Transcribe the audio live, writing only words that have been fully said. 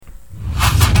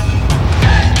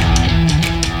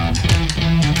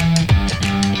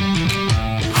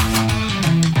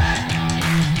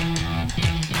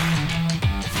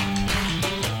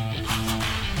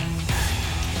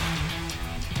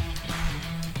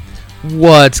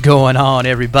What's going on,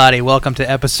 everybody? Welcome to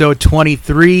episode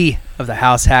 23 of the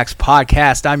House Hacks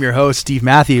podcast. I'm your host, Steve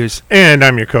Matthews. And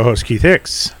I'm your co-host, Keith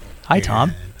Hicks. Hi,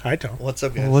 Tom. Hi, Tom. What's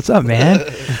up, guys? What's up, man?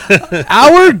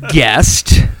 Our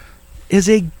guest is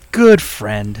a good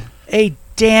friend, a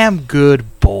damn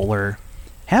good bowler.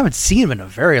 Haven't seen him in a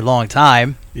very long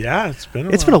time. Yeah, it's been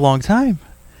a long time.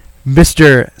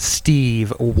 Mr.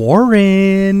 Steve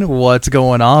Warren. What's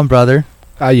going on, brother?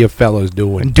 How you fellas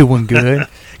doing? Doing good.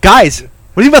 Guys, what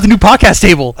do you think about the new podcast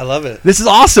table? I love it. This is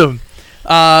awesome.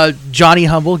 Johnny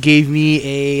Humble gave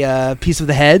me a piece of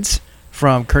the heads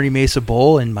from Kearney Mesa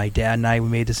Bowl, and my dad and I, we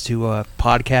made this to a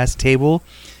podcast table.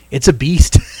 It's a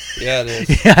beast. Yeah, it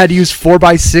is. I had to use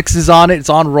 4x6s on it. It's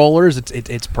on rollers.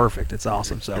 It's perfect. It's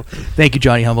awesome. So thank you,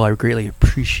 Johnny Humble. I greatly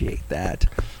appreciate that.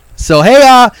 So, hey,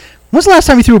 when's the last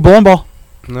time you threw a bowling ball?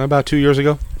 About 2 years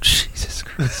ago. Jesus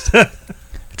Christ.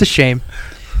 It's a shame.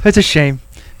 It's a shame.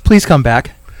 Please come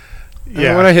back.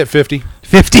 Yeah. When I hit 50.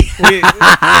 50. What's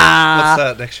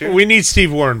that, next year? We need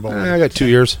Steve Warren bowling. I got 2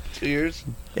 years. 2 years?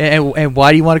 And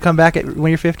why do you want to come back when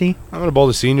you're 50? I'm going to bowl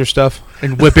the senior stuff.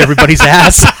 And whip everybody's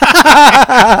ass.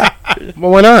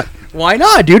 Well, why not? Why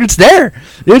not, dude? It's there.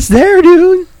 It's there,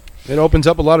 dude. It opens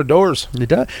up a lot of doors. It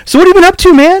does. So what have you been up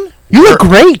to, man? You look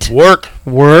great. Work.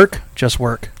 Work. Just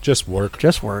work. Just work.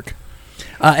 Just work.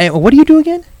 And what do you do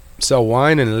again? Sell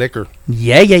wine and liquor.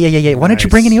 Yeah. Why don't you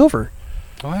bring any over?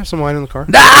 Oh, I have some wine in the car.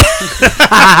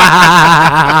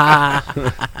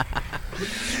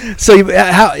 So,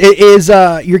 how is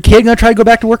your kid gonna try to go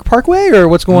back to work Parkway, or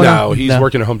what's going on? No, he's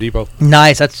working at Home Depot.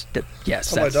 Nice.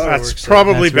 Yes. Oh, my daughter That's works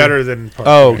probably That's better than Park.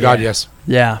 Oh, God, yes.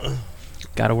 Yeah.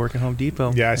 Got to work at Home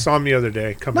Depot. Yeah, I saw him the other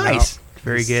day coming Nice. out.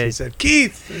 Very He good. said,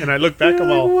 Keith. And I looked back, I'm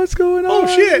all, What's going on? oh,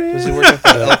 shit. man? Does he work at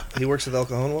the he works at the El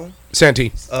Cajon one?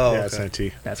 Santee. Oh, yeah, okay. it's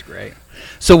IT. That's great.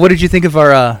 So, what did you think of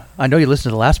our? I know you listened to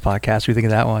the last podcast. What do you think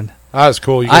of that one? That was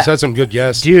cool. You guys had some good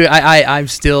guests. Dude, I'm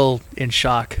still in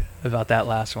shock about that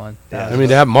last one. I mean,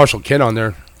 to have Marshall Kidd on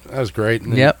there, that was great.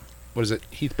 And then, Yep. What is it?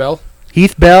 Heath Bell?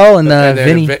 Heath Bell and, then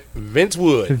Vinny. Vince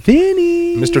Wood.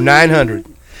 Vinny. Mr. 900.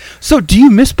 So, do you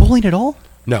miss bowling at all?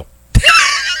 No.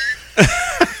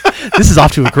 This is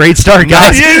off to a great start,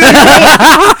 guys.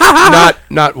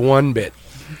 Not one bit.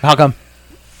 How come?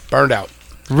 Burned out.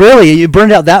 Really? You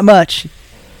burned out that much?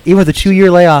 Even with a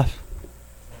 2-year layoff?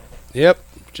 Yep.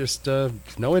 Just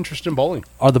no interest in bowling.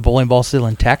 Are the bowling balls still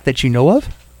intact that you know of?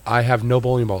 I have no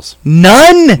bowling balls.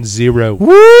 None? 0.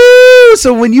 Woo!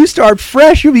 So when you start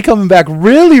fresh, you'll be coming back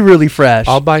really, really fresh.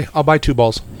 I'll buy 2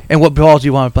 balls. And what balls do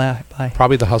you want to buy?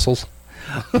 Probably the Hustles.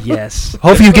 Yes.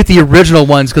 Hopefully you get the original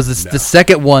ones, because the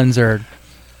second ones are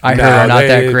not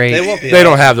that great. They won't be. They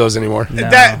don't have those anymore. No.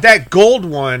 That gold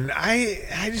one, I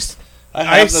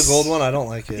I have the gold one. I don't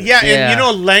like it. Yeah, Yeah. and you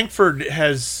know Langford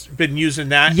has been using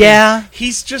that. Yeah.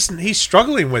 and he's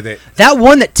struggling with it. That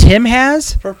one that Tim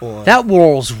has, Purple one. that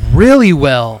rolls really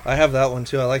well. I have that one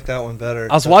too. I like that one better.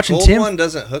 I was The watching gold Tim- one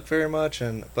doesn't hook very much,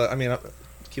 but I mean,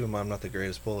 keep in mind I'm not the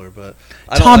greatest bowler, but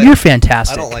Tom, you're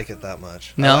fantastic. I don't like it that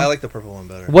much. No? I like the purple one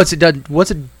better. What's it done?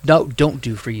 What's it don't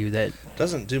do for you that?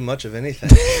 Doesn't do much of anything.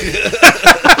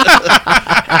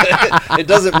 It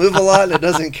doesn't move a lot, and it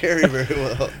doesn't carry very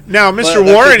well. Now, But Mr. that could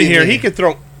Warren be here, me. he could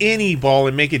throw any ball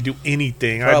and make it do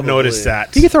anything. I've Probably. noticed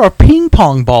that. You can throw a ping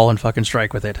pong ball and fucking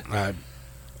strike with it.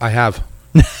 I have.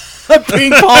 A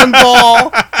ping pong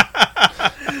ball.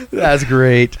 That's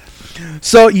great.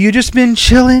 So you just been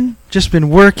chilling, just been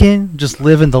working, just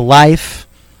living the life.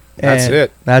 That's and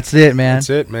it. That's it, man. That's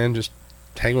it, man. Just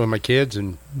hanging with my kids,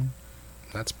 and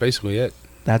that's basically it.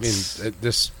 That's I mean,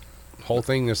 this whole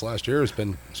thing this last year has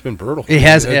been brutal. it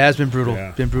has been brutal.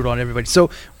 Yeah. Been brutal on everybody. So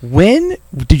when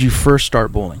did you first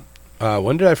start bowling?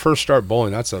 When did I first start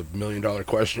bowling? That's $1 million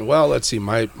question. Well, let's see.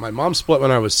 My mom split when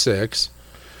I was 6,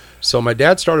 so my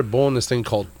dad started bowling this thing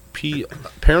called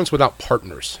Parents Without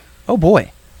Partners. Oh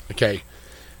boy. Okay,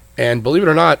 and believe it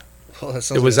or not, Well, that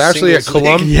sounds it was like a actually at singles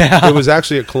league. Columbia. Yeah. It was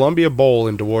actually at Columbia Bowl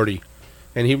in Duarte,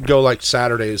 and he would go like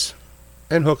Saturdays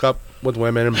and hook up with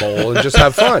women and bowl and just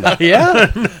have fun.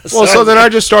 Yeah. Well, so then I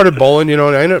just started bowling, and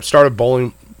I ended up started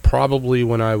bowling probably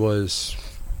when I was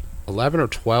 11 or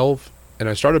 12, and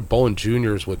I started bowling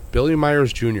juniors with Billy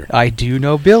Myers Jr. I do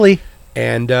know Billy.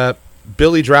 And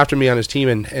Billy drafted me on his team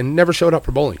and never showed up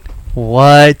for bowling.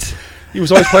 What? He was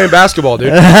always playing basketball, dude.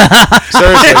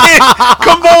 Seriously.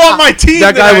 Come bowl on my team.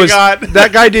 That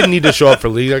guy didn't need to show up for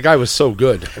league. That guy was so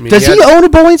good. I mean, Does he own a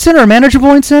bowling center or manage a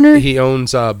bowling center? He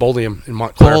owns Bowlium in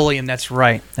Montclair. Bowling, that's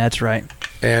right. That's right.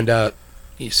 And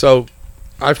so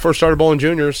I first started bowling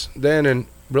juniors then, and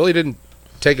really didn't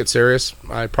take it serious.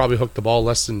 I probably hooked the ball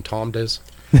less than Tom does.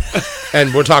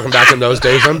 And we're talking back in those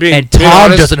days. I'm being And being Tom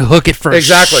honest. doesn't hook it for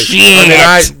Exactly. shit.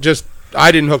 I mean,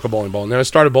 I didn't hook a bowling ball, and then I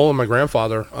started bowling with my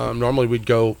grandfather. Normally, we'd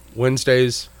go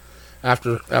Wednesdays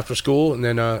after school, and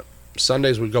then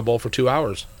Sundays we'd go bowl for 2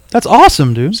 hours. That's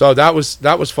awesome, dude. So that was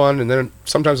fun. And then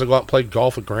sometimes I go out and play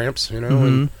golf with Gramps,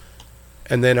 Mm-hmm.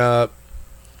 and then I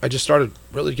just started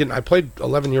really getting. I played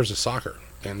 11 years of soccer,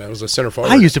 and I was a center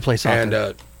forward. I used to play soccer. and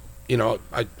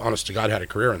I honest to God had a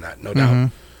career in that, no Mm-hmm.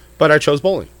 doubt. But I chose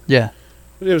bowling. Yeah.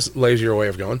 It was a lazier way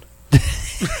of going.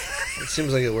 It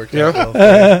seems like it worked Yeah. out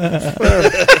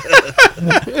well.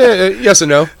 Yes and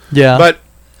no. Yeah. But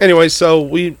anyway, so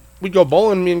we'd go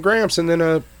bowling, me and Gramps, and then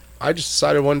I just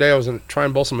decided one day I was going to try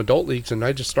and bowl some adult leagues, and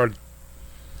I just started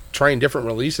trying different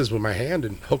releases with my hand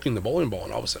and hooking the bowling ball,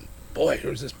 and all of a sudden, boy,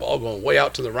 here's this ball going way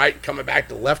out to the right, coming back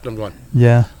to the left, and I'm going,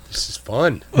 Yeah. this is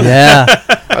fun. Yeah.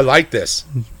 I like this.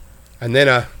 And then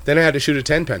I had to shoot a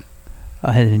 10-pin.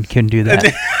 I couldn't do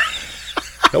that.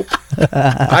 Nope.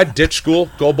 I'd ditch school,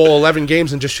 go bowl 11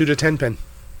 games, and just shoot a 10-pin.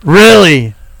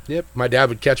 Really? Yep. My dad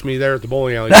would catch me there at the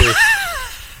bowling alley, too.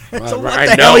 So what I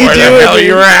the know hell you where doing, the hell dude?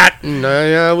 you're at. And,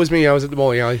 yeah, it was me. I was at the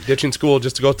bowling alley, ditching school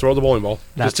just to go throw the bowling ball.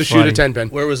 That's just to funny. shoot a 10-pin.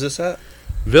 Where was this at?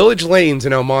 Village Lanes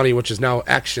in El Monte, which is now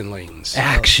Action Lanes.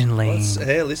 Action lane.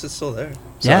 Hey, at least it's still there.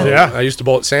 Yeah. Yeah. I used to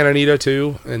bowl at Santa Anita,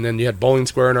 too. And then you had Bowling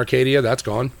Square in Arcadia. That's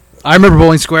gone. I remember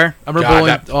Bowling Square. I remember God, bowling.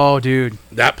 that- Oh, dude.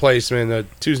 That place, man, the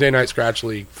Tuesday Night Scratch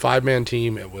League, 5-man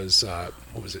team. It was,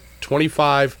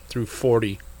 25 through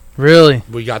 40. Really?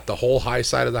 We got the whole high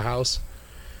side of the house.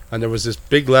 And there was this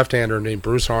big left-hander named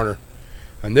Bruce Harner.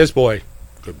 And this boy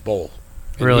could bowl.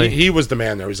 And Really? He was the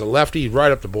man there. He was a lefty,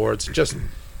 right up the boards, just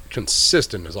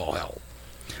consistent as all hell.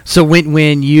 So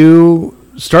when you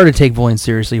started to take bowling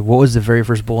seriously, what was the very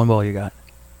first bowling ball you got?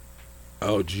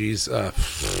 Oh, geez.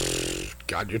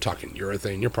 God, you're talking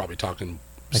urethane. You're probably talking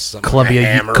some Columbia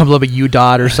hammer. U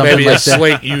dot or something Maybe like a that.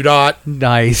 slate U-dot.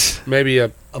 Nice. Maybe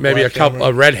a black couple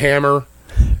hammer. a red hammer.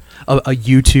 A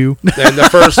U2. And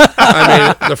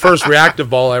the first reactive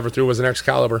ball I ever threw was an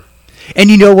Excalibur.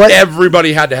 And you know what?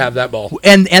 Everybody had to have that ball.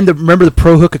 And remember the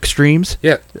Pro Hook Extremes?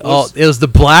 Yeah. Oh, it was the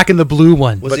black and the blue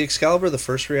one. Was the Excalibur the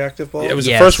first reactive ball? It was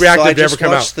Yes. the first So reactive I to ever just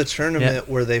come watched out. the tournament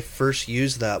where they first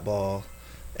used that ball,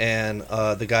 and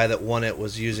the guy that won it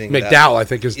was using McDowell, I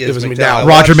think it was McDowell. McDowell.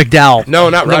 Roger McDowell. No,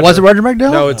 not Roger. Was it Roger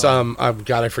McDowell? No, it's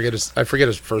God, I forget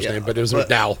his first name, but it was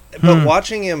McDowell. But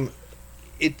watching him,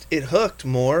 it hooked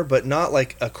more, but not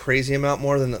like a crazy amount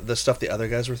more than the stuff the other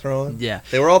guys were throwing. Yeah.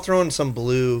 They were all throwing some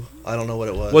blue. I don't know what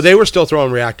it was. Well, they were still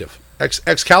throwing reactive.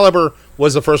 Excalibur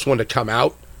was the first one to come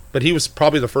out, but he was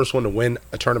probably the first one to win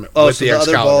a tournament with so the the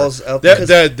other Excalibur. balls out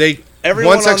there-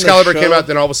 Everyone Once on the Excalibur came show- out,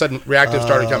 then all of a sudden reactive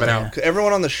started coming out.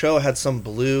 Everyone on the show had some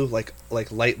blue, like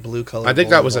light blue color. I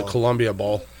think that was a ball. Columbia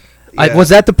ball. Yeah. Was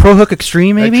that the Pro Hook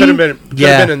Extreme, maybe? It could have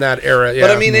been in that era. Yeah.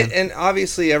 But I mean, and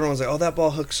obviously everyone's like, "Oh, that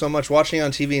ball hooks so much." Watching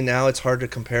on TV now, it's hard to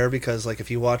compare because, like,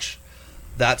 if you watch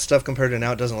that stuff compared to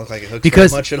now, it doesn't look like it hooks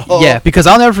because very much at all. Yeah, because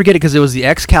I'll never forget it because it was the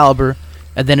Excalibur,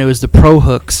 and then it was the Pro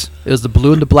Hooks. It was the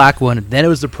blue and the black one, and then it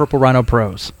was the Purple Rhino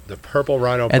Pros. the purple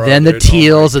Rhino, And Pro, then the dude.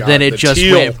 teals, Oh my and then God, it the just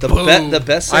teal. went the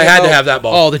best. Thing I had to about- have that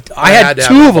ball. Oh, I had to have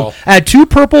two that of them. ball. I had two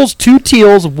purples, two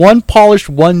teals, one polished,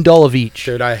 one dull of each.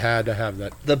 Dude, I had to have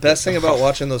that. The best thing about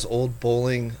watching those old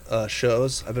bowling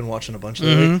shows, I've been watching a bunch of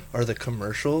them, are the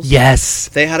commercials. Yes.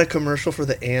 They had a commercial for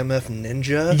the AMF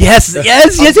Ninja. Yes,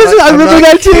 yes, yes, yes. I I'm remember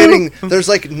not that too. kidding. There's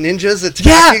like ninjas Yeah,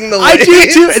 attacking the I lanes.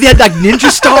 do too. They had like ninja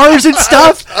stars and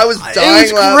stuff. I was dying It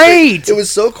was laughing. great. It was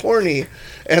so corny.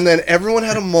 And then everyone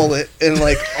had a mullet, and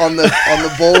like on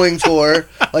the bowling tour,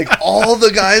 like all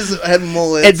the guys had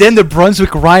mullets. And then the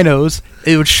Brunswick Rhinos,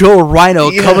 it would show a rhino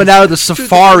Yeah. coming out of the Dude, the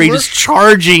safari, commer- just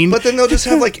charging. But then they'll just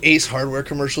have like Ace Hardware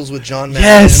commercials with John Madden.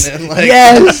 Yes, and like,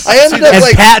 yes. I ended up and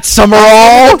like Pat I ended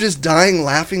Summerall, up just dying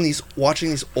laughing watching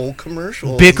these old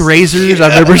commercials. Bic razors. I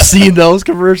remember seeing those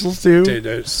commercials too. Dude,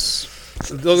 those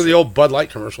are the old Bud Light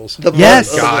commercials. The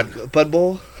Yes. Bud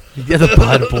Bowl. Yeah, the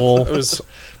Bud Bowl. It was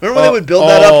Remember when they would build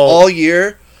that up all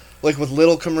year, like with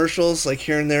little commercials, like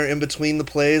here and there in between the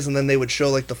plays, and then they would show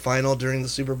like the final during the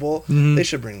Super Bowl. Mm-hmm. They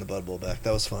should bring the Bud Bowl back.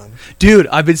 That was fun. Dude,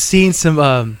 I've been seeing some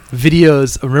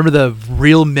videos. Remember the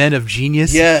Real Men of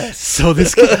Genius? Yes. So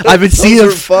I've been seeing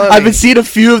are funny. I've been seeing a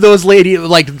few of those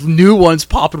like new ones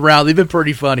popping around. They've been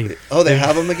pretty funny. Oh, they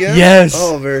have them again? Yes.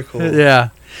 Oh, very cool. Yeah.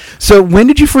 So when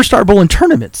did you first start bowling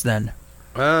tournaments then?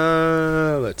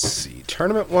 let's see.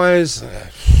 Tournament wise,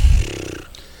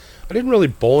 I didn't really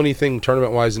bowl anything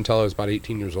tournament wise until I was about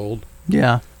 18 years old.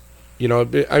 Yeah. You know,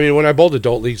 I mean, when I bowled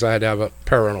adult leagues, I had to have a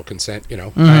parental consent. You know,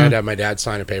 Mm-hmm. I had to have my dad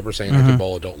sign a paper saying I could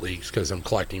bowl adult leagues because I'm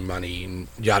collecting money and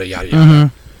yada yada yada.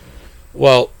 Mm-hmm.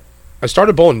 Well, I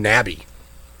started bowling Nabby.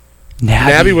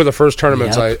 Nabby were the first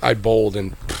tournaments Yep. I bowled,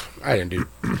 and I didn't do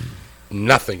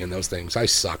nothing in those things. I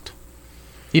sucked.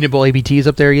 You didn't bowl ABTs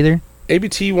up there either?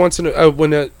 ABT once in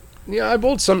I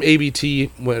bowled some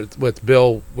ABT with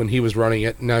Bill when he was running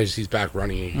it. Now he's back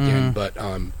running it again, but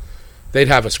they'd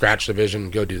have a scratch division,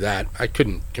 go do that. I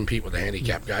couldn't compete with the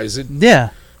handicap guys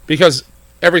Yeah. because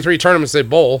every 3 tournaments they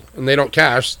bowl and they don't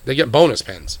cash, they get bonus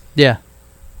pins. Yeah.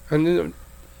 And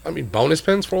bonus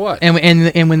pins for what?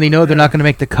 And when they know they're not going to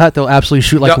make the cut, they'll absolutely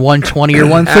shoot like Yep. 120 or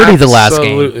 130 the last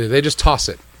game. Absolutely. They just toss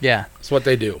it. Yeah. That's what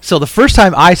they do. So the first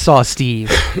time I saw Steve,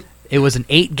 it was an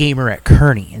 8-gamer at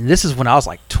Kearney. And this is when I was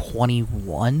like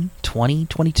 21, 20,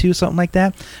 22, something like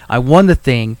that. I won the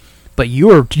thing, but you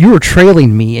were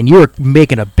trailing me, and you were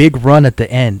making a big run at the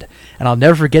end. And I'll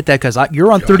never forget that because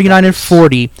you're on 39 and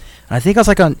 40. And I think I was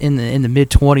like in the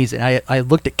mid-20s, and I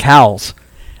looked at Cowles.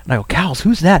 And I go, Cowles,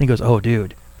 who's that? And he goes, oh,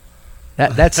 dude.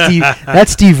 That's Steve.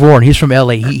 That's Steve Warren. He's from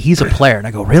LA. He's a player. And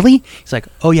I go, really? He's like,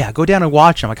 oh yeah, go down and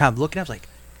watch him. I kind of looking at him, I was like,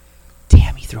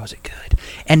 damn, he throws it good.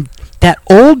 And that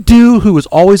old dude who was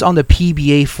always on the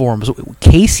PBA forums,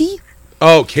 Casey.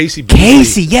 Oh, Casey Beasley.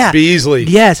 Casey, yeah, Beasley.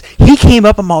 Yes, he came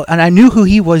up and I knew who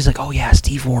he was. He's like, oh yeah,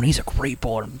 Steve Warren. He's a great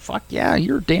bowler. Fuck yeah,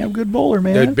 you're a damn good bowler,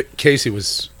 man. Casey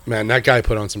was, man, that guy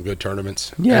put on some good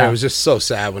tournaments. Yeah. And it was just so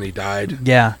sad when he died.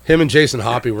 Yeah. Him and Jason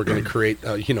Hoppy were going to create,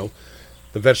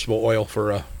 the vegetable oil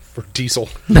for diesel.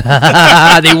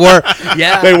 They were.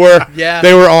 Yeah. They were. Yeah.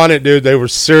 They were on it, dude. They were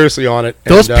seriously on it.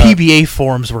 Those And, PBA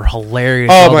forums were hilarious.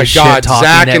 oh all my the God, shit-talking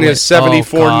Zach that and his went-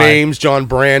 74 oh, God. names, John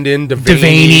Brandon, Devaney.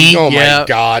 Devaney, Oh my yep.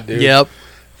 God, dude. Yep.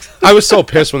 I was so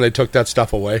pissed when they took that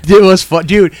stuff away. It was fun,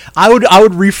 dude. I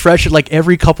would refresh it like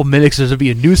every couple minutes. There'd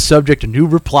be a new subject, a new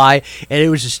reply, and it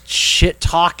was just shit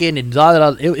talking and blah,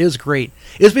 blah, blah. It was great.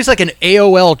 It was basically like an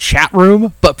AOL chat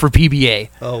room, but for PBA.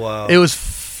 Oh wow! It was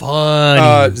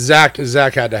fun. Zach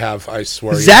had to have, I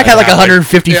swear. Zach had like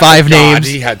 155 names. God,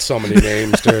 he had so many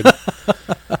names, dude.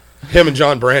 Him and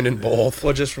John Brandon both.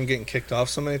 Well, just from getting kicked off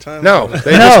so many times. No,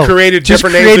 they No, just created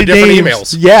different names with different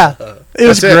emails. Yeah, it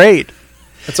was That's it. great.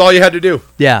 That's all you had to do.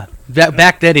 Yeah,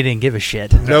 back then he didn't give a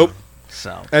shit. Nope.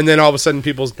 So And then all of a sudden,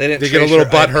 people They didn't get a trace little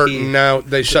your butt IP. hurt, and now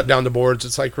they shut down the boards.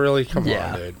 It's like, really, come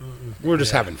Yeah. on, dude. We're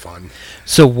just having fun.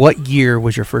 So what year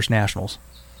was your first nationals?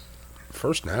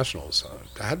 First nationals,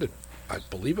 I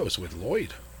believe it was with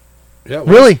Lloyd. Yeah, it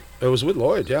Really? It was with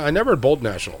Lloyd. Yeah, I never had bowled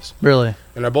nationals, Really?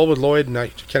 and I bowled with Lloyd, and I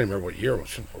can't remember what year.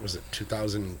 What was it?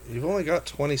 2000. You've only got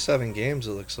 27 games.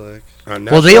 It looks like. Well, they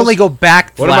nationals? only go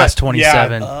back What am I- last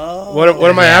 27. Oh, What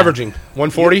am I Yeah. averaging?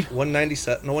 140.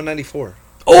 197. No, 194.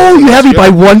 Oh, you have me by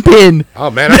one pin. Oh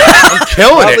man, I'm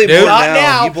killing Probably it, dude. more Not now.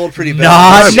 now. He bowled pretty bad.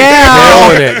 Not I'm now.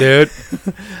 killing it,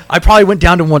 dude. I probably went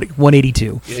down to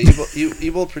 182. Yeah,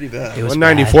 you bowled pretty bad. It was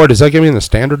 194. Does that get me in the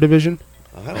standard division?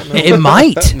 I don't know. It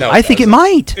might. No, I it think it doesn't.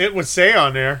 might. It would say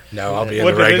on there. No, I'll be in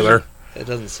What the regular. division? It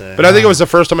doesn't say. But I think it was the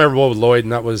first time I ever bowled with Lloyd,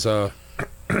 and that was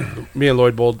me and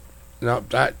Lloyd bowled. No,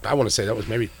 I want to say that was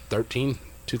maybe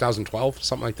 2012,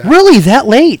 something like that. Really, that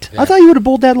late? Yeah. I thought you would have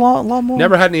bowled that lot more.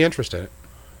 Never had any interest in it.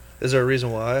 Is there a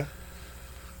reason why?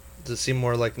 Does it seem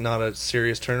more like not a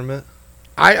serious tournament?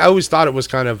 I always thought it was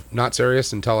kind of not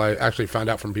serious until I actually found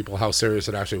out from people how serious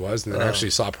it actually was, and then Oh.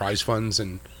 actually saw prize funds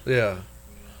and Yeah.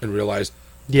 realized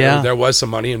Yeah. there was some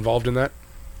money involved in that.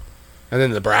 And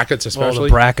then the brackets, Well, especially.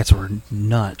 the brackets were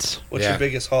nuts. What's Yeah. your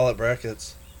biggest haul at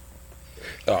brackets?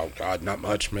 Oh God, not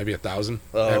much. Maybe 1,000.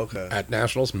 Oh, at, okay. At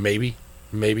nationals, maybe.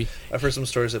 I've heard some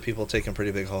stories of people taking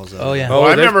pretty big hauls. Oh, yeah. Oh, I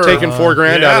they've remember, taken $4,000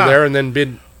 out of yeah. there, and then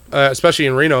been, especially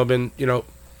in Reno, been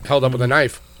held up with a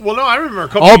knife. Well, no, I remember a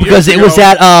couple. Oh, of because years it was ago-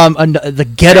 at the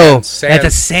ghetto Sands. at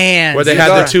the Sands. Where they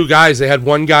Yeah. had the two guys. They had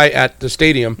one guy at the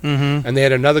stadium, Mhm. and they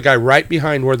had another guy right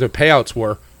behind where the payouts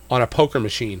were on a poker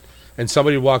machine. And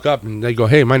somebody would walk up and they go,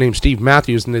 "Hey, my name's Steve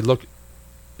Matthews," and the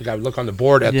guy would look on the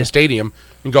board at Yeah. the stadium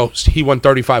and go, "He won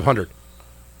 3,500."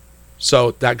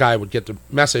 So that guy would get the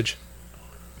message,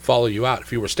 follow you out.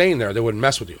 If you were staying there, they wouldn't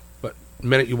mess with you. But the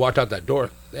minute you walked out that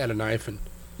door, they had a knife. And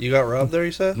You got robbed there,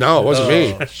 you said? no, it wasn't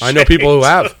me. Oh. I know people who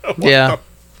have. Yeah.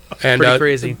 And Pretty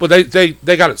crazy. But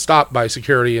they got it stopped by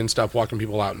security and stuff, walking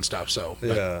people out and stuff. So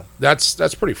but Yeah.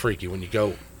 that's pretty freaky when you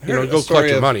go I heard a go story collect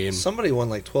your of money and somebody won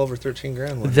like 12 or 13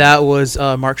 grand. one That was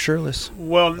Mark Shirless.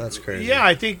 Well, That's crazy. Yeah,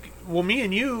 I think. Well, me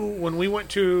and you, when we went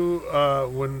to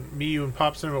when me, you, and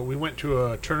Pop Cinema, we went to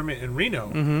a tournament in Reno.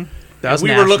 Mm-hmm. That And was we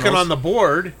were looking nationals. on the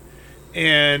board,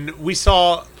 and we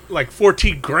saw like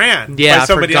 14 grand. Yeah, by I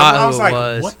somebody forgot else. I was who it like,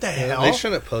 was. what the Yeah, hell? they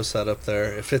shouldn't post that up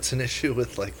there if it's an issue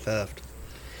with like theft.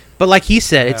 But like he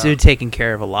said, it's Yeah. taken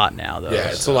care of a lot now, though. yeah,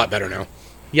 it's a lot better now.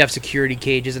 You have security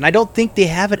cages, and I don't think they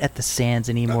have it at the Sands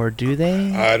anymore, do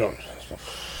they? I don't.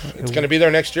 It's going to be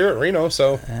there next year at Reno.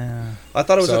 So I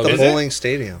thought it was So at the is it? bowling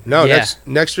stadium. no, Yeah.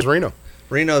 next year's Reno.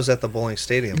 Reno's at the bowling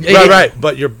stadium. Yeah. Right.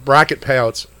 But your bracket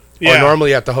payouts Yeah. are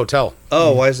normally at the hotel.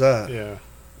 Oh, why is that? Yeah.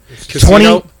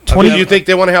 Casino. 20 Do you think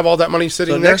they want to have all that money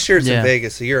sitting So there? next year it's Yeah. in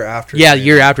Vegas. The year after. Yeah, it's the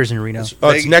year after is in Reno. It's Oh,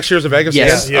 it's Vegas- next year's in Vegas.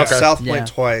 Yes. Yeah, Yeah. South Point Yeah.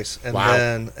 twice, and Wow.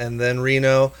 then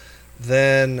Reno,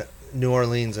 then New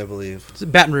Orleans, I believe, It's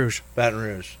Baton Rouge. Baton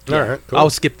Rouge. All right. Cool. I'll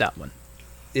skip that one.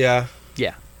 Yeah,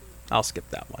 I'll skip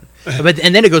that one.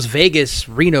 And then it goes Vegas,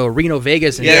 Reno,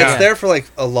 Vegas, and yeah, it's there for like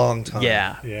a long time.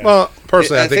 Yeah. Yeah. Well,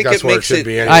 personally, I I think think that's it where it makes should it-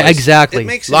 be. Anyways. Exactly. It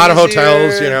makes a lot of easier,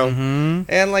 hotels, you know. Hmm.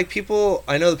 and like people.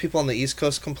 I know the people on the East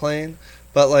Coast complain,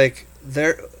 but like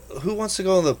who wants to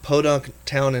go to the podunk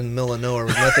town in the middle of nowhere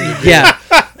with nothing to do? Yeah.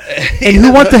 And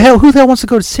who the hell wants to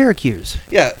go to Syracuse?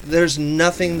 Yeah, there's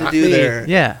nothing to Not do me. there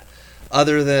Yeah.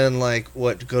 other than like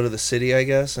go to the city, I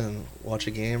guess, and watch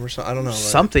a game or something. I don't know. Like,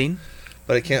 Something.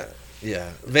 but it can't. Yeah,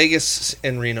 Vegas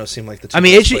and Reno seem like the two. I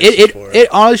mean, it best should, places for it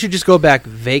honestly should just go back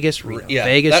Vegas, Reno. Yeah,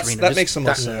 Vegas, that's, Reno. that Just- makes the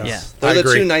most that- sense. yeah. They're I the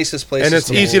agree. two nicest places. And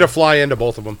it's easy to fly into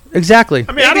both of them. Exactly.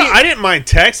 I mean, I didn't mind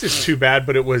Texas too bad,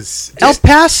 but it was El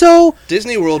Paso.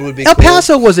 Disney World would be. El cool.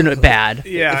 Paso wasn't bad.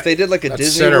 yeah. If they did like a That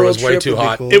Disney center World was way trip, too would be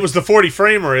hot. cool. It was the 40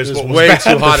 framer is It was what was way bad.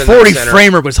 too hot in that 40 center.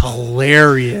 framer was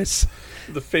hilarious.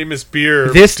 The famous beer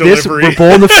This delivery. we're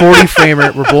bowling the 40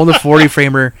 framer. We're bowling the 40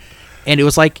 framer, and it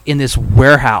was like in this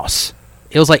warehouse.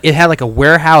 It had like a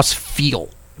warehouse feel,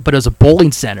 but it was a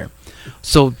bowling center.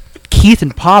 So Keith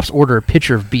and Pops order a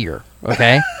pitcher of beer.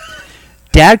 Okay,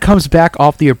 Dad comes back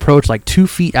off the approach like 2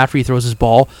 feet after he throws his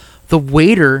ball. The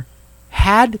waiter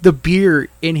had the beer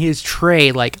in his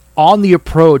tray, like on the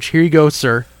approach. Here you go,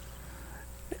 sir.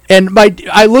 And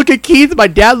I look at Keith. My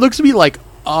dad looks at me like,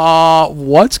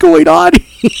 what's going on?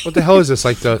 What the hell is this?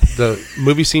 Like the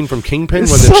movie scene from Kingpin when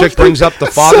the Something- chick brings up the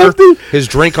father something. his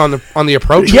drink on the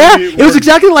approach. Yeah, it was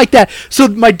exactly like that. So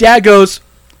my dad goes,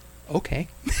 okay.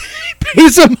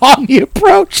 Pays him on the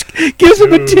approach, gives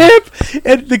him a tip.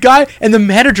 And the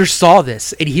manager saw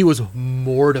this, and he was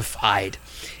mortified.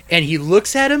 And he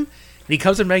looks at him, and he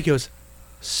comes to me and he goes,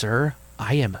 sir,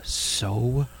 I am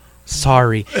so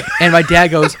sorry. And my dad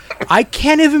goes, I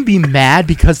can't even be mad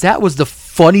because that was the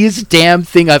funniest damn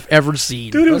thing I've ever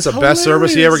seen. Dude, That was the best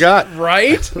service he ever got.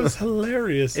 Right? It was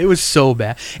hilarious. It was so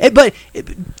bad.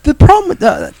 The problem with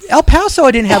El Paso,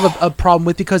 I didn't have a problem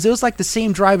with because it was like the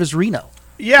same drive as Reno.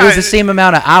 Yeah, It was the same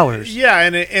amount of hours. Yeah,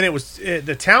 and it was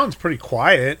the town's pretty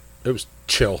quiet. It was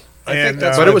chill. I think And,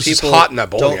 that's but why it was just people hot in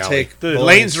that bowling don't alley. take The bowling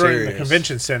lanes were in the serious.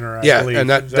 convention center. I Yeah, believe. and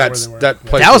Is that where they were?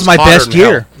 place That was my hotter best than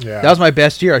year. hell. Yeah. That was my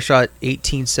best year. I shot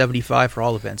 1875 for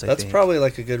all events. I That's think. probably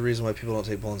like a good reason why people don't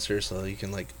take bowling seriously. Though. You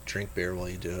can like drink beer while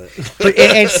you do it. But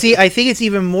and see, I think it's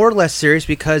even more or less serious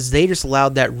because they just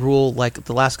allowed that rule like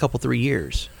the last couple 3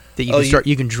 years that you Oh, can start.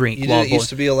 You can drink. You while didn't used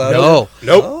to be allowed. No,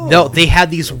 Nope. Oh. no. They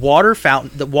had these water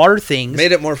the water things.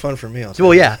 Made it more fun for me. I'll tell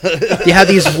Well, you. yeah, they had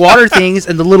these water things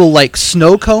and the little like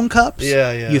snow cone cups.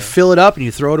 Yeah, yeah. You fill it up and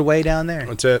you throw it away down there.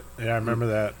 That's it. Yeah, I remember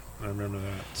that.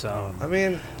 So I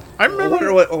mean, I I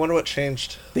remember. wonder what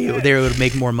changed. they would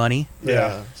make more money.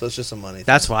 Yeah. So it's just a money.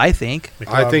 That's what I think.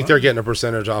 I think they're getting a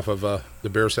percentage off of the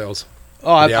beer sales.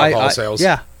 Oh, The alcohol sales.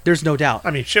 Yeah, there's no doubt.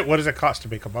 I mean, shit. What does it cost to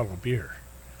make a bottle of beer?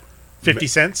 50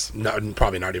 cents? No,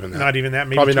 probably not even that. Not even that.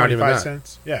 Maybe Probably not 25 even that.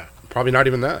 cents. Yeah. Probably not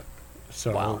even that.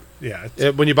 So Wow. yeah.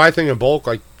 It's, When you buy things in bulk,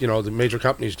 like the major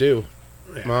companies do,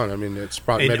 Yeah. come on. I mean, it's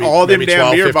probably And maybe all them maybe damn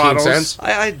 12, beer 15 bottles. cents.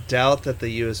 I doubt that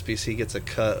the USBC gets a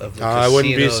cut of the I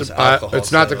wouldn't be. casino's alcohol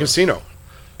It's not the sales. casino.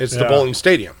 It's the Yeah. bowling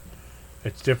stadium.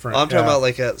 it's different. I'm talking yeah. about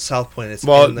like at South Point. It's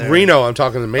Well, in there. Reno. I'm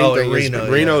talking the main Oh, thing Reno,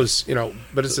 is yeah. Reno's.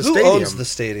 But it's a Who stadium. owns the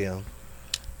stadium?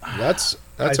 That's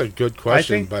I- a good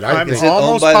question, but I I'm think it owned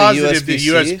almost by the positive the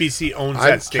USBC? USBC owns I'm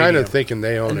that stadium. kind of thinking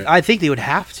they own it. I think they would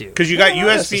have to. Because you got Not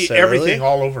USB necessarily. everything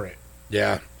all over it.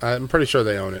 Yeah, I'm pretty sure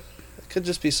they own it. It could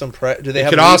just be some. Do they It have?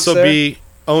 could leagues also there? be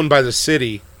owned by the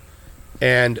city,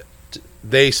 and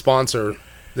they sponsor.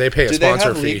 They pay a Do they sponsor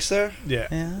have fee. leagues there? Yeah.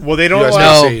 Yeah. Well, they don't USBC.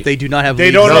 allow. No, they do not have. They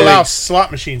leagues. don't No allow leagues.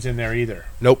 slot machines in there either.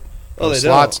 Nope. Oh, no they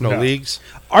slots, don't. no No. leagues.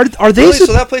 Are they? Really?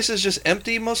 So that place is just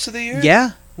empty most of the year?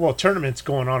 Yeah. Well, tournaments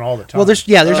going on all the time. Well, there's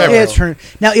Oh. it's turn.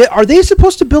 Now, are they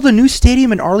supposed to build a new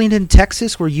stadium in Arlington,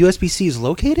 Texas, where USBC is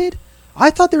located? I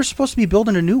thought they were supposed to be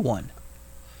building a new one.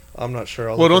 I'm not sure.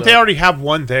 I'll Well, look don't it they up. already have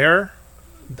one there?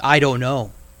 I don't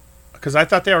know. Because I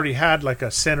thought they already had like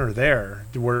a center there.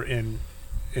 Where in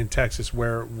Texas,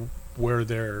 where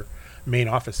their main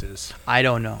office is. I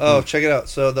don't know. Oh, check it out.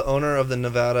 So the owner of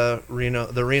the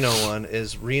Reno one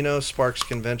is Reno Sparks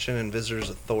Convention and Visitors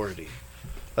Authority.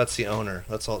 That's the owner.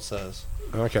 That's all it says.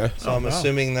 Okay. So Oh, I'm wow.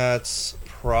 assuming that's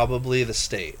probably the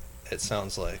state. It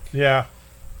sounds like. Yeah.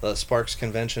 the Sparks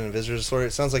Convention and Visitors Authority.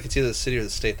 It sounds like it's either the city or the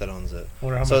state that owns it. I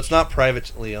wonder how So much- it's not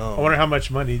privately owned. I wonder how much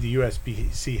money the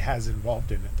USBC has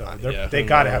involved in it, though. Yeah, They who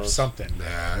got to have knows? something.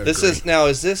 Nah, I This agree. is now.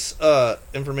 Is this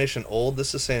information old?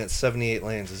 This is saying it's 78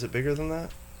 lanes. Is it bigger than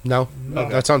that? no. No.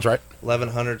 That sounds right.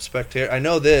 1,100 spectator. I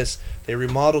know this. They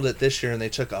remodeled it this year and they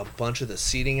took a bunch of the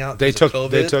seating out. They 'cause of took.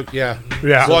 COVID. They took. Yeah.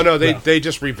 Yeah. Well, no, Yeah. they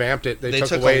just revamped it. They, They took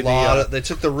took away a lot. the. They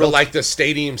took the the real. like the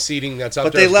stadium seating that's up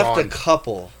but there. they is left a gone.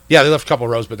 couple. Yeah, they left a couple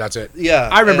rows, but that's it. Yeah,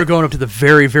 I remember and going up to the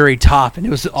very, very top, and it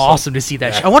was awesome to see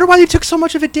that. Yeah. I wonder why they took so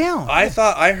much of it down. I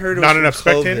thought I heard it Not was enough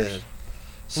from COVID. spectators?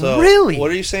 So Really? what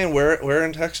are you saying? Where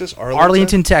in Texas?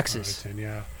 Arlington, Texas.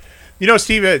 Yeah. You know,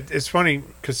 Steve, it's funny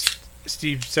because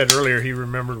Steve said earlier he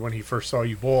remembered when he first saw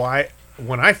you bowl.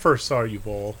 When I first saw you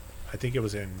bowl, I think it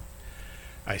was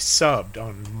I subbed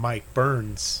on Mike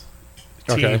Burns'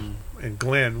 team Okay. in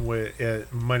Glenn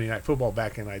with Monday Night Football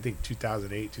back in I think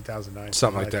 2008, 2009,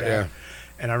 Something like that, yeah.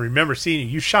 And I remember seeing you.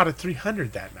 You shot at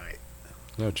 300 that night,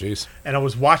 Oh, jeez. and I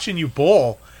was watching you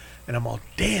bowl, and I'm all,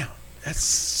 damn, that's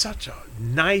such a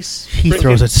nice. He freaking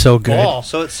throws it so good. ball.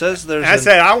 So it says there's. And I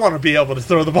said, I want to be able to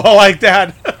throw the ball like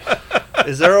that.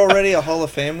 Is there already a Hall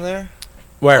of Fame there?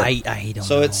 Where? I don't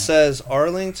So know. it says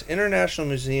Arlington International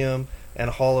Museum and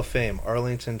Hall of Fame,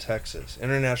 Arlington, Texas.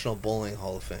 International Bowling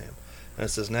Hall of Fame. And it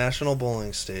says National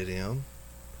Bowling Stadium.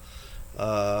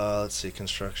 Let's see,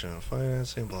 construction and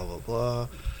financing, blah, blah, blah.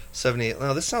 78.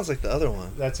 Now, this sounds like the other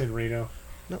one. That's in Reno.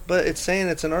 No, but it's saying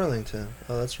it's in Arlington.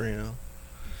 Oh, that's Reno.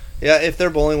 Yeah, if they're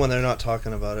bowling when they're not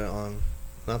talking about it on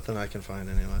nothing I can find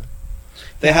anyway.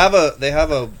 They have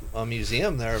a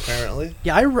museum there apparently.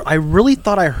 Yeah, I really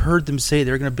thought I heard them say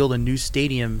they're going to build a new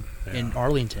stadium in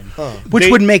Arlington, Huh. which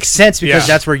They- would make sense because Yeah.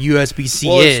 that's where USBC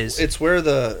Well, is. it's where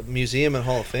the museum and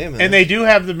Hall of Fame is. And they do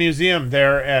have the museum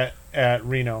there at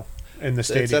Reno in the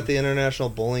stadium. It's at the International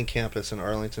Bowling Campus in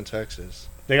Arlington, Texas.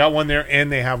 They got one there,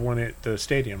 and they have one at the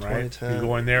stadium, right? 2010, You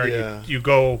go in there, yeah. you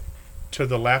go to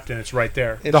the left, and it's right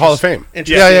there. The Hall of Fame.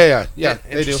 Interesting- Yeah. They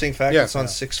do. Interesting fact, Yeah. it's on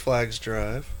Six Flags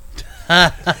Drive.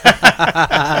 Yeah,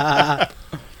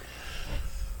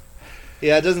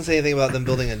 it doesn't say anything about them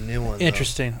building a new one. though.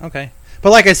 Interesting. Okay.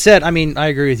 But like I said, I mean, I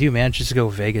agree with you, man. Just go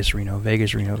Vegas, Reno,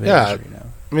 Vegas, Reno, Vegas, Yeah. Reno.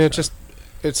 I mean,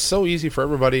 it's so easy for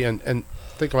everybody. And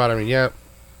think about it. I mean, yeah,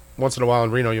 once in a while in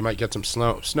Reno you might get some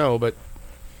snow, but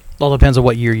All depends on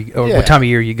what year or Yeah. what time of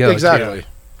year you go. too. exactly.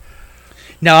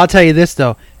 Now I'll tell you this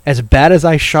though, as bad as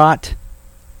I shot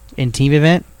in team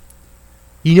event,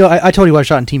 you know, I told you what I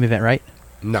shot in team event, right?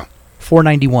 No.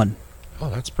 491. Oh,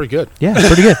 that's pretty good. Yeah,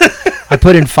 pretty good. I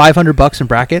put in $500 in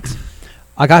brackets.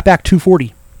 I got back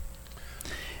 240.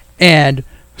 And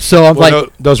so I'm Well,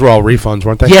 like, those were all refunds,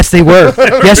 weren't they? yes, they were.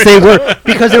 Yes, they were.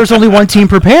 Because there was only one team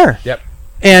per pair. Yep.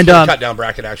 And Cut down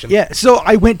bracket action. yeah, so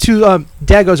I went to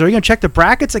Dad goes, "Are you gonna check the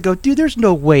brackets?" I go, "Dude, there's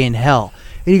no way in hell."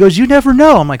 And he goes, "You never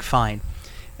know." I'm like, "Fine."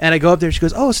 And I go up there. She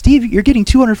goes, "Oh, Steve, you're getting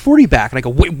 240 back." And I go,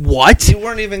 "Wait, what?" You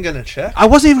weren't even going to check? I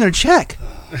wasn't even gonna check.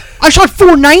 I shot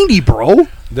 490, bro.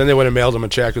 Then they would have mailed them a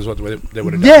check, is what they would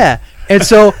have done. Yeah. And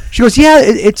so she goes, "Yeah,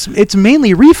 it's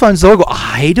mainly refunds." Though I go,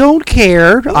 "I don't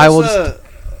care. I will."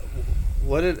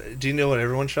 Do you know what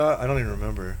everyone shot? I don't even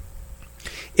remember.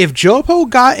 If Jopo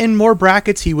got in more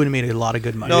brackets, he would have made a lot of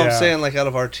good money. No, Yeah. I'm saying like out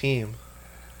of our team.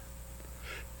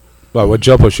 Well, what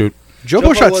Jopo shoot?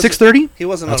 Jopo shot wasn't- 630. He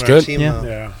wasn't That's on our good. team Yeah.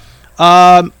 though.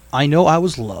 Yeah. I know I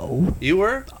was low. You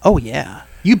were? Oh yeah,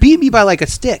 you beat me by like a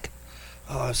stick.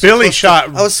 Oh, I was so Billy close to-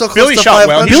 shot. I was so close Billy to shot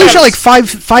well. 500. He Billy shot shot like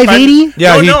 580.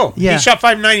 Yeah, no. yeah. He shot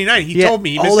 599. He Yeah. told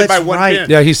me he Oh, missed it by that's one right. pin.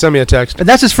 Yeah, he sent me a text. And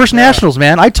that's his first nationals,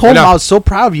 man. I told I him know. I was so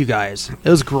proud of you guys. It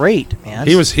was great, man.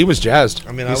 He was jazzed.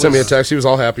 I mean, he I sent me a was- text. He was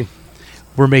all happy.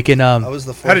 We're making I was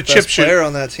the Had a fourth chip best shoot. player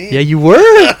on that team. Yeah, you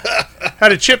were.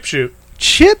 Had a chip shoot.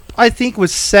 Chip, I think,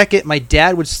 was second. My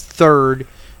dad was third.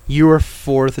 You were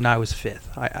fourth, and I was fifth.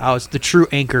 I was the true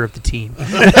anchor of the team.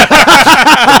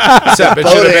 Except it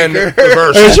Boat should have been anchor.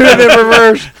 reversed. It should have been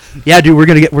reversed. Yeah, dude, we're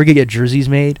gonna get jerseys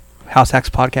made. House Hacks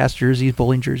podcast jerseys,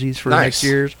 bowling jerseys for Nice. next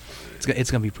year.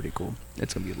 It's gonna be pretty cool.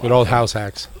 It's gonna be a lot. Good old house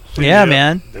hacks. Yeah,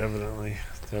 man.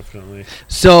 Definitely.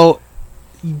 So,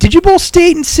 did you bowl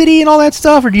state and city and all that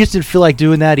stuff, or do you just didn't feel like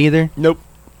doing that either? Nope.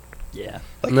 Yeah.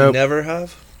 Like Nope. you never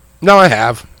have? No, I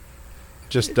have.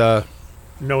 Just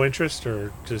No interest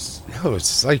or just. no.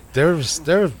 It's like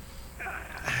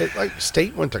it, like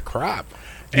state went to crap.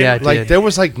 Yeah, it Like did. there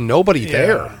was like nobody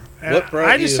there. And What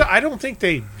brought you- I don't think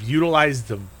they utilized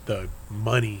the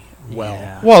money well.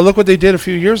 Yeah. Well, look what they did a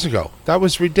few years ago. That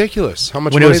was ridiculous. How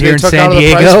much When it money was they here in took San out of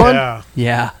the prize Diego? fund? Yeah.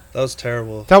 Yeah. That was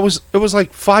terrible. It was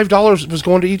like $5 was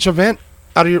going to each event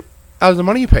out of the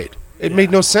money you paid. It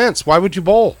made no sense. Why would you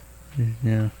bowl?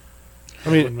 Yeah. I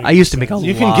mean, I used to make a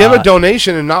you lot. can give a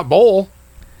donation and not bowl.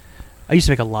 I used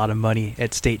to make a lot of money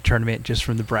at state tournament just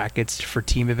from the brackets for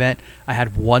team event. I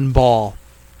had one ball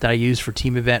that I used for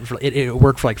team event. It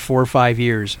worked for like 4 or 5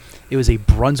 years. It was a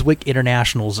Brunswick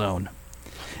International Zone.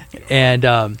 And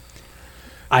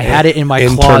I had it in my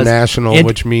closet. International,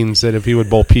 which means that if he would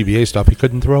bowl PBA stuff, he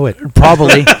couldn't throw it.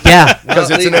 Probably, yeah. Because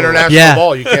Not it's an legal. international Yeah.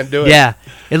 ball. You can't do it. Yeah.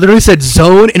 It literally said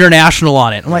Zone International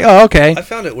on it. I'm like, oh, okay. I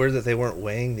found it weird that they weren't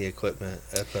weighing the equipment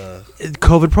at the.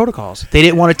 COVID protocols. They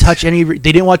didn't want to touch any. They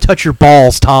didn't want to touch your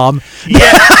balls, Tom.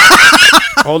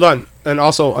 Hold on. And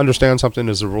also understand something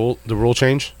is the rule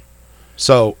change.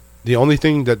 So the only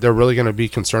thing that they're really going to be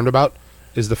concerned about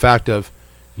is the fact of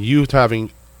you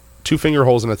having 2 finger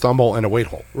holes and a thumb hole and a weight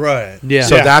hole. Right. Yeah.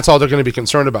 So Yeah. that's all they're going to be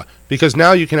concerned about. Because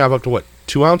now you can have up to what,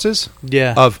 2 ounces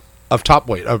Yeah. of top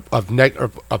weight of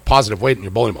positive weight in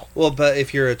your bowling ball. Well, but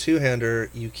if you're a two-hander,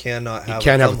 you cannot have.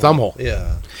 can't have a thumb hole.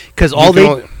 Yeah. Because You all can they.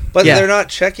 only- But Yeah. they're not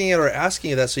checking it or asking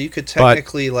you that, so you could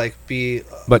technically be.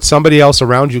 but somebody else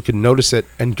around you can notice it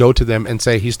and go to them and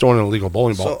say he's throwing an illegal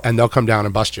bowling ball, So- and they'll come down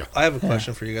and bust you. I have a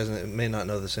question for you guys, and it may not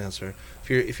know this answer.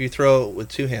 If you throw with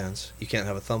 2 hands, you can't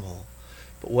have a thumb hole.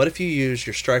 But what if you use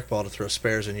your strike ball to throw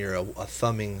spares and you're a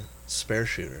thumbing spare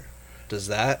shooter? Does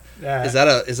that is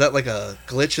that like a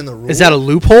glitch in the rule? Is that a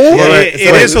loophole? Yeah, Wait, it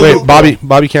is a Wait, loophole.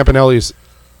 Bobby Campanelli's.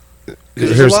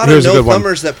 There's Here's a lot a of no good one.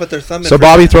 thumbers that put their thumb in. So for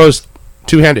Bobby that. throws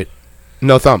 2-handed,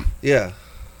 no thumb, Yeah.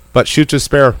 but shoots a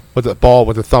spare with a ball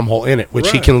with a thumb hole in it,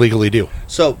 which he Right. can legally do.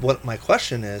 So what my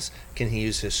question is, can he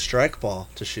use his strike ball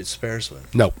to shoot spares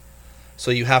with? No,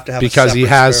 So you have to have because a he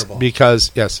separate has spare ball.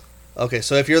 because yes, Okay,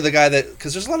 so if you're the guy that,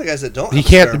 because there's a lot of guys that don't. he have a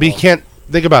can't. spare He ball. can't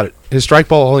think about it. His strike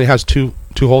ball only has two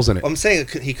holes in it. I'm saying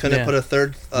he couldn't Yeah. put a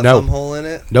third No. thumb hole in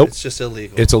it. Nope. It's just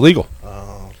illegal. It's illegal.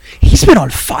 Oh. He's been on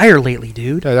fire lately,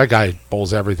 dude. Yeah, that guy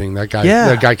bowls everything. That guy. Yeah.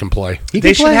 That guy can play. He They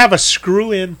can should play. have a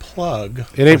screw-in plug.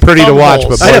 It ain't with pretty to thumb watch,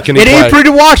 holes. but I know, boy, can it he ain't play. pretty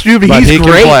to watch, dude, but, But he's he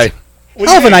great. can play.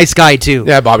 Hell of a nice guy too.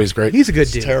 Yeah, Bobby's great. He's a good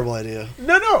It's a dude. terrible idea.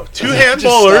 No, 2-hand Just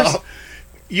bowlers. stop.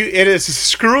 It is a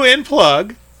screw-in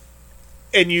plug,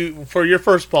 and you for your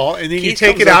first ball, and then you Keith take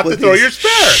comes it up out to with throw these- your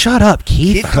spare. Shut up,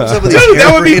 Keith. Keith comes up with these Dude,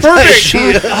 that would be harebrained perfect. ideas.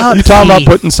 Shut up, You talking about Keith.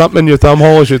 putting something in your thumb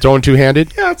hole as you're throwing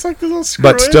 2-handed? Yeah, it's like the little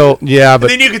screw-in. But still, yeah, and but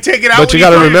then you can take it out. but when you got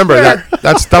to throw your remember spare.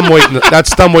 that's thumb weight.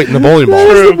 That's thumb weight in the bowling ball.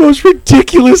 That is the most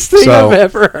ridiculous thing So- I've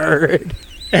ever heard.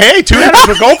 Hey, 2-handers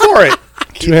will go for it.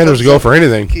 2-handers go for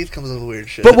anything. Keith comes up with weird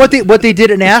shit. But what they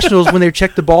did at Nationals when they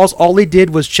checked the balls, all they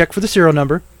did was check for the serial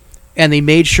number, and they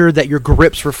made sure that your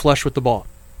grips were flush with the ball.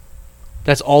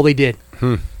 That's all they did.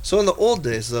 So in the old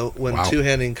days, though, when Wow.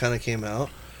 two-handing kind of came out,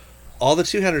 all the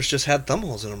two-handers just had thumb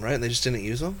holes in them, right? And they just didn't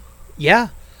use them. Yeah.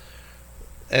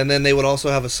 And then they would also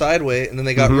have a side weight, and then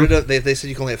they got rid of. They said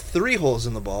you can only have 3 holes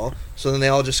in the ball. So then they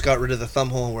all just got rid of the thumb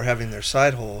hole and were having their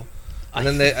side hole. And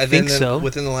then they, think so.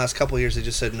 Within the last couple of years, they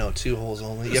just said no, 2 holes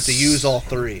only. You have to use all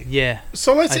 3. Yeah.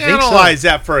 So let's I think so. analyze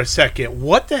that for a second.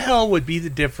 What the hell would be the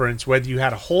difference whether you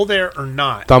had a hole there or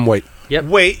not? Thumb weight. Yep.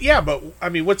 Wait, yeah, but I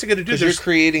mean, what's it going to do? Because you're There's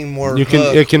creating more. You can.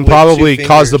 hook It can with 2 probably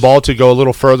cause the fingers. ball to go a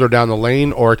little further down the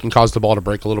lane, or it can cause the ball to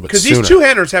break a little bit because sooner. these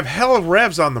 2-handers have hell of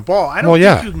revs on the ball. I don't Well,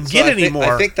 yeah. think you can So get I any think, more.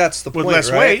 I think that's the with point, less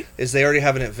right? weight. Is they already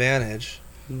have an advantage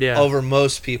Yeah. over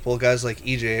most people. Guys like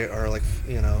EJ are like,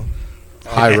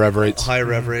 High rev rates. high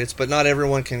rev rates, but not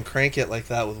everyone can crank it like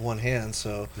that with one hand.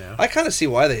 So Yeah. I kind of see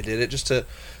why they did it.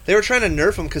 They were trying to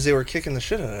nerf them because they were kicking the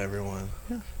shit out of everyone.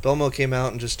 Belmo came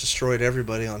out and just destroyed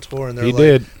everybody on tour, and He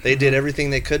did. They did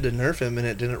everything they could to nerf him, and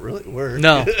it didn't really work.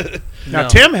 No. Now No.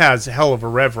 Tim has a hell of a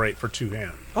rev rate for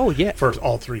 2-hand Oh yeah. for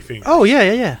all 3 fingers. Oh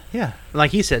yeah.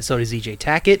 Like he said, so does EJ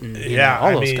Tackett and you know, all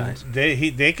I those mean, guys.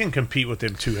 they can compete with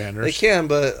them 2-handers. They can,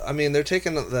 but I mean, they're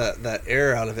taking that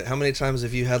air out of it. How many times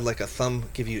have you had like a thumb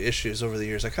give you issues over the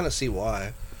years? I kind of see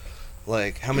why.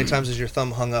 Like, how many times is your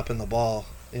thumb hung up in the ball?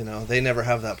 They never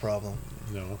have that problem.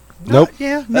 No. Nope.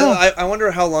 Yeah. No. I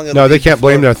wonder how long it'll No, be they can't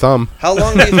before- blame their thumb. How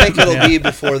long do you think it'll Yeah. be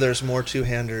before there's more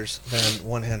 2-handers than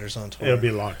 1-handers on tour? It'll be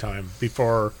a long time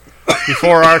before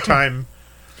our time.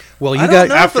 Well, I you don't got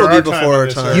know if after it'll our be time before on our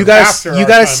this time. earth. you got After to our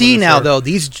got to time see on this now earth. though.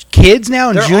 These kids now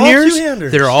and They're all juniors,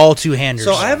 two-handers. they're all 2-handers.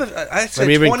 So I'd say I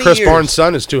mean, even 20 Chris years. Barnes'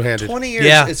 son is 2-handed. 20 years,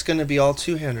 Yeah. it's going to be all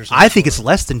 2-handers. on I think tour. it's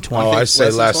less than 20. Oh, I say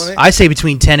than less. 20? I say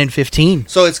between 10 and 15.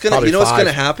 So it's going to, Probably you know what's 5. going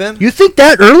to happen? You think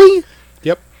that early?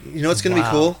 Yep. You know what's going to Wow.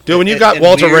 be cool? Dude, when you And- got and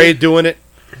Walter weird? Ray doing it,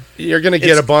 you're going to get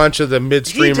It's- a bunch of the He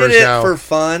mid-streamers did it now. for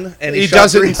fun, and He shot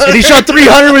does it- 300. And he shot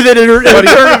 300 with it in a But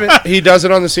tournament. he does it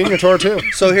on the senior tour, too.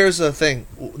 So here's the thing.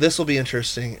 This will be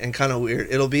interesting and kind of weird.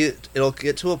 It'll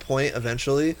get to a point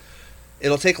eventually.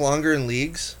 It'll take longer in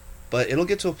leagues, but it'll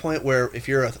get to a point where if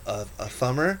you're a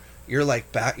thumber, you're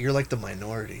like the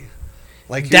minority.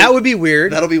 Like That would be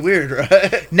weird. that'll be weird,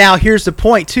 right? Now, here's the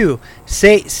point, too.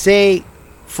 Say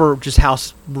for just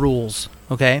house rules,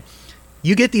 okay?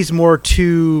 You get these more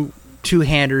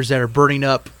two-handers that are burning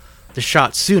up the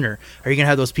shot sooner. Are you going to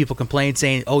have those people complain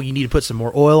saying, oh, you need to put some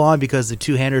more oil on because the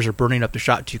two-handers are burning up the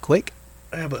shot too quick?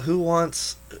 Yeah, but who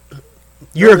wants?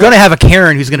 You're going to have a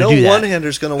Karen who's going to No do that.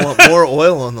 one-hander's going to want more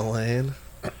oil on the lane.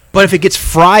 But if it gets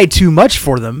fried too much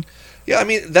for them, Yeah, I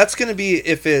mean that's going to be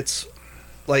if it's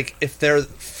like if they're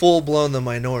full blown the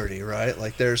minority, right?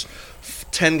 Like there's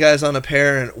 10 guys on a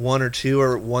pair and one or two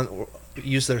or one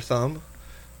use their thumb,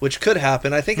 which could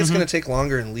happen. I think it's going to take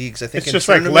longer in leagues. I think It's in just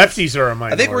like tournaments- lefties are a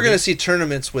minority. I think we're going to see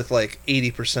tournaments with like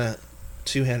 80%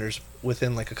 two-handers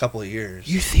within like a couple of years.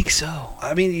 you think so?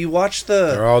 I mean, you watch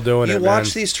the They're all doing you it,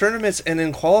 watch man. these tournaments, and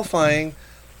in qualifying,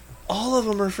 all of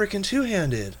them are freaking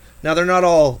two-handed. Now they're not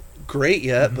all great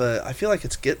yet, but I feel like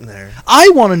it's getting there. I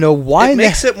want to know why. It in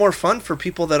makes the, it more fun for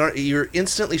people that aren't. You're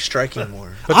instantly striking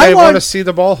more. But I they want- want to see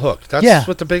the ball hooked. That's Yeah.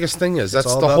 what the biggest thing is. That's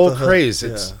all the about whole the hook, craze. yeah.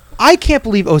 It's I can't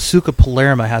believe Osuka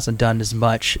Palermo hasn't done as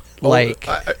much. Like,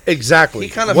 exactly.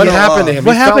 He kind of what fell happened to off. him?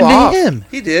 what He happened fell off. to him?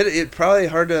 He did. It probably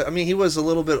hard to. I mean, he was a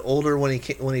little bit older when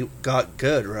he got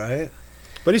good, right?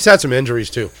 But he's had some injuries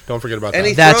too. Don't forget about And that.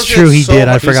 he That's throws true. it He so did.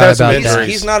 I much- forgot had some about injuries. that.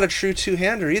 He's not a true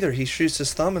two-hander either. He shoots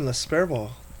his thumb in the spare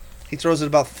ball. He throws it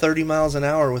about 30 miles an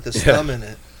hour with his Yeah. thumb in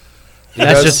it.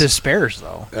 That's does. just his spares,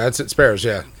 though. That's at spares.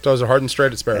 Yeah, those are hard and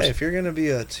straight at spares. Hey, if you're gonna be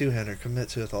a two-hander, commit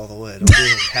to it all the way. Don't be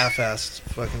a half-assed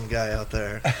fucking guy out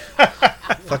there.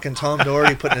 Fucking Tom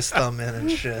Doherty putting his thumb in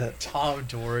and shit. Tom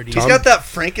Doherty. He's got that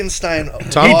Frankenstein.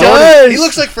 Tom He walk. does. He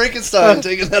looks like Frankenstein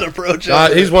taking that approach.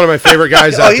 He's one of my favorite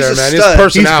guys Oh, out he's there, a man. His stud.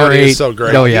 personality He's is so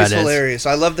great. Oh, yeah, He's it is. hilarious.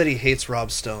 I love that he hates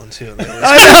Rob Stone too. I know he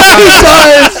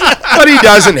does. But he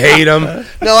doesn't hate him.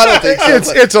 No, I don't think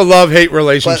so. It's a love-hate but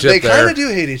relationship they kind there. of do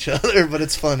hate each other, but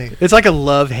it's funny. It's like a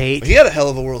love-hate. He had a hell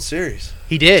of a World Series.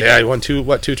 He did. Yeah, he won two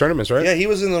tournaments, right? Yeah, he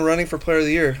was in the running for Player of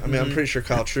the Year. I mean, I'm pretty sure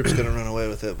Kyle Troop's going to run away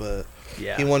with it, but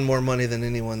Yeah. he won more money than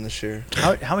anyone this year.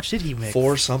 How much did he make?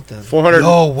 4 something. 400,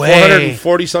 No way.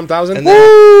 440 some thousand. And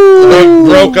then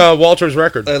broke Walter's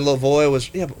record. Lavoie was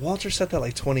but Walter set that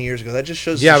like 20 years ago. That just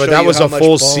shows. Yeah, to but show that you was how a much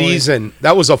full bowling- season.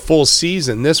 That was a full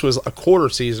season. This was a quarter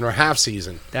season or half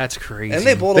season. That's crazy. And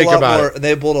they bowled Think a lot about more. it.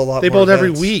 They bowled a lot. They more bowled every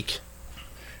events. week.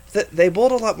 They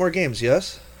bowled a lot more games.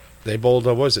 Yes. They bowled,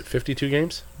 what was it, 52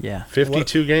 games? Yeah.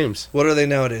 52 games, What are they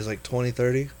nowadays? Like 20,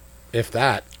 30? if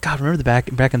that. God, remember the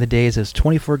back in the days? It was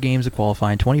 24 games of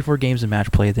qualifying, 24 games of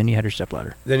match play. Then you had your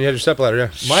stepladder. Then you had your stepladder, yeah.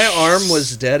 My arm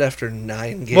was dead after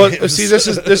 9 games. Well, see, this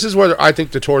is where I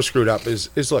think the tour screwed up. Is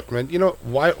look, man, you know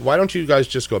why don't you guys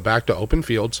just go back to open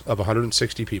fields of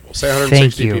 160 people? Say 160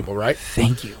 Thank you. people, right?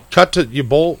 Thank you. Cut to you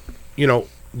bowl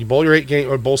your 8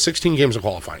 game or bowl 16 games of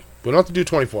qualifying. We don't have to do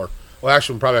 24. Well,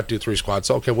 actually, we probably have to do 3 squads.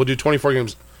 So, okay, we'll do 24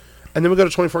 games, and then we go to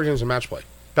 24 games of match play.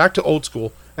 Back to old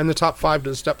school and the top 5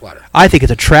 to the stepladder. I think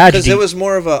it's a because tragedy. it was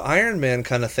more of a Iron Man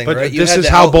kind of thing, But right? this had is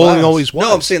to how bowling outlast- always was.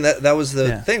 No, I'm saying that was the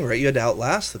Yeah. thing, right? You had to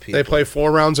outlast the people. They play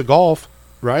 4 rounds of golf,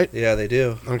 right? Yeah, they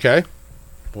do. Okay.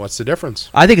 What's the difference?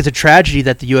 I think it's a tragedy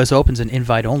that the U.S. Open's an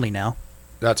invite only now.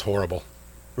 That's horrible.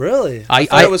 Really? I-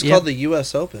 thought I- it was yeah. called the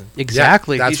U.S. Open.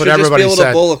 Exactly. that's you what should everybody just be able said.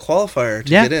 to bowl a qualifier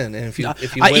to Yeah. get in, and if you win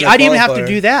I a didn't even have to qualifier-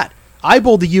 do that. I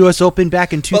bowled the U.S. Open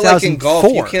back in But 2004. like in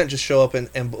golf, you can't just show up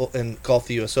and golf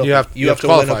the U.S. Open. You have to to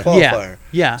win a qualify. qualifier.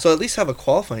 Yeah. So at least have a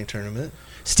qualifying tournament.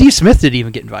 Steve Smith didn't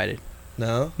even get invited.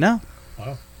 No. No.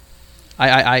 Wow.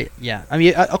 Yeah. I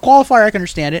mean, a qualifier, I can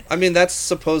understand it. I mean, that's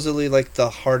supposedly like the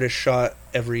hardest shot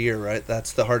every year, right?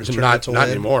 That's the hardest tournament Not to win.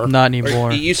 anymore. Not Or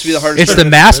anymore. It used to be the hardest. It's the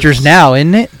tournament. Masters now,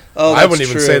 isn't it? Oh, I that's wouldn't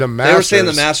even true. say the They were saying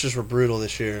the Masters. Masters were brutal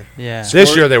this year. Yeah.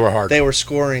 This year they were hard. They were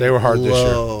scoring. They were hard this year.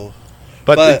 low.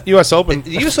 but but- the U.S. Open,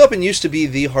 The U.S. Open used to be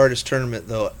the hardest tournament,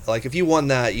 though. Like if you won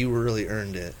that, you really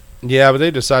earned it. yeah, but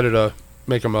they decided to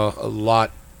make them a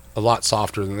lot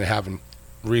softer than they have in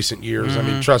recent years. I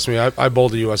mean, trust me, I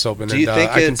bowled the U.S. Open, Do you and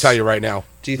think I can it's- tell you right now,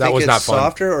 Do you that think was it's not fun.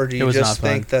 softer, or do It you was just not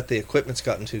fun. think that the equipment's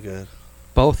gotten too good?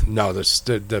 Both. No,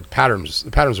 the patterns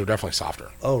were definitely softer.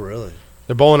 Oh, really?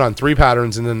 They're bowling on 3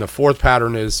 patterns, and then the 4th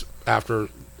pattern is after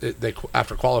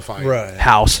qualifying. Right.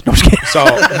 House. No, I'm just kidding. So,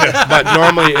 but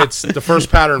normally it's the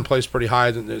first pattern plays pretty high.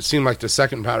 And it seemed like the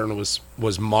second pattern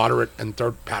was moderate, and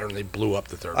third pattern they blew up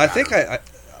the third. I pattern. think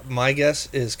my guess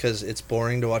is because it's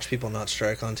boring to watch people not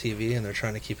strike on TV, and they're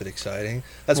trying to keep it exciting.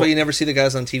 That's why you never see the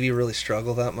guys on TV really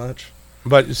struggle that much.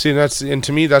 But you see, and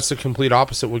to me, that's the complete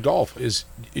opposite with golf. Is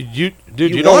you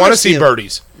don't wanna want to see see 'em-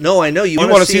 birdies. No, I know You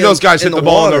want to see those guys hit the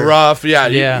ball in the rough. Yeah,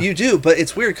 Yeah. You do, but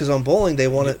it's weird because on bowling,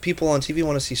 people on TV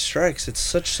want to see strikes. It's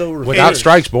so Without repetitive.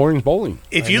 strikes, boring's bowling.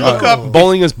 If I you know. look up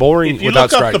Bowling is boring if you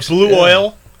without look up strikes. the blue Yeah.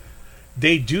 oil,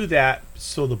 they do that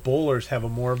so the bowlers have a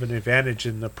more of an advantage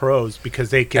in the pros because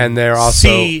they can And they're also-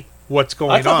 see what's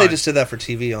going on. I thought they just did that for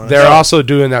TV. Honestly. They're also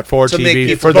doing that for To make TV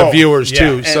people for the both. viewers Yeah.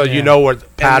 too, so And- you know what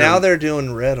and pattern. now they're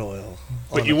doing red oil.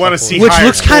 But on you a wanna couple see of- Which higher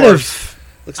looks kind scores. of.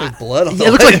 looks like blood. On It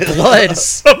looks like blood.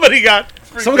 Somebody got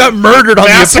Murdered on the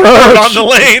massacred approach. on the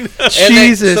lane. And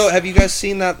Jesus. so have you guys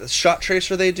seen that shot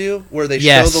tracer they do where they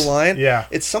Yes. show the line? Yeah.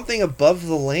 It's something above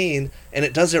the lane and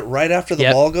it does it right after the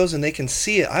Yep. ball goes and they can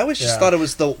see it. I always just Yeah. thought it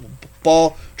was the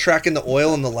ball tracking the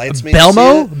oil and the lights made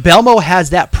Belmo see it. Belmo has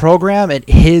that program at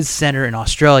his center in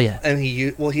Australia. And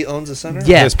he owns a center?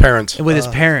 Yeah, his parents. with his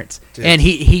parents, dude. and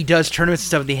he does tournaments and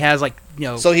stuff. And he has like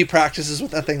So he practices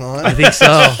with that thing on? I think so.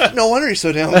 No wonder he's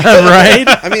so damn good. Right?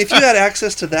 I mean, if you had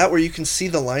access to that where you can see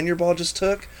the line your ball just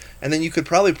took, and then you could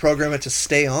probably program it to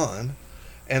stay on,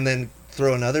 and then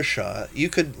throw another shot, you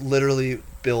could literally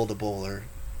build a bowler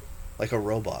like a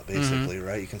robot, basically,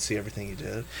 right? You can see everything you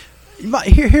did.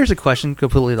 Here's a question,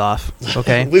 completely off.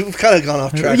 Okay, We've kind of gone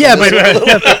off track. Yeah, on this. but- We're a little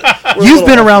bit- we're a you've little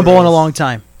been off around the bowling a rails. long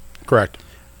time. Correct.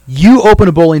 You open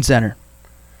a bowling center.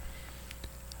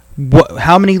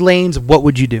 How many lanes? What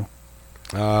would you do?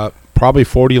 Probably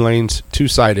 40 lanes,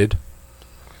 two-sided.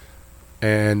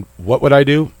 And what would I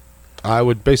do? I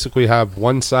would basically have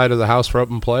one side of the house for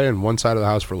open play and one side of the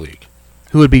house for league.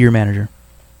 Who would be your manager?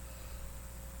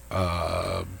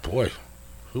 Boy,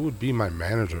 who would be my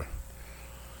manager?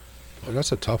 Well,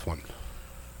 that's a tough one.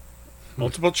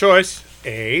 Multiple choice.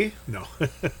 A. No.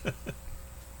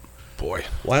 Boy,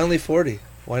 Why only 40?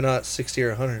 Why not 60 or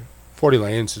 100? 40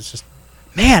 lanes. It's just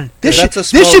Man, this Yeah, should, that's a this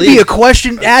small should be league. a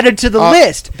question added to the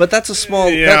list. But that's a small.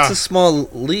 Yeah. That's a small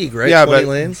league, right? yeah, 20 but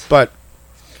lanes. but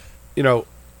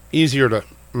easier to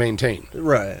maintain.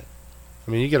 Right.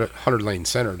 I mean, you get a 100-lane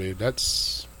center, dude.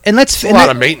 That's And let's a and lot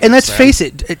let- of maintenance, And let's man. face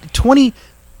it, a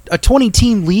 20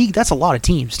 team league. That's a lot of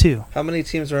teams too. How many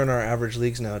teams are in our average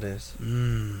leagues nowadays?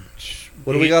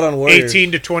 What do we got on Warriors?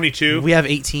 18 to 22. We have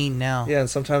 18 now. Yeah, and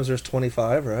sometimes there's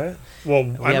 25, right? Well, I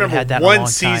haven't remember had that in a one long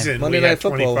time. season Monday we Night had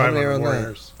Football, 25 how many on are the on that?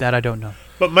 Warriors. That I don't know.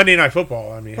 But Monday Night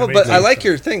Football, I mean. how Oh, many but I teams like are-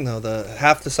 your thing though. The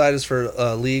half the side is for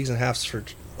leagues and half's for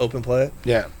open play.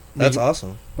 yeah. That's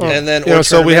awesome. Well, and then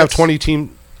so we have tournaments.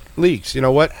 20-team leagues. You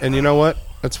know what? And you know what?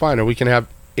 That's fine. Or we can have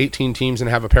 18 teams and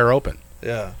have a pair open.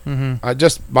 Yeah,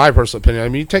 Just my personal opinion. I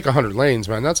mean, you take 100 lanes,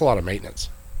 man. That's a lot of maintenance.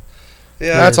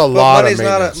 yeah. That's a but lot of money's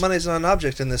maintenance. money's not an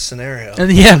object in this scenario.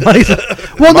 And yeah, money's,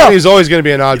 well, no, Money's always going to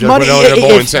be an object when owning a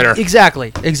bowling center.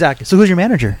 Exactly. So who's your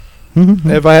manager?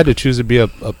 If I had to choose, it'd be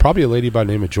probably a lady by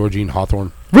the name of Georgine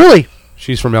Hawthorne. Really?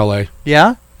 She's from L.A.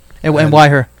 Yeah. And And- why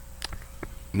her?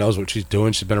 Knows what she's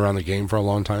doing. She's been around the game for a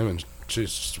long time, and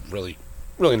she's just a really,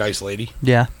 really nice lady.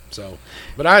 Yeah. So,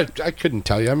 but I couldn't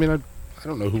tell you. I mean, I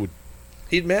don't know who would.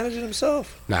 He'd manage it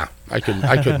himself. Nah, I couldn't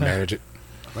manage it.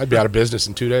 I'd be out of business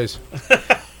in 2 days.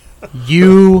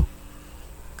 You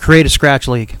create a scratch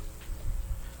league.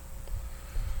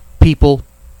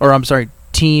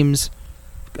 Teams,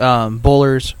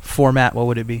 bowlers, format. What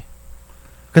would it be?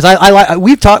 Because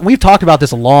we've talked about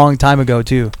this a long time ago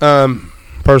too.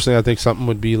 Personally, I think something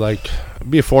would be like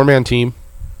be a 4-man team,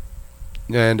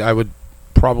 and I would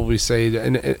probably say,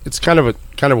 and it's kind of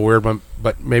a weird one,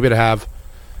 but maybe to have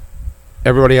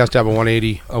everybody has to have a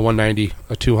 180, a 190,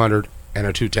 a 200, and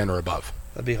a 210 or above.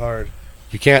 That'd be hard.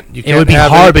 You can't. It would be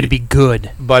have hard, it, but it'd be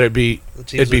good. but it'd be The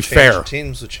teams it'd be would change- fair.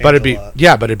 Teams would change But it'd a be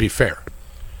lot. but it'd be fair.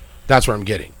 That's what I'm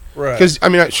getting. Right. Because I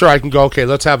mean, sure, I can go. Okay,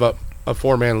 let's have a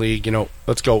 4-man league.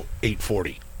 Let's go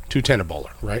 840, 210 a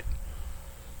bowler, right?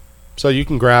 So you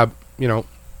can grab 2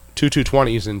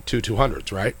 220s and 2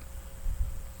 200s, right?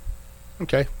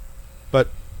 Okay, but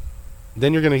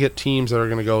then you're going to get teams that are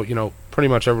going to go. Pretty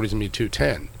much everybody's going to be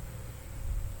 210.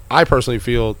 I personally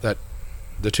feel that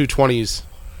the 220s,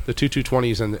 the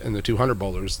 220s and the 200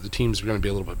 bowlers, the teams are going to be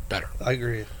a little bit better I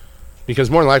agree. because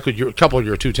more than likely a couple of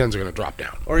your 210s are going to drop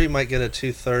down. Or you might get a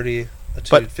 230, a But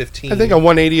 215. I think a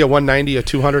 180, a 190, a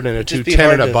 200, and a It'd just be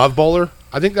 210 and hard to- above bowler.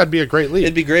 I think that'd be a great league.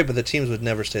 It'd be great, but the teams would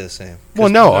never stay the same. Well,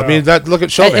 no, I mean look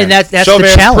at Chauvin. And that's the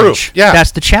Chauvin's challenge. proof. Yeah,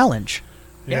 That's the challenge.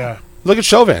 Yeah. look at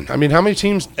Chauvin. I mean, how many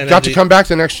teams And got then to come back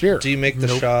the next year? Do you make the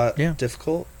Nope. shot Yeah.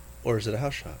 difficult, or is it a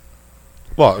house shot?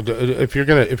 Well, if you're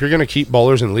gonna keep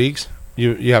bowlers in leagues,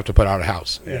 you have to put out a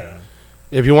house. Yeah.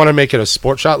 If you want to make it a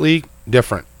sport shot league,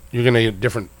 different. You're gonna get a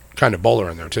different kind of bowler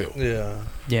in there too. Yeah.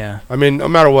 Yeah. I mean, no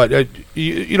matter what,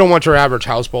 you don't want your average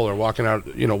house bowler walking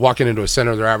into a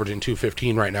center. They're averaging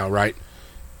 215 right now, right?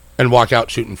 And walk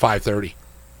out shooting 530.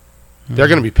 They're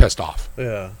going to be pissed off.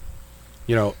 Yeah.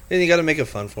 And And you got to make it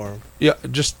fun for them. yeah,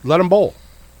 just let them bowl.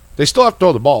 They still have to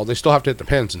throw the ball. They still have to hit the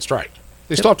pins and strike.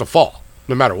 They still have to fall,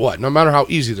 no matter what, no matter how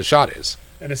easy the shot is.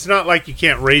 And it's not like you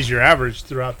can't raise your average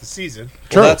throughout the season.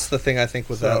 Well, that's the thing I think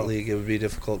with So- that league, it would be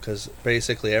difficult because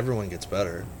basically everyone gets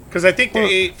better. Because I think the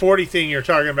 840 thing you're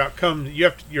talking about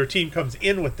your team comes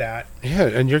in with that. Yeah,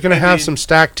 and you're going to I have mean, some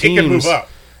stacked It teams. can move up.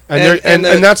 And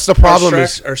that's the problem.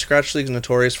 Our scratch league's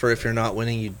notorious for if you're not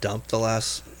winning, you dump the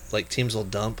last. Like teams will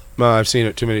dump. I've seen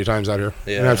it too many times out here,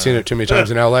 and Yeah. I've seen it too many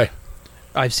times in LA.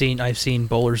 I've seen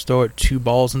bowlers throw it 2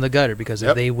 balls in the gutter because if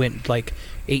Yep. they went like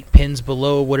 8 pins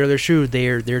below whatever their shoe,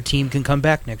 their team can come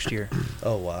back next year.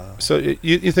 Oh wow. So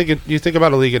you think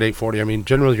about a league at 840. I mean,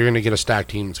 generally you're going to get a stacked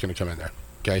team that's going to come in there,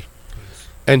 okay?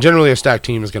 And generally a stacked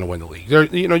team is going to win the league. There,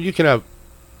 you can have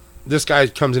this guy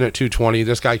comes in at 220,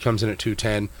 this guy comes in at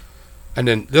 210, and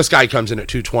then this guy comes in at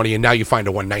 220, and now you find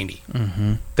a 190.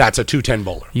 Mm-hmm. That's a 210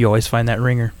 bowler. You always find that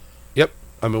ringer. Yep.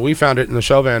 I mean, we found it in the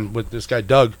show van with this guy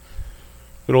Doug,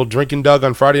 good old drinking Doug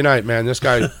on Friday night. Man, this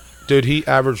guy, dude, he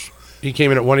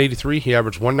came in at 183. He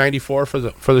averaged 194 for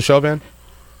the show van,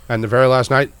 and the very last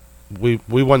night we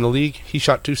won the league. He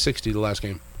shot 260 the last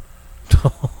game.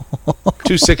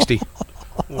 260.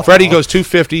 Freddie goes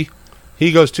 250.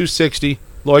 He goes 260.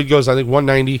 Lloyd goes, I think,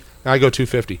 190. I go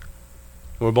 250.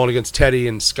 We're bowling against Teddy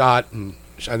and Scott, and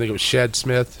I think it was Shed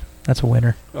Smith. That's a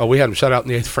winner. Oh, we had him shut out in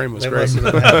the 8th frame. It was They great. must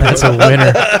have been happy. That's a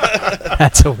winner.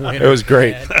 That's a winner. It was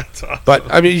great. man. That's awesome. But,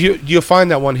 I mean, you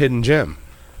find that one hidden gem.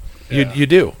 Yeah. You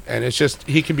do. And it's just,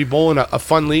 he can be bowling a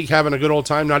fun league, having a good old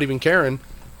time, not even caring.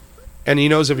 And he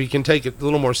knows if he can take it a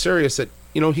little more serious that,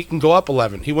 he can go up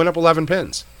 11. He went up 11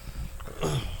 pins.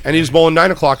 And he was bowling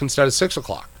 9 o'clock instead of 6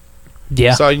 o'clock.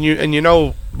 Yeah.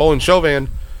 So, bowling Chauvin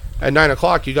at 9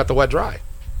 o'clock, you got the wet dry.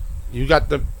 You got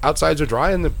the outsides are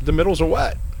dry and the middles are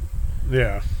wet.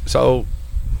 Yeah. So,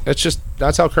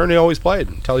 that's how Kearney always played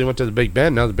until he went to the Big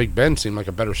Bend. Now the Big Bend seemed like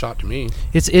a better shot to me.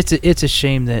 It's a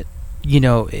shame that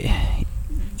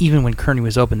even when Kearney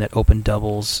was open, that open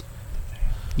doubles,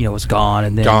 was gone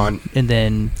and then Gone.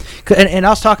 and I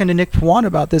was talking to Nick Pwan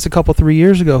about this 3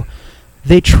 years ago.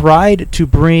 They tried to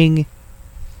bring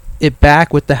it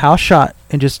back with the house shot,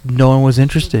 and just no one was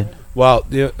interested. Well,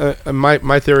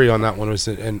 my theory on that one was,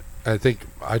 and I think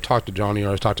I talked to Johnny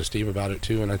or I talked to Steve about it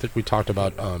too, and I think we talked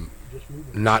about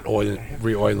not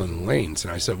re-oiling lanes.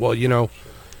 And I said, well,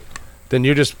 then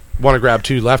you just want to grab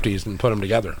 2 lefties and put them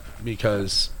together,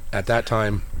 because at that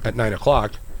time at 9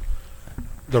 o'clock,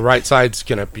 the right side's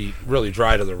going to be really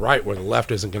dry to the right, where the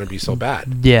left isn't going to be so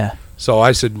bad. Yeah. So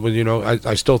I said, well,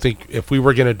 I still think if we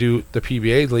were going to do the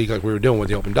PBA league like we were doing with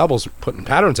the open doubles, putting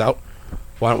patterns out,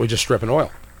 why don't we just strip and oil?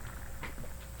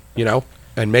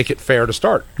 And make it fair to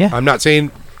start. Yeah. I'm not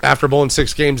saying after bowling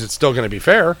 6 games it's still going to be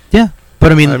fair. Yeah.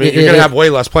 But I mean, You're going to have way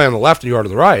less play on the left than you are to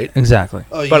the right. exactly.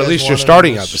 Oh, you But at guys least you're wanted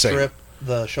starting to out the same. strip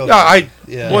the show.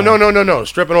 Yeah, Well, no.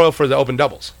 Strip and oil for the open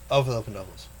doubles, Oh, for the open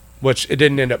doubles. which it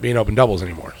didn't end up being open doubles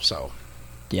anymore. So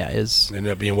Yeah, is it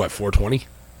ended up being, 420?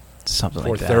 something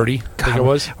like that. 430, I think it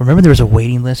was. Remember, there was a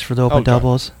waiting list for the open Oh, God.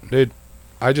 doubles. Dude,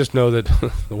 I just know that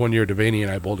the one year Devaney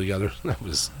and I bowled together,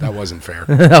 that wasn't fair.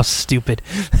 That was stupid.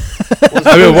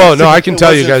 I mean, well, no, I can It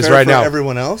tell you wasn't guys fair right for now,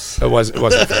 Everyone else. it wasn't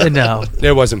fair. No.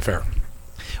 It wasn't fair.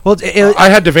 Well, I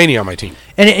had Devaney on my team.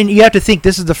 and you have to think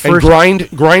this is the And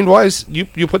first. grind wise, you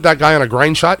put that guy on a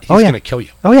grind shot, he's Oh, yeah. going to kill you.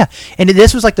 Oh yeah, and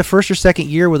this was like the first or second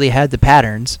year where they had the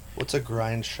patterns. What's a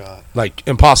grind shot? Like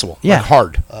impossible. Yeah. Like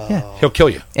hard. Yeah. Oh. He'll kill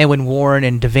you. And when Warren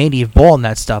and Devaney have bowled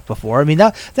that stuff before, I mean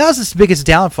that was the biggest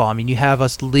downfall. I mean, you have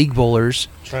us league bowlers.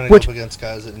 Trying to Which- go up against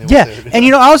guys that knew Yeah, what they were doing.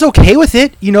 and I was okay with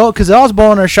it, because I was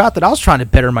bowling a shot that I was trying to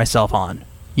better myself on,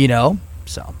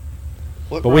 so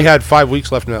What But we grind- had 5 weeks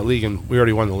left in that league, and we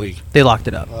already won the league. they locked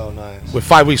it up. Oh, nice. With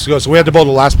 5 weeks to go, so we had to bowl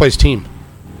the last place team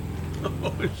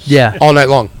Yeah, all night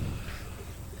long.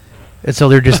 and so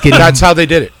they're just getting That's how they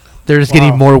did it. they're just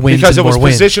getting Wow. more wins Because it and was more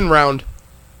wins. position round.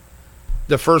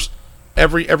 The first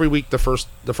every week, the first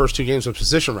 2 games was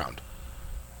position round.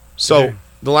 So Okay.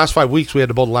 the last 5 weeks, we had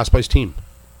to bowl the last place team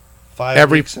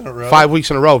 5 weeks in a row. 5 weeks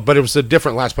in a row. But it was a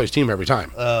different last place team every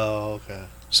time. Oh, okay.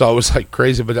 So it was like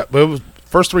crazy. But it was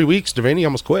first 3 weeks, Devaney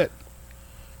almost quit.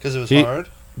 Because it was He- hard.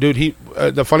 Dude,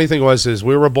 the funny thing was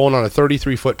we were bowling on a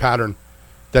 33-foot pattern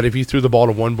that if you threw the ball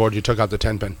to one board, you took out the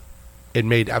 10 pin. It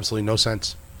made absolutely no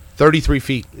sense. 33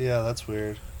 feet. Yeah, that's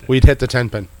weird. We'd hit the 10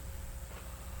 pin.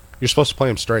 You're supposed to play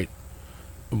him straight.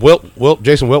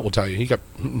 Jason Wilt will tell you.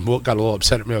 Wilt got a little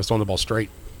upset at me. I was throwing the ball straight.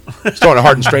 I was throwing it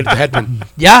hard and straight at the head pin.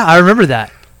 Yeah, I remember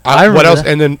that. I remember what else? that.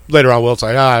 And then later on, Wilt's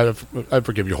like, I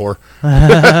forgive you, whore.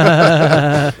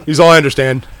 He's all I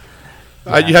understand.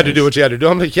 You had to do what you had to do.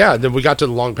 I'm like, yeah. Then we got to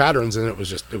the long patterns, and it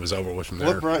was over with from there.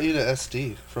 What brought you to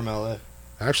SD from LA?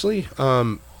 Actually,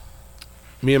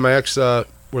 me and my ex were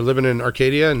living in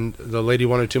Arcadia, and the lady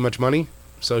wanted too much money,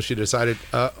 So she decided,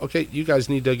 okay, you guys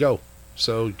need to go.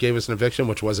 So gave us an eviction,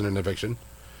 which wasn't an eviction,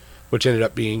 which ended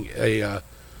up being a,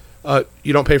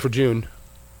 you don't pay for June.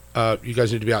 You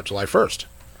guys need to be out July 1st.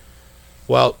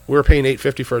 Well, we were paying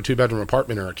 $850 for a 2-bedroom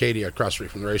apartment in Arcadia across the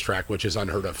street from the racetrack, which is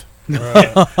unheard of.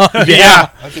 Yeah.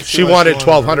 I could see She why wanted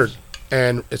wanted $1,200,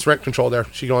 and it's rent control there.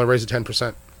 She can only raise it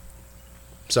 10%.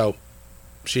 So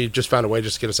she just found a way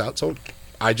just to get us out. So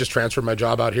I just transferred my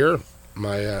job out here.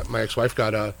 My my ex-wife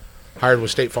got hired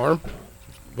with State Farm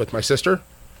with my sister.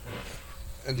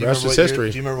 And The rest is what year-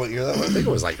 history. do you remember what year that I was? think it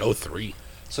was like 03.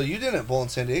 So you didn't bowl in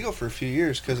San Diego for a few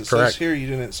years because it Correct. says here you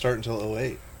didn't start until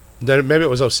 08. Then maybe it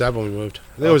was 07 we moved.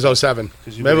 I think it was 07.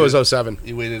 'Cause you Maybe it was waited- 07.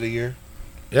 You waited a year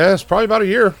Yeah, it's probably about a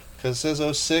year. because it says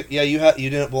 06. Yeah, you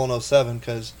didn't bowl in 07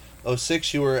 because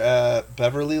 06 you were at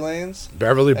Beverly Lanes,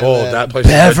 Beverly And Bowl. then That place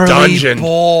is a Beverly dungeon.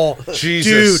 Bowl.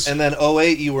 Jesus. and then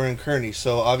 08 you were in Kearney.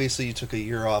 So obviously you took a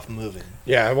year off moving,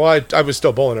 Yeah, well, I was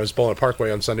still bowling. I was bowling at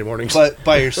Parkway on Sunday mornings. but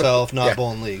by yourself, not Yeah.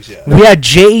 bowling leagues. Yeah. We had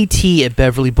JT at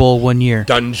Beverly Bowl one year.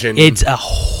 Dungeon. It's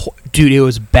dude, it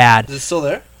was bad. Is it still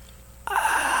there?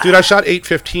 Dude, I shot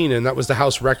 815, and that was the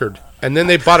house record. And then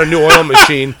they bought a new oil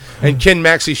machine, and Ken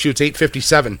Maxey shoots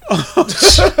 857.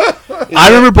 I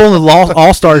remember bowling the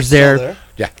All Stars Still there,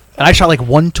 Yeah. and I shot like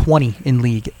 120 in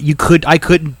league. I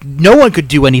couldn't. No one could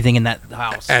do anything in that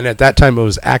house. And at that time, it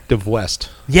was Active West.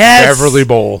 Yes, Beverly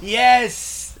Bowl.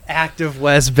 Yes, Active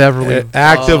West Beverly.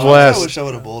 Active I West. wish I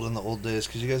would have bowled in the old days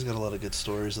because you guys got a lot of good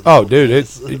stories. Of the Oh, old dude,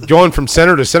 days. going from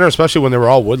center to center, especially when they were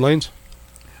all wood lanes.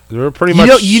 They were pretty You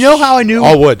much know how I knew.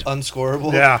 all wood.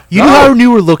 unscorable. Yeah. You know how I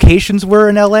knew where locations were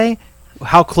in LA?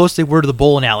 How close they were to the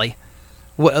bowling alley.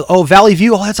 Oh, Valley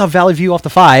View. Oh, that's on Valley View off the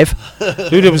 5.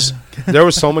 Dude, there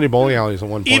was so many bowling alleys at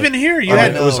one point. Even here, you I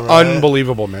had, know. It was right?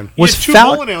 unbelievable, man. you Was had two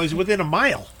Fountain- bowling alleys within a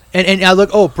mile. And I look.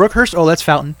 Oh, Brookhurst. Oh, that's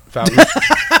Fountain. Fountain,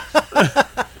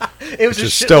 It was which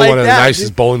is still one of the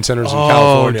nicest bowling centers in Oh,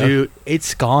 California. dude,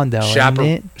 it's gone though, isn't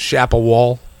it?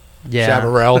 Chaparral. Yeah,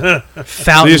 Chaparral.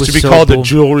 Fountain It used to was be so called cool. the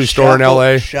jewelry store in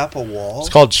L.A. Chapel Wall. It's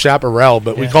called Chaparral,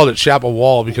 but we Yeah. called it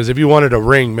Chaparral because if you wanted a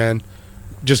ring, man,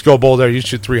 just go bowl there. You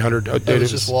shoot 300. Oh, It dude, was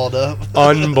it just was walled up.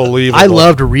 unbelievable. I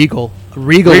loved Regal.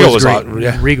 Regal Regal was was great. aw-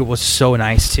 yeah. Regal was so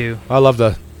nice too. I love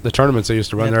the tournaments they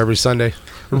used to run Yep. there every Sunday.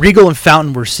 Regal and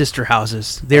Fountain were sister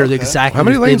houses. They're Okay. exactly. How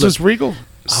many they lanes look- was Regal?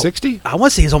 60? I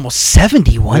want to say it was almost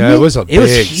 70, wasn't Yeah, it? it was a It was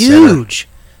big huge.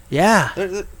 Yeah.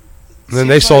 And then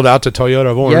they sold out to Toyota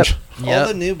of Orange. All Yep.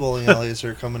 the new bowling alleys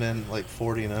are coming in like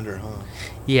 40 and under, huh?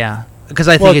 Yeah. Because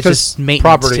I think Well, it's 'cause just maintenance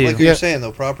property- too. Like Yeah. you're saying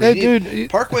though, property. Hey, You need- dude,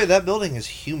 Parkway, that building is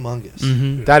humongous.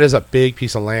 Mhm. that is a big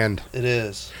piece of land. It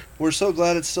is. We're so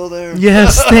glad it's still there.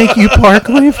 Yes, thank you,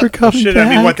 Parkway, for coming Shit, back. I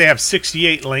mean, what they have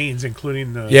 68 lanes,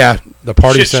 including the Yeah, the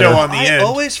party shit center. show on the I end.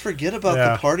 always forget about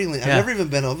Yeah. the party lane. I've Yeah. never even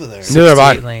been over there. Neither have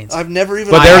I. 68 lanes. I've never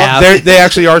even. But I have. they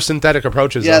actually are synthetic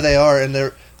approaches. yeah, though. they are, and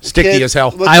they're Sticky as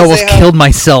hell. well, I 'cause almost they have- killed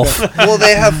myself. Well,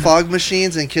 they have fog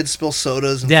machines, and kids spill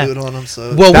sodas and Yeah. food on them. So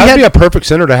Well, we That would had. be a perfect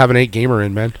center to have an 8-gamer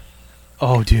in, man.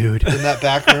 Oh, dude. in that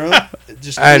back room,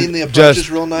 just And clean the approaches just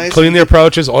real nice. Clean the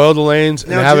approaches, oil the lanes,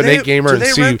 and Now, have do an they- 8-gamer do and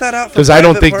they see. rent that out for Because I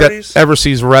don't private think parties? that ever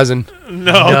sees resin.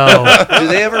 No. No. Do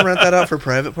they ever rent that out for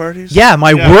private parties? Yeah,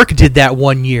 my Yeah. work did that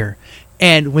one year.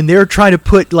 And when they were trying to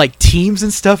put like teams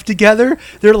and stuff together,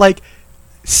 they're like,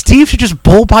 Steve should just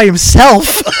bowl by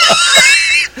himself.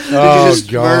 Did you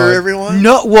just murder everyone?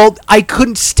 No, well, I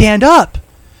couldn't stand up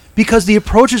because the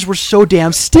approaches were so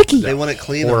damn sticky. They want it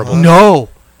clean. Horrible. No,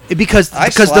 because I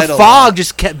the slide a fog lot.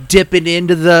 just kept dipping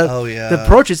into the Oh, yeah. the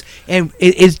approaches. And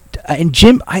is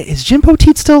Jim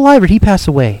Poteet still alive or did he pass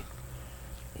away?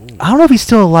 I don't know if he's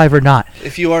still alive or not.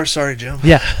 If you are, sorry, Jim.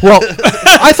 Yeah. Well,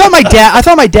 I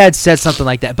thought my dad said something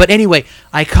like that. But anyway,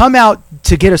 I come out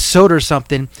to get a soda or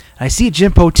something. And I see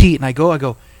Jim Poteet, and I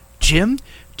go, Jim,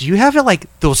 do you have like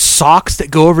those socks that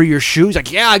go over your shoes? He's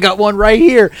like, yeah, I got one right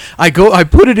here. I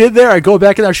put it in there. I go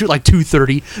back in there, I shoot like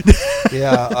 230.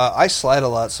 Yeah, I slide a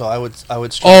lot, so I would. Oh,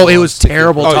 struggle it on was sticky.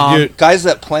 terrible, Oh, Tom. you- Guys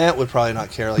that plant would probably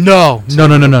not care. Like No.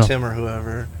 Tim or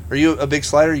whoever. Are you a big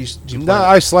slider? Do you No, plant?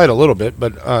 I slide a little bit,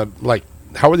 but like,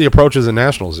 how were the approaches in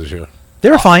nationals this year? They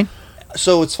were fine.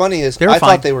 So what's funny is They were I fine.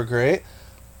 thought they were great.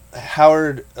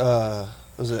 Howard,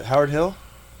 was it Howard Hill?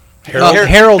 Harold Hill.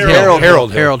 Harold Hill.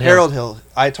 Harold Hill. Harold Hill.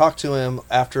 I talked to him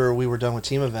after we were done with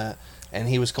team event, and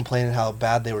he was complaining how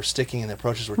bad they were sticking and the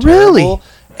approaches were terrible. Really?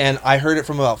 And I heard it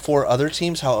from about 4 other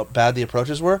teams how bad the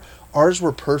approaches were. Ours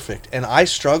were perfect, and I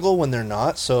struggle when they're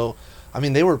not. So, I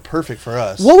mean, they were perfect for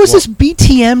us. What was this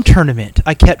BTM tournament?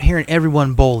 I kept hearing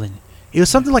everyone bowling. It was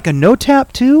something like a no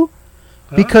tap too,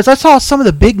 because I saw some of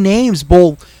the big names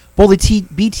bowl bowl the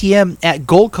BTM at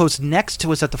Gold Coast next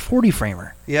to us at the 40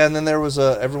 framer. Yeah, and then there was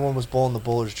everyone was bowling the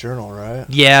Bowler's Journal, right?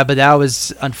 Yeah, but that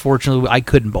was unfortunately I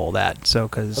couldn't bowl that. So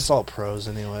because That's all pros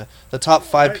anyway. The top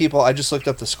 5 people, I just looked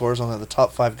up the scores on that. The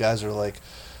top 5 guys are like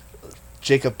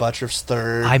Jacob Buttriff's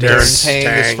third, I Darren made-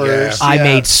 Tang is first. I Yeah.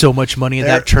 made so much money in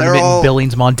They're- that tournament they're all- in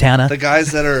Billings, Montana. The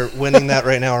guys that are winning that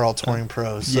right now are all touring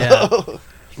pros. So. Yeah.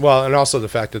 Well, and also the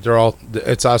fact that they're all,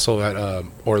 it's also at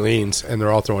Orleans, and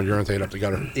they're all throwing urethane up the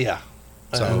gutter. Yeah.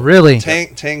 So- Really?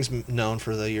 Tang's known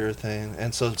for the urethane,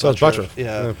 and so is So is Buttriff. Buttriff.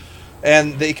 Yeah.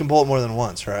 And they can bowl it more than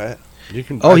once, right? You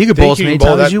can. Oh, I you can think bowl as many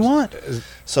times as you want.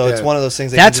 So it's Yeah. one of those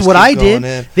things. They That's can just what keep I going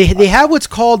did. in. They have what's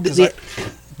called 'Cause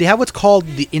they have what's called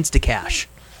the Instacash,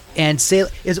 and say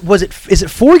is it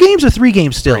 4 games or 3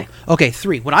 games still? 3. Okay,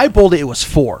 3. When I bowled it, it was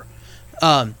 4.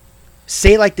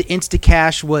 Say like the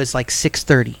Instacash was like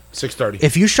 630. 6:30.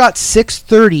 If you shot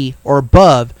 630 or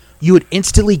above, you would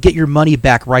instantly get your money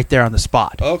back right there on the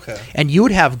spot. Okay. And you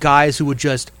would have guys who would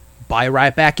just buy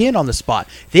right back in on the spot.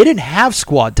 They didn't have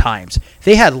squad times.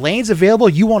 They had lanes available.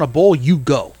 You want to bowl, you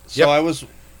go. So Yep.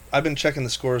 I've been checking the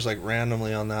scores like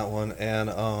randomly on that one, and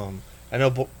I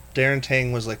know Darren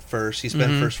Tang was like first. He's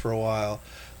been Mhm. first for a while.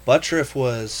 Buttriff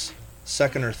was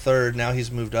second or third. Now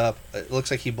he's moved up. It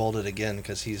looks like he bowled it again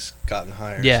because he's gotten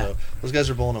higher. Yeah. So those guys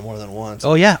are bowling it more than once.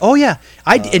 Oh yeah, oh yeah.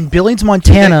 In Billings, Hey,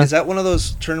 Montana. is that one of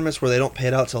those tournaments where they don't pay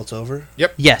it out till it's over?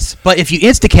 Yes, but if you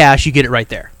Instacash, you get it right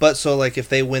there. But so like if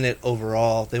they win it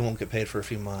overall, they won't get paid for a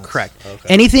few months. Correct. Okay.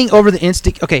 Anything over the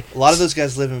Insta. Okay. A lot of those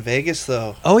guys live in Vegas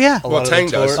though. Oh yeah. A Well, lot of Tang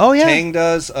the tour- does. Oh, yeah. Tang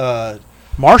does.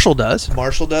 Marshall does.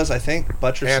 Marshall does. I think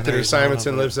Buttriff. Anthony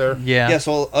Simonson lives there. Yeah. Yeah.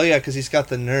 So because he's got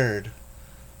the Nerd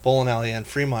bowling alley on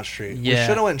Fremont Street. We Yeah.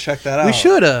 should have went and checked that out. We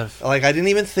should have. Like I didn't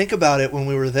even think about it when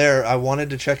we were there. I wanted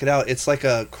to check it out. It's like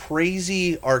a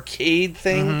crazy arcade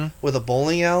thing Mhm. with a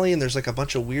bowling alley, and there's like a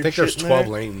bunch of I weird think shit there's in 12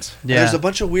 there. lanes. And Yeah. There's a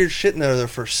bunch of weird shit in there that are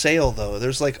for sale though.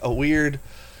 There's like a weird.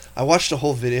 I watched a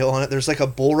whole video on it. There's like a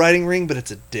bull riding ring, but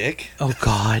it's a dick. Oh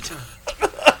God.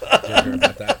 Didn't hear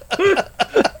about that.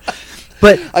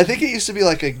 But I think it used to be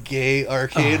like a gay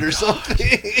arcade or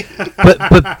something.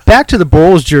 but back to the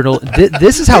Bowls Journal.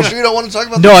 This is how. You sure you don't want to talk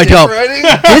about No, the I dick don't. riding?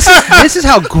 This is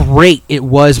how great it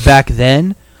was back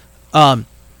then. I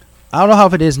don't know how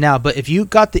it is now, but if you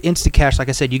got the Instacash, like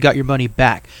I said, you got your money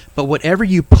back. But whatever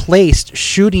you placed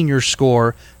shooting your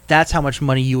score, that's how much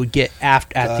money you would get at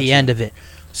the Gotcha. end of it.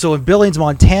 So in Billings,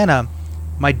 Montana,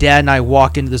 my dad and I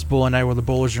walked into this bowling night where the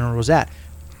Bowlers Journal was at.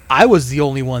 I was the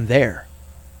only one there.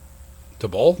 To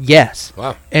bowl? Yes.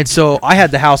 Wow. And so I had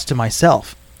the house to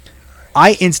myself.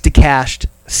 I Instacashed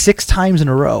 6 times in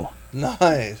a row.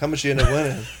 Nice. How much you end up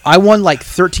winning? I won like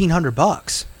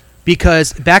 $1,300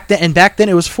 because back then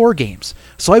it was 4 games.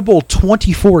 So I bowled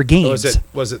 24 games.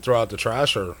 Was it throw out the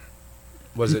trash or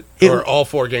was it, It- or all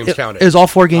 4 games counted? It was all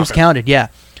 4 games Okay. counted, yeah.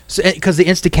 So because the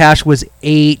Instacash was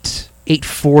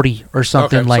 840 or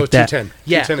something Okay, like so that. 210.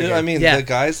 Yeah. 210 Dude, again. I mean, Yeah. the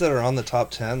guys that are on the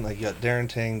top 10, like you got Darren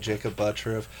Tang, Jacob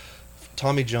Buttriff,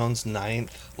 Tommy Jones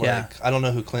 9th. Like, Yeah. I don't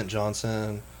know who Clint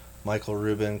Johnson, Michael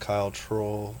Rubin, Kyle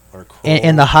Troll, or Kroll.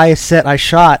 And the highest set I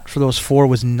shot for those 4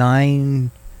 was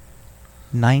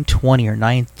 920 or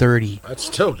 930. That's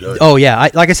still good. Oh yeah,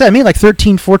 like I said, I made like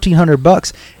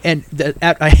 $1,400, and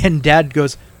and Dad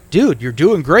goes, "Dude, you're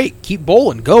doing great. Keep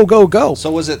bowling. Go, go, go."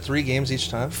 So was it 3 games each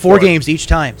time? 4 games each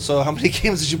time. So how many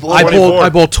games did you bowl? I 24.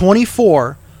 bowled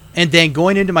 24, and then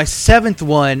going into my 7th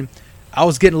one, I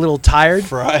was getting a little tired.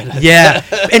 Fried. Yeah,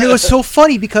 and it was so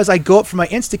funny because I go up for my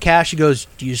Instacash. He goes,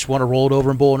 "Do you just want to roll it over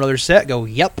and bowl another set?" I go,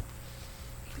 "Yep."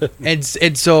 and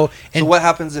so So what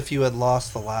happens if you had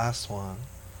lost the last one?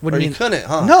 what Or do you you mean? couldn't,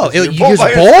 huh? No, 'Cause you you bowl just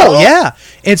by bowl, yourself? yeah.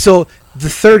 And so the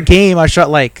 3rd game, I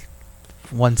shot like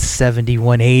 170,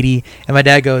 180, and my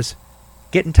dad goes,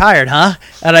 "Getting tired, huh?"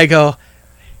 And I go,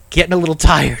 "Getting a little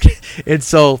tired." And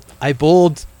so I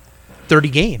bowled 30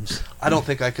 games. I don't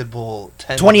think I could bowl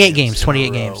 10 28 games, in a 28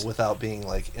 row games. without being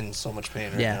like in so much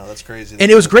pain right Yeah. now. That's crazy.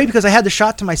 And it was great because I had the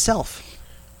shot to myself.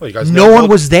 Well, you guys No never one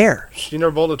bowled- was there. You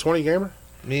never bowled a 20 gamer?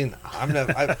 I mean,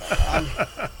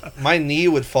 my knee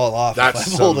would fall off That's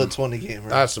if I bowled a some- 20 gamer.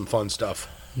 That's some fun stuff.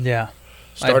 Yeah.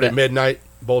 Start bet. at midnight,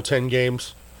 bowl 10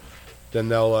 games, then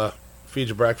they'll feed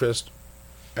you breakfast,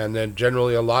 and then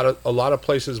generally a lot of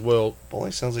places will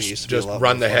Bowling sounds like it used to just be a lot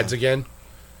run more the heads fun. again.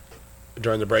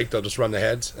 During the break, they'll just run the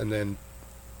heads, and then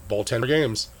bowl 10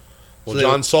 games. Well, So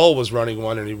John Soul was running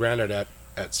one, and he ran it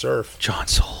at Surf. John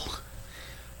Soul.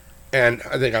 And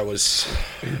I think I was,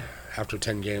 after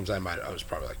 10 games, I was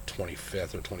probably like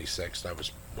 25th or 26th. I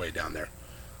was way down there.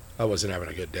 I wasn't having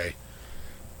a good day.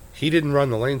 He didn't run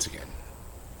the lanes again.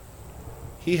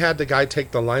 He had the guy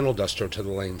take the Lionel Duster to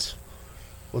the lanes.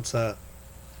 What's that?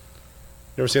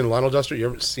 You ever seen a Lionel Duster? You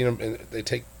ever seen them? And they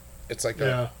take. It's like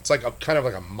Yeah. it's like a kind of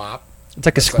like a mop, It's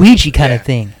like a It's like- squeegee kind yeah. of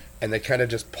thing. and they kind of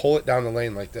just pull it down the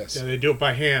lane like this. Yeah, they do it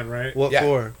by hand, right? What Yeah.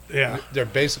 for? Yeah. They're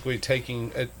basically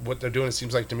taking it, what they're doing. It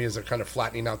seems like to me is they're kind of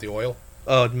flattening out the oil,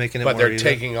 Oh, making it but more they're even.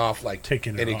 taking off like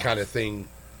Taking it any off. kind of thing,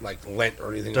 like lint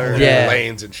or anything, Dirt. all Yeah. the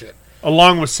lanes and shit.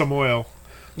 Along with some oil.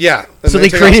 Yeah. and So they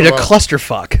take created a off some oil.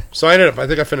 clusterfuck. So I ended up. I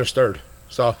think I finished third.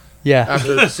 So Yeah.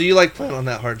 after So you like playing on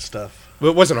that hard stuff?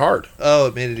 it wasn't hard. Oh,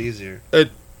 it made it easier.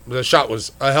 The shot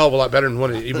was a hell of a lot better than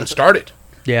when it even started.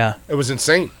 Yeah. It was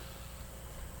insane.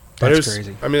 But That's it was,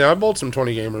 crazy. I mean, I bowled some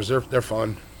 20 gamers. They're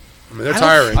fun. I mean, they're I don't-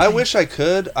 tiring. I wish I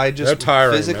could. I just They're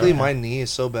tiring, physically man. my knee is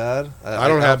so bad. I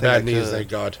don't have think I bad knees, could. thank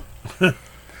God.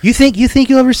 You think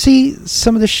you'll ever see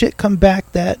some of the shit come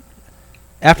back that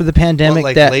after the pandemic What,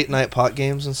 like that late night pot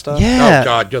games and stuff. Yeah. Oh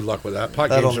God, good luck with that. Pot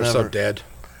That'll games are so never- dead.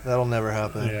 That'll never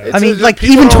happen. Yeah. It's I mean a- like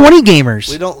people even don't- 20 gamers.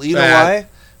 We don't. You know Nah, why?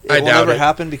 It I will doubt never it.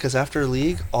 happen because after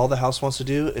league, all the house wants to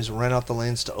do is rent out the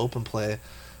lanes to open play.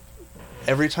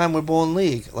 Every time we're bowling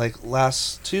league, like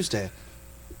last Tuesday,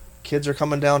 kids are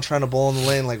coming down trying to bowl in the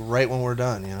lane like right when we're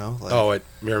done. You know? Like, Oh, at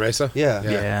Mira Mesa? yeah.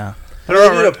 Yeah. But they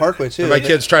do it at Parkway too. And my They-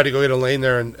 kids tried to go get a lane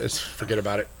there and forget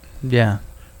about it. Yeah.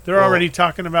 They're Well- already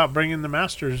talking about bringing the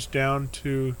Masters down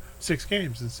to 6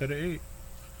 games instead of 8.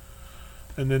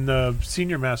 And then the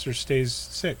Senior Masters stays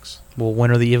 6. Well,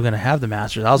 when are they even going to have the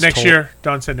Masters? I was Next told- year.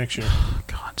 Don said next year.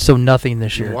 God. So nothing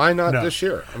this year. Why not No. this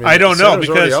year? I don't the know, center's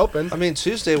already because- open. I mean,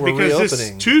 Tuesday we're Because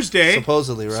reopening. this Tuesday,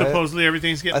 supposedly, right? supposedly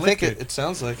everything's I getting think lifted. it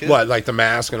sounds like it. What, like the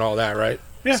mask and all that, right?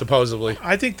 Yeah. Supposedly.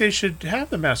 I think they should have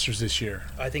the Masters this year.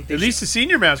 I think At least the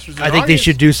Senior Masters. in I think they August.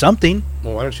 should do something.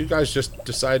 Well, why don't you guys just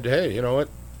decide, hey, you know what?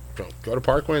 Go to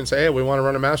Parkway and say, hey, we want to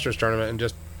run a Masters tournament and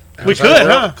just. We advertise could,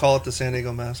 it. huh? Call it the San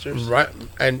Diego Masters. Right.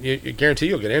 And you guarantee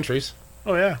you'll get entries.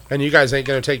 Oh, yeah. And you guys ain't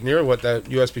going to take near what the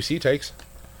USBC takes.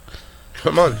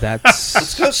 Come on. That's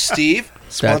Let's go, Steve.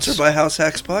 Sponsored That's- by House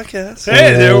Hacks Podcast.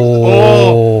 Hey, there. Oh.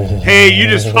 Oh. Hey, you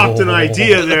just popped an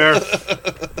idea there.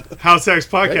 House X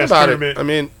Think Podcast about tournament. it. I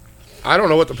mean, I don't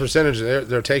know what the percentage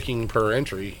they're taking per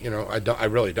entry. You know, I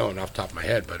really don't off the top of my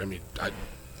head. But I mean, I'm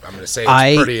going to say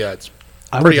it's pretty. It's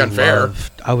I pretty would unfair.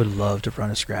 I would love to run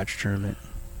a scratch tournament.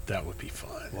 That would be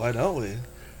fun. Why don't we?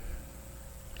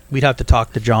 We'd have to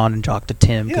talk to John and talk to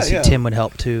Tim because Yeah, yeah. Tim would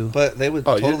help too. But they would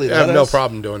Oh, totally you let have no us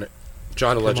problem doing it.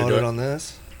 John will let you promote do it it. on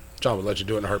this. John would let you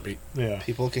do it in a heartbeat. Yeah.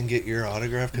 People can get your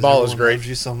autograph because Ball is great. loves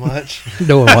you so much.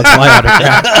 No one wants my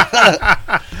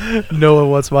autograph. No one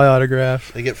wants my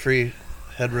autograph. They get free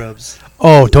head rubs.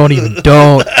 Oh, don't,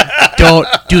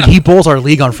 dude. He bowls our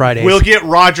league on Fridays. We'll get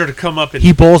Roger to come up and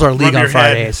He bowls our league rub on your head.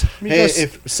 Fridays. You Hey, just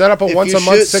if- set up a If once you a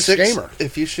month shoot six gamer.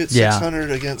 If you shoot Yeah.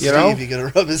 600 against You Steve, know? you get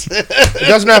a rub his head. It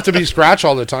doesn't have to be scratch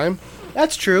all the time.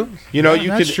 That's true. You know, Yeah, you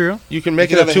that's could true. you can make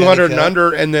You it could a have a 200 and handicap.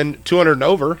 under, and then 200 and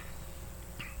over.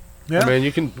 Yeah. I mean,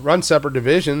 you can run separate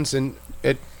divisions, and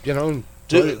it Do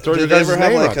throw they your guys' ever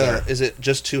have name like out there. is it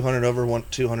just 200 over,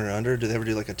 200 under? Do they ever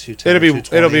do like a 210? It'll be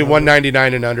 220 over?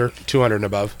 199 and under, 200 and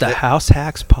above. The House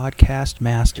Hacks Podcast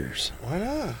Masters. Why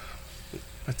not?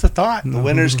 That's a thought. The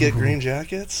winners get green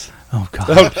jackets. Oh God.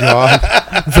 Oh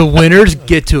God! The winners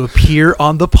get to appear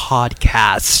on the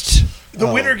podcast.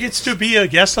 The winner gets to be a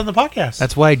guest on the podcast.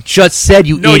 That's why I just said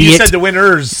you no, idiot. you said the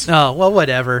winners. Oh well,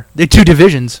 whatever. They're two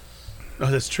divisions. Oh,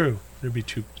 that's true. There'd be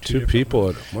two Two different- people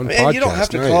at one podcast. And you don't have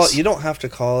to nice. call it. You don't have to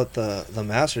call it the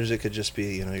Masters. It could just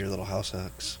be your little house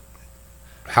hacks.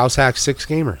 House Hack 6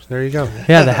 gamers. There you go.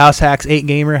 Yeah, the House Hacks 8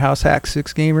 gamer, House Hacks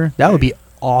 6 gamer. That would be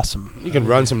awesome. You can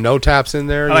run some no taps in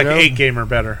there. I like you know? 8 gamer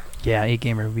better. Yeah, 8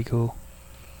 gamer would be cool.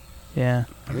 Yeah,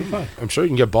 That'd be fun. I'm sure you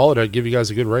can get Ball to give you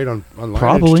guys a good rate on lineage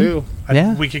Probably. too.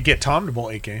 Yeah. We could get Tom to bowl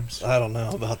 8 games. I don't know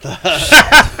about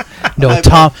that. No,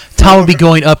 I'm Tom would be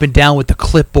going up and down with the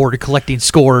clipboard collecting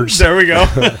scores. There we go.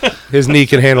 His knee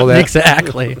can handle that.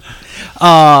 Exactly.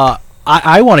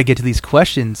 I want to get to these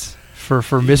questions for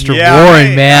Mr. Yeah,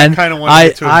 Warren, I man. kinda wanna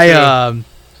get to 'em, too.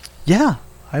 Yeah,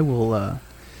 I will.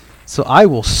 So I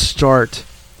will start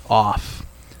off.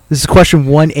 This is question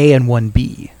 1A and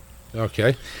 1B.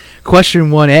 Okay. Question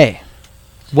 1A.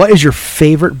 What is your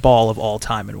favorite ball of all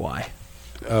time and why?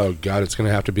 Oh God, it's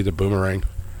gonna have to be the boomerang.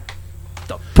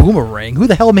 The boomerang? Who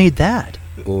the hell made that?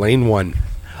 Lane 1.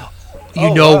 You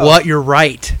Oh, know wow. what? You're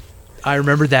right. I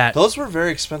remember that. Those were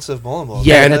very expensive bowling balls.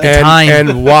 Yeah, and at the time.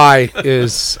 And why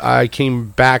is I came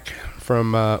back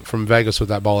from Vegas with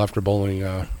that ball after bowling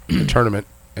a tournament,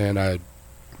 and I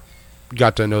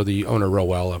got to know the owner real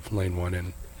well of Lane 1,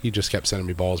 and he just kept sending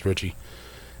me balls, Richie.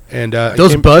 And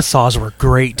Those buzzsaws were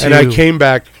great too. And I came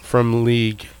back from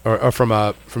league or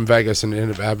from Vegas and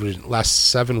ended up averaging last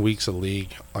 7 weeks of league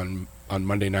on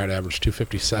Monday night. I averaged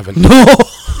 257. No.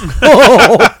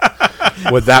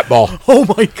 with that ball. Oh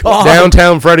my god!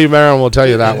 Downtown Freddie Marin will tell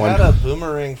you that It one. had a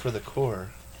boomerang for the core.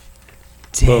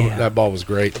 Boom, Damn. that ball was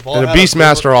great. The ball And a had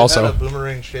Beastmaster It had also. a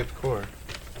boomerang-shaped core.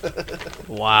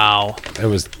 Wow.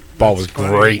 Ball was funny.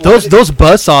 great. Those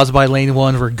buzzsaws by Lane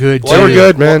 1 were good They were too.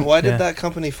 good, man. Why did Yeah. that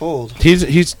company fold?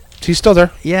 He's still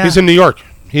there. Yeah. He's in New York.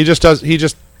 He just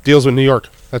deals with New York.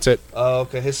 That's it. Oh,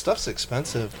 okay. His stuff's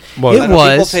expensive. Well, It I know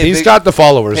was. people pay he's big- got the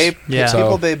followers. Yeah. so-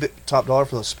 People pay top dollar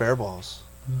for those spare balls.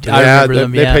 I remember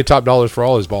them. they Yeah. pay top dollars for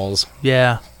all his balls.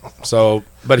 Yeah. So,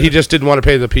 but he just didn't want to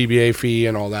pay the PBA fee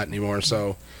and all that anymore.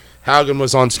 So, Haugen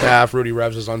was on staff. Rudy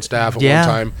Revs was on staff at Yeah. one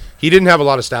time. He didn't have a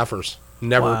lot of staffers.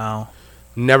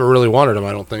 Never really wanted him.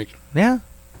 I don't think. Yeah.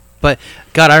 But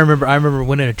God, I remember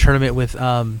winning a tournament with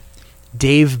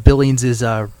Dave Billings'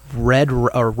 red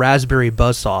or raspberry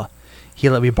buzzsaw. He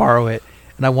let me borrow it,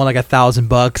 and I won like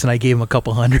 $1,000, and I gave him a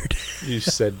couple hundred. You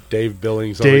said Dave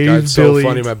Billings. Dave Oh my God, it's so Billings.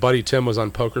 funny. My buddy Tim was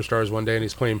on Poker Stars one day, and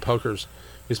he's playing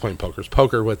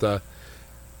poker with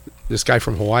this guy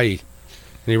from Hawaii,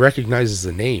 and he recognizes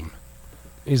the name.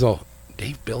 He's all,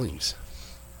 Dave Billings.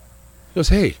 He goes,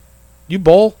 hey, you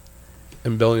bowl?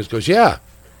 And Billings goes, yeah.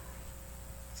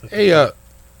 Hey,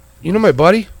 you know my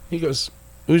buddy? He goes,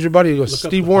 who's your buddy? He goes, Look up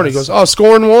Steve the Warren. He buzz. goes, oh,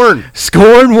 Scoring Warren.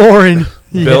 Scoring Warren.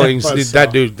 Billings, Buzz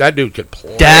that saw. dude could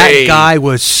play. That guy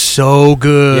was so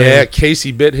good. Yeah,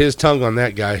 Casey bit his tongue on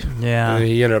that guy. Yeah. And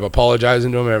he ended up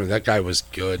apologizing to him. and everything. That guy was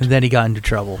good. And then he got into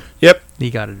trouble. Yep. He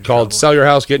got into Called trouble. sell your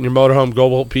house, get in your motorhome,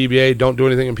 go PBA, don't do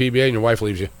anything in PBA, and your wife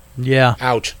leaves you. Yeah.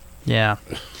 Ouch. Yeah.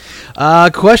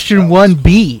 Question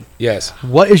 1B. Yes.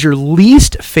 What is your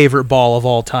least favorite ball of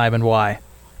all time and why?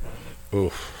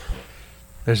 Oof.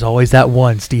 There's always that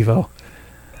one, Steve-O.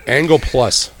 Angle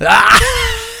plus.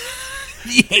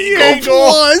 The angle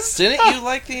plus. Didn't you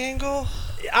like the angle?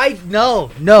 No.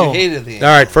 You hated the angle.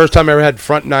 All right, first time I ever had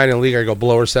front nine in league, I go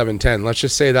blower 710. Let's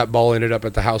just say that ball ended up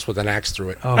at the house with an axe through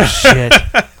it. Oh, shit.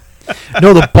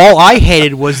 No, the ball I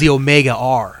hated was the Omega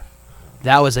R.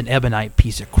 That was an ebonite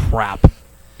piece of crap.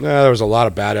 There was a lot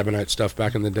of bad ebonite stuff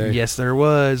back in the day. Yes, there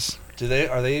was.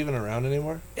 Are they even around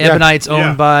anymore? Yeah. Ebonite's owned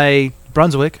Yeah. by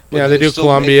Brunswick. Yeah, But they they do still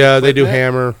Columbia, make they do equipment?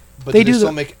 Hammer. But They they do still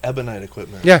the- make ebonite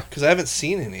equipment. Yeah. Because I haven't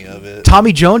seen any of it.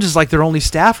 Tommy Jones is like their only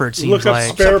staffer, it seems Look up like.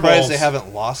 I'm spare surprised balls. they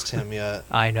haven't lost him yet.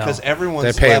 I know. Because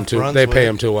everyone's They pay him left too. Brunswick. They pay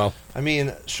him too well. I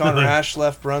mean, Sean Rash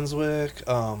left Brunswick.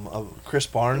 Chris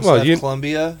Barnes Well, left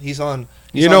Columbia. He's on.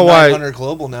 He's You on know why- 900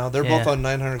 Global now. They're Yeah. both on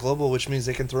 900 Global, which means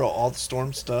they can throw all the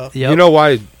Storm stuff. Yep. You know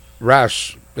why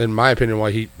Rash, in my opinion,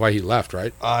 why he left,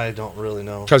 right? I don't really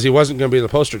know. Because he wasn't going to be the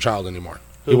poster child anymore.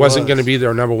 Who He wasn't was? going to be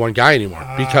their number one guy anymore.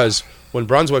 Because when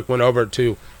Brunswick went over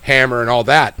to Hammer and all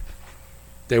that,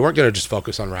 they weren't going to just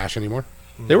focus on Rash anymore.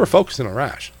 They were focusing on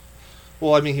Rash.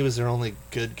 Well, I mean, he was their only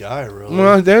good guy, really.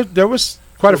 Well, there was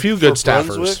quite a For- few good for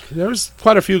staffers. Brunswick? There was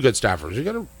quite a few good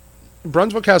staffers.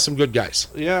 Brunswick has some good guys.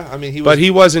 Yeah, I mean, he was But he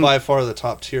wasn't- by far the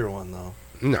top tier one, though.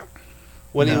 No.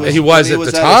 When No. he He was was when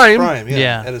at the his time. prime,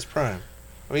 Yeah. at his prime.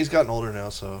 I mean, he's gotten older now,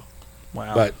 so.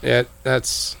 Wow. But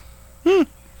that's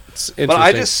it's interesting. But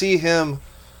I just see him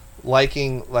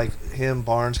liking, like him,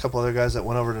 Barnes, a couple other guys that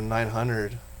went over to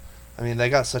 900. I mean, they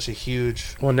got such a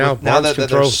huge. well now now Barnes that can they're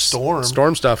throw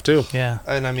Storm, stuff too. yeah.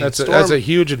 and I mean, That's Storm, a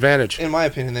huge advantage. in my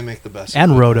opinion, they make the best.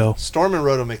 And equipment. Roto. Storm and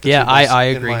Roto make the Yeah, two best, I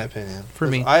in agree. my opinion. For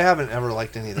me. I haven't ever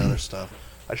liked any of the other stuff.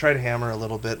 I tried Hammer a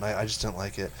little bit, and I just didn't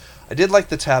like it. I did like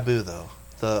the Taboo though,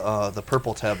 the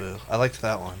purple Taboo. I liked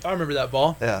that one. I remember that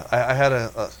ball. Yeah, I had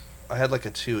I had like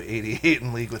a 288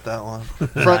 in league with that one.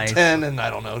 Front Nice. 10 and I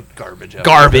don't know, garbage. out.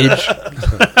 Garbage.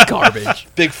 Garbage.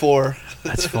 Big 4.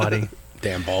 That's funny.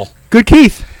 Damn ball. Good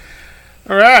Keith.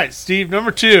 All right, Steve,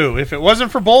 number 2. If it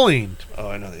wasn't for bowling, Oh,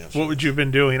 I know the answer. what would you have been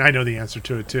doing? I know the answer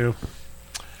to it, too.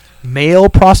 Male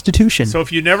prostitution. So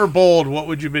if you never bowled, what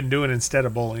would you have been doing instead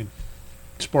of bowling,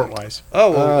 sport-wise?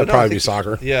 Oh, well, It'd no, probably I be think-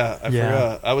 soccer. Yeah, I Yeah.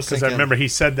 forgot. I was Because thinking. I remember he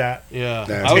said that. Yeah,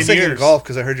 Yeah. I was 10 thinking years. golf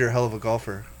because I heard you're a hell of a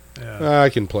golfer. Yeah. I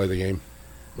can play the game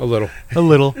a little. a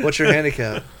little. What's your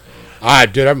handicap? I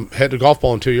haven't hit a golf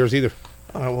ball in 2 years either.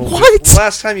 Well, What?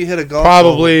 Last time you hit a golf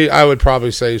Probably, I would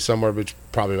probably say somewhere,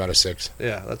 probably about a 6. ball.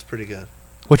 Yeah, that's pretty good.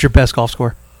 What's your best golf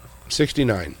score?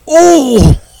 69.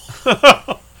 Oh!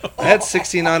 I had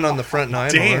 69 on the front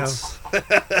 9 Damn. once.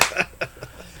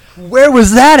 Where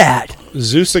was that at?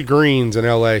 Zusa Greens in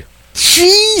L.A.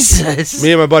 Jesus!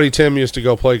 Me and my buddy Tim used to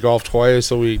go play golf twice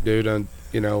a week, dude, and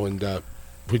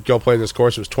we'd go play this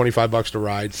course. It was $25 to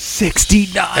ride,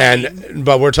 69.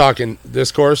 but we're talking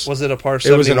this course. Was it a par It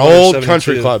 71 was an or old 72?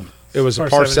 country club. It was a Par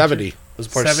par 72. 70. It was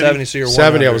par 70? 70, so you're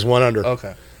 70, I 100. was 1 under.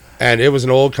 Okay. And it was an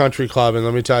old country club, and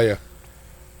let me tell you,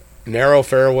 narrow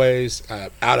fairways,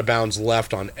 out of bounds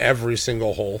left on every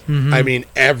single hole. Mm-hmm. I mean,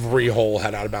 every hole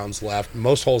had out of bounds left.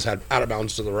 Most holes had out of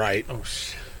bounds to the right. Oh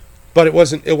shit. But it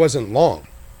wasn't long.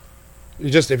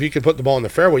 If you could put the ball in the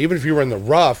fairway, even if you were in the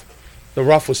rough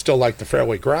was still like the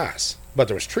fairway grass, but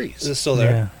there was Is trees. it still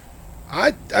there?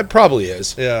 Yeah. I probably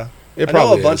is. Yeah. It I know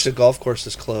probably a bunch is. of golf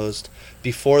courses closed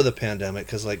before the pandemic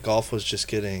because like golf was just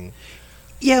getting.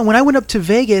 Yeah, when I went up to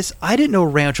Vegas, I didn't know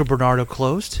Rancho Bernardo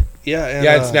closed. Yeah, and,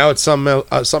 It's something else.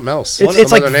 It's Some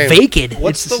like other name. vacant.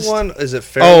 What's It's the just one? Is it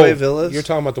Fairway Oh, Villas? you're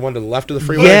talking about the one to the left of the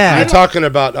freeway? Yeah. You're talking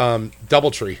about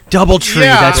Doubletree. Doubletree,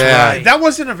 Yeah, that's Yeah. right. That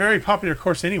wasn't a very popular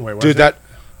course anyway, was Dude, it? that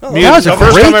No, That was a the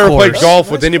first great time I ever played course.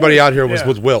 golf with anybody out here was Yeah.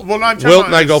 with Wilt. Well, I'm talking Wilt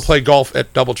and I about- go play golf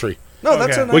at Doubletree. No,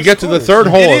 that's Okay. a nice We get to the course. third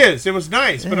hole. It is. It was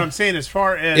nice, but I'm saying as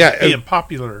far as Yeah, being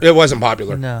popular. It wasn't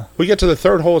popular. No. We get to the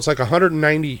third hole. It's like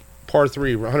 190 par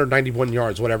 3, 191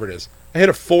 yards, whatever it is. I hit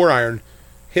a 4-iron,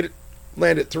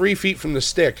 landed 3 feet from the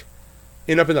stick,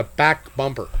 end up in the back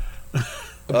bumper.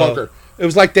 The bunker. It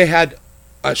was like they had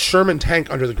a Sherman tank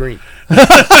under the green.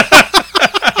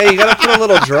 Hey, you got to put a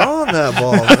little draw on that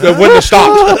ball. It Man. wouldn't have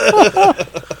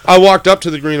stopped. I walked up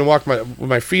to the green and walked with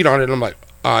my feet on it, and I'm like,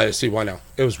 I see why now.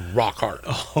 It was rock hard.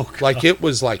 Oh, God. Like it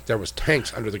was like there was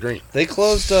tanks under the green. They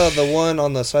closed the one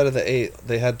on the side of the 8.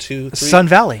 They had 2, 3. Sun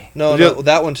Valley. No, Yeah. no,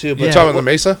 that one too. But Yeah. You talking about the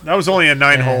Mesa? That was only a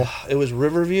 9-hole. it was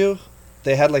Riverview.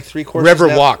 They had like 3 courses.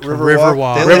 Riverwalk.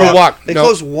 Riverwalk. They only Riverwalk. They No.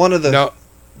 closed one of the. No,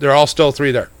 they're all still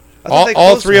 3 there. I thought they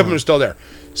All closed 3 of one. them are still there.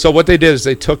 So what they did is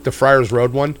they took the Friars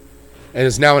Road one, and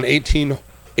it's now an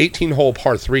 18-hole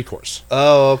par 3 course.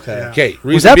 Oh, okay. Yeah. Okay, Was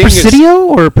reason that being is- Presidio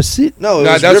or Presidio? No, it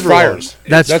No, was that's Riverwalk. Friars.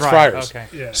 That's Friars. Okay.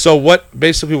 Yeah. So what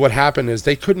happened is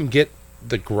they couldn't get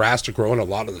the grass to grow in a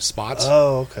lot of the spots.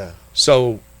 Oh, okay.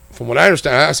 So from what I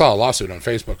understand, I saw a lawsuit on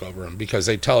Facebook over them because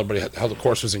they tell everybody how the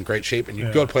course was in great shape, and you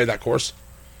Yeah. go to play that course,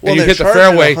 Well, and you they're hit the charging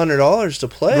fairway, $100 to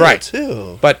play Right. it,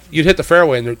 too. but you'd hit the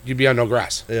fairway and you'd be on no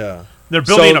grass. Yeah. They're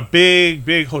building So- a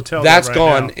big hotel. That's right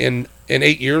gone now. in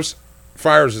 8 years.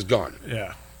 Friars is gone.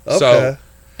 Yeah. Okay. So,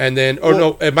 and then, Well-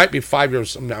 no, it might be 5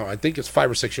 years from now. I think it's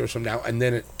 5 or 6 years from now. And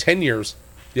then at 10 years,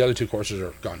 the other 2 courses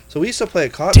are gone. So we used to play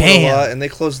at Cottonwood a Damn. lot, and they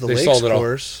closed the They Lakes sold it all.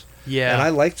 course. Yeah. And I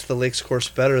liked the Lakes course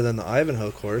better than the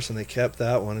Ivanhoe course, and they kept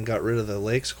that one and got rid of the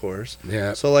Lakes course.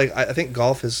 Yeah. So, like, I think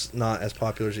golf is not as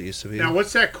popular as it used to be. Now,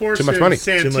 what's that course Too much in money.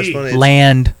 Santee? Too much money.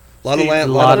 Land. A lot of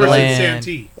land. lot of Course in land.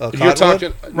 Santee. Oh, You're Cottonwood?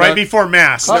 talking Right before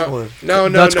Mass. Cottonwood. No,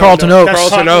 That's Carlton Oaks. That's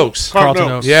Carlton Oaks. Carlton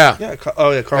Oaks. Yeah. Yeah.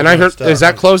 Oh, yeah. And I heard, is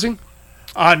that closing?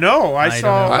 No, I don't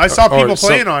saw know. I saw Or people some-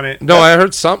 playing on it. No, I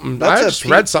heard something. That's I a just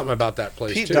Pete- read something about that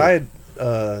place, Pete too. Dye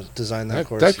designed that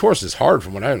course. That course is hard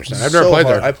from what I understand. I've never So played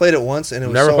hard. there. I played it once, and it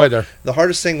was Never so played there. The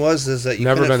hardest thing was that you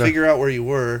Never been couldn't there. figure out where you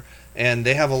were, and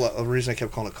they have a reason I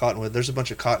kept calling it Cottonwood. There's a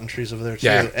bunch of cotton trees over there too,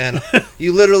 Yeah. and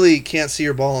you literally can't see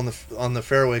your ball on the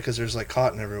fairway because there's like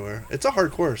cotton everywhere. It's a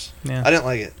hard course. Yeah. I didn't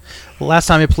like it. Well, last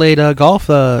time I played golf,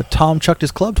 Tom chucked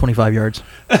his club 25 yards.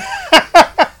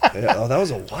 Yeah, oh, that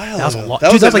was a while. That was a ago. lot.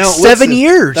 Dude, that at was like Mount 7 Woodson.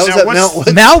 years. That was Now, at what's- Mount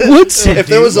Woodson. Mount Woodson. If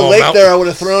there was a Oh, lake Mount- there, I would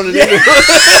have thrown it in.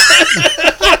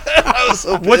 I was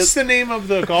so What's pissed. the name of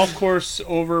the golf course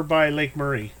over by Lake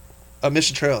Murray?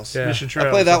 Mission Trails? Yeah. Mission I Trails.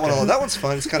 play that one. okay. A lot. That one's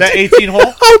fun. It's kind of That 18 hole.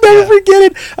 I'll never Yeah. forget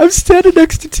it. I'm standing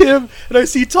next to Tim, and I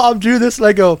see Tom do this, and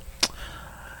I go,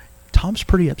 Tom's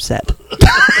pretty upset.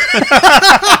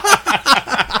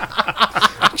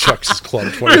 Chucks his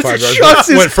club 25 yards. Chucks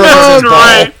his Went further than his club. ball.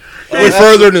 Right. Went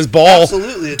further than his ball.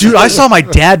 absolutely. Dude, I saw my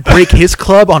dad break his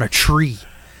club on a tree.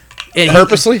 And he-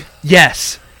 Purposely?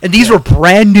 yes. And these were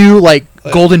brand new, like,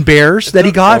 golden bears that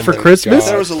he got Oh for my Christmas. If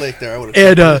there was a lake there, I would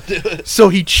have. And so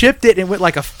he chipped it and went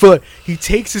like a foot. He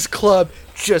takes his club,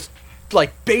 just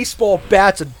like baseball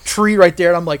bats a tree right there,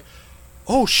 and I'm like,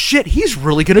 oh shit, he's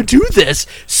really gonna do this.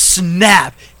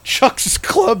 Snap, chucks his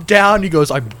club down. He goes,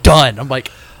 I'm done. I'm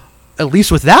like, at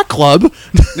least with that club.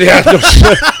 Yeah. no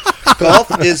shit.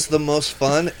 Golf is the most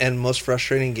fun and most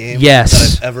frustrating game Yes.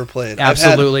 that I've ever played.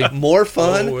 Absolutely. I've had more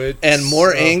fun Oh, it and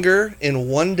more sucks. anger in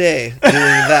one day doing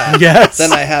that Yes.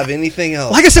 than I have anything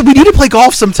else. Like I said, we need to play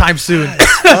golf sometime soon.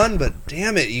 It's fun, but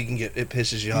damn it, it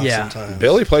pisses you off Yeah. sometimes.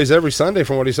 Billy plays every Sunday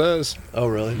from what he says. Oh,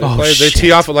 really? Oh, They shit.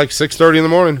 tee off at like 6:30 in the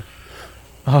morning.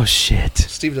 Oh shit,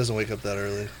 Steve doesn't wake up that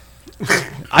early.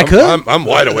 I could. I'm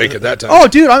wide awake at that time. Oh,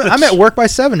 dude, I'm at work by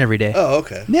 7 every day. Oh,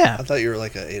 okay. Yeah. I thought you were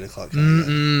like an 8 o'clock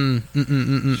kind of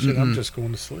guy. Shit, I'm just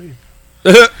going to sleep.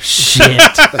 Shit.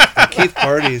 Keith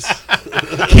parties.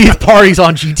 Keith parties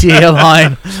on GTA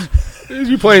Online.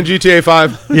 You playing GTA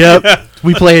 5? Yep,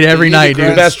 we play it every You need night, to dude.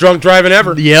 grind- Best drunk driving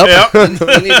ever. Yep.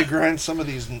 I need to grind some of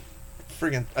these.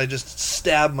 Friggin', I just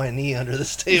stabbed my knee under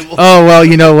this table. Oh well,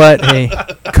 you know what? Hey,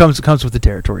 comes with the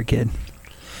territory, kid.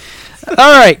 All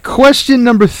right, question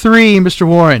number 3, Mr.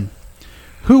 Warren.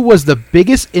 Who was the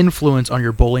biggest influence on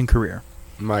your bowling career?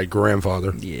 My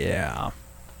grandfather, Yeah.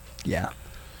 Yeah,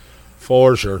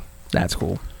 for sure. that's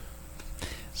cool.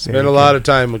 Spent a lot of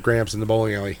time with Gramps in the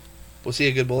bowling alley. Was he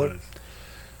a good bowler?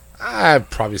 I'd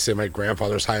probably say my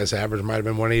grandfather's highest average might have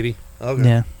been 180. Okay.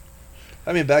 Yeah.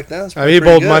 I mean, back then, I mean, he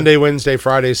bowled Monday, Wednesday,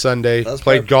 Friday, Sunday. That's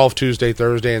Played probably- golf Tuesday,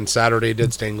 Thursday, and Saturday.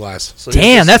 Did stained glass. So he was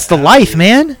Damn, just that's the an life, athlete.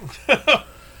 man.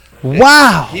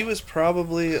 Wow. He was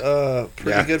probably pretty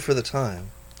Yeah. good for the time.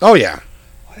 Oh yeah.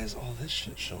 Why is all this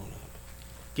shit showing up?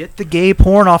 Get the gay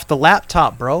porn off the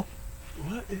laptop, bro.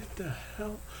 What in the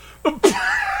hell?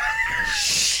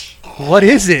 What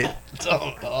is it?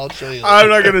 I'll show you. I'm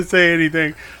not going to say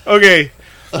anything. Okay.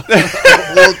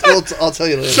 I'll tell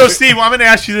you later. So, Steve, I'm going to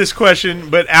ask you this question,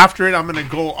 but after it, I'm going to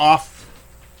go off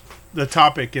the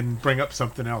topic and bring up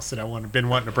something else that been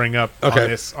wanting to bring up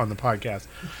Okay. on the podcast.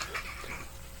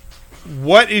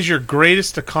 What is your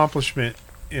greatest accomplishment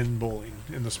in bowling,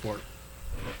 in the sport?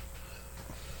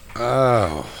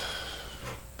 Oh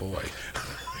boy.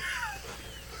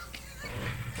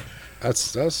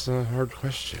 That's a hard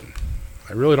question.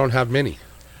 I really don't have many.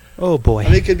 Oh, boy. I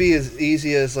mean, it could be as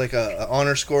easy as like a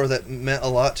honor score that meant a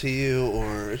lot to you,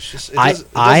 or it's just it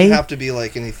doesn't have to be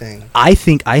like anything. I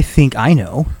think I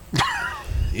know.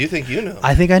 You think you know?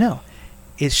 I think I know.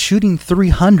 It's shooting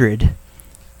 300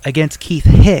 against Keith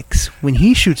Hicks when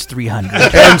he shoots 300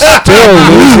 And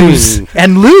still losing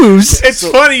and lose. It's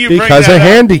funny you bring because that of up.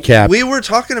 handicap. We were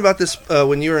talking about this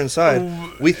when you were inside.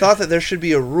 We thought that there should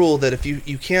be a rule that if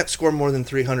you can't score more than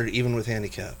 300 even with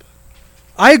handicap.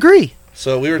 I agree.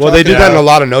 So we were. Well, they talking do that in a about-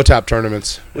 lot of no tap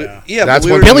tournaments. Yeah. Yeah, That's but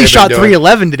we what were Billy they've been shot doing.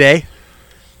 311 today.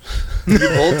 you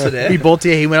bowled today. He bowled.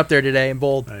 Yeah, he went up there today and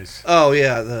bowled. Nice. Oh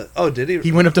yeah. Did he?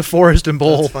 He went up to Forest and That's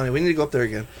bowled. funny. We need to go up there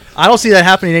again. I don't see that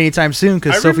happening anytime soon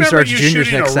because I Sophie remember starts you juniors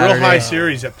shooting next a real Saturday. high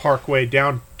series at Parkway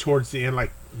down towards the end,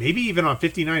 like maybe even on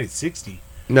 59 and 60.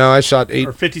 No, I shot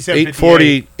Or 57,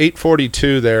 840,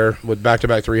 842 there with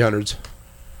back-to-back 300s.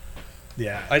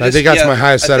 Yeah. I think that's my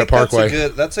highest set at Parkway.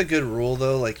 That's a good rule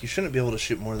though. Like you shouldn't be able to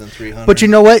shoot more than 300. But you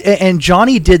know what? And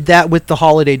Johnny did that with the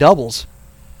holiday doubles.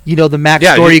 You know, the max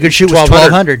score you could shoot was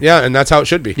 1,200. Yeah, and that's how it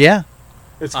should be. Yeah.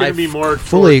 It's going I to be more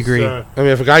fully towards, agree. I mean,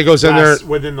 if a guy goes in there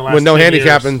within the last with no 10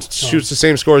 handicap years, and shoots the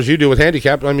same score as you do with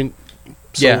handicap, I mean,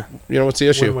 so, Yeah. you know, what's the when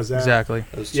issue? was that? Exactly.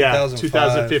 It was Yeah,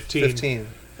 2015. 2015.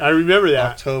 I remember that.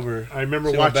 October. I remember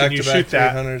So you went watching you back-to-back shoot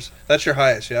that. 300s. That's your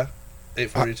highest, yeah?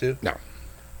 842. No,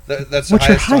 That's the What's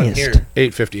your highest on highest? here.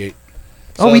 858.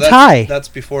 Oh, we that's- tie. That's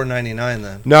before 99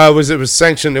 then. No, it was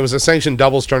sanctioned. It was a sanctioned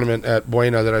doubles tournament at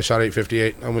Buena that I shot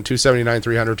 858. I went 279,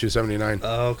 300, 279.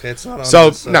 Oh, okay, it's not on So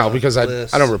this, no, because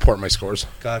list. I don't report my scores.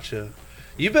 Gotcha.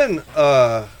 You've been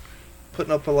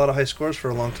putting up a lot of high scores for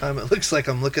a long time. It looks like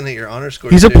I'm looking at your honor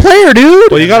scores. He's a too. player,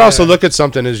 dude. Well, you got to also Yeah. look at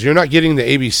something is you're not getting the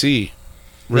ABC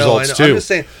results no, I know. too. I'm just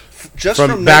saying, just From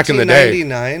from back in the day.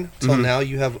 1999 till Mhm. now,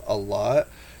 you have a lot.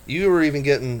 You were even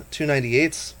getting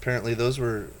 298s. Apparently, those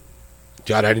were.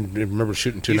 God, I didn't remember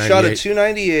shooting You shot a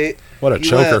 298. 298. What a You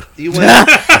choker! You went.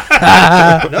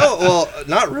 No, well,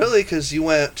 not really, because you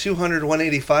went 200,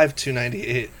 185,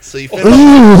 298. So you finished.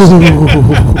 Ooh.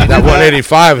 That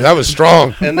 185, that was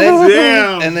strong. And then,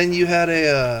 Damn. and then you had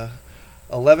a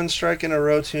 11 strike in a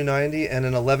row 290 and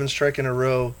an 11 strike in a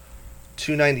row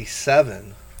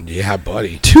 297. Yeah,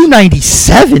 buddy.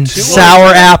 297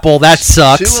 sour apple. That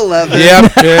sucks. 211.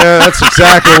 Yep, yeah, that's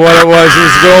exactly what it was. It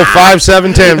was a good old 5,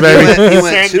 7, 10, He baby. went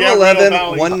San Gabriel 211,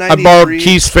 Valley. I 193. borrowed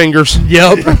Keith's fingers.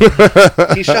 Yep.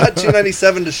 He shot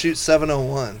 297 to shoot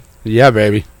 701. Yeah,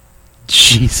 baby.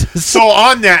 Jesus. So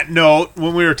on that note,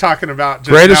 when we were talking about just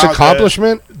Greatest now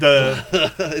accomplishment? the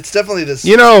It's definitely this.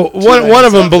 You know, one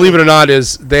of 297. them, believe it or not,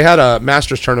 is they had a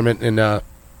Masters tournament in,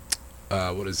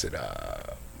 what is it?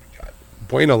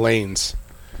 Buena Lanes.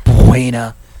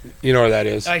 Buena. You know where that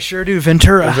is? I sure do.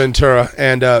 Ventura. Ventura.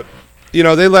 And, you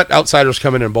know, they let outsiders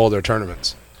come in and bowl their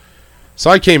tournaments. So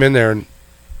I came in there and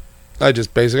I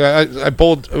just basically, I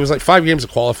bowled, it was like 5 games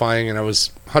of qualifying and I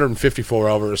was 154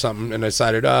 over or something. And I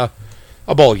decided, I'll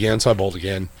bowl again. So I bowled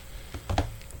again.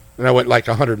 And I went like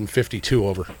 152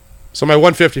 over. So my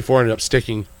 154 ended up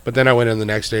sticking. But then I went in the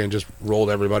next day and just rolled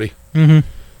everybody. Mm-hmm.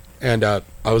 And I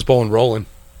was bowling rolling.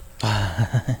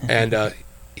 And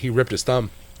he ripped his thumb.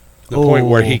 The Oh. point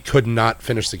where he could not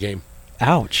finish the game.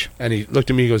 Ouch. And he looked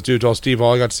at me and goes, dude, Steve,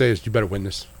 all I got to say is you better win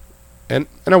this. And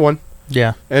I won.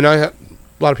 Yeah. And I had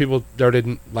a lot of people there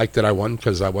didn't like that I won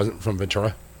because I wasn't from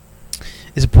Ventura.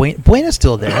 Is Buena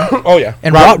still there? Oh yeah,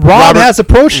 And Rob has a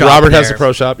pro shop. Robert has there. a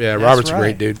pro shop. Yeah, That's Robert's a right.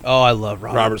 great dude. Oh, I love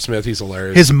Robert. Robert Smith, he's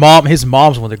hilarious. His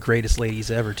mom's one of the greatest ladies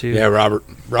ever too. yeah, Robert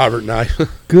and I.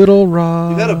 Good old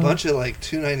Rob. You got a bunch of like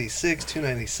 296,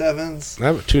 297s.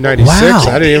 That was 296.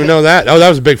 Wow. I didn't even know that. Oh, that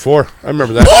was a big 4. I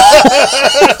remember that.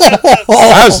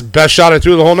 That was the best shot I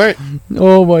threw the whole night.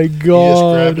 Oh my You just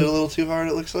god. grabbed it a little too hard,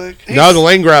 it looks like. No, the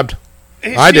lane grabbed.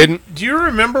 Hey, I Steve, didn't. Do you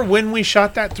remember when we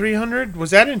shot that 300?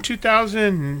 Was that in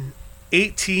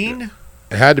 2018?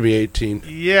 It had to be 18.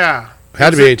 Yeah. It had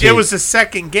to be 18. It was the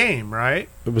second game, right?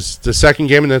 It was the second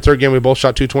game and the third game. We both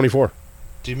shot 224.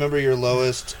 Do you remember your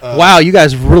lowest? Wow, you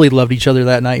guys really loved each other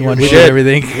that night. You wanted to We shoot did.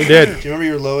 everything. We did. Do you remember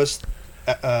your lowest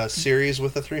series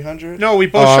with a 300? No, we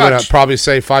both Oh, I'm shot. gonna probably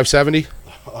say 570.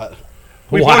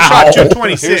 We Wow. both shot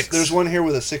 226. There's one here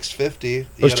with a 650. It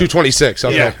was 226.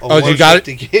 Okay. Yeah. Oh, you got it.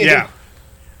 Game. Yeah.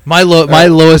 My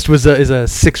lowest was a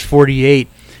 648.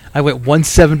 I went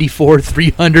 174,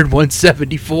 300,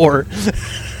 174.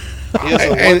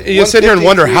 And you sit here and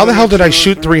wonder, how the hell did I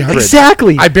shoot 300?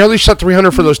 Exactly. I barely shot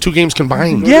 300 for those 2 games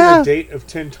combined. Yeah. The date of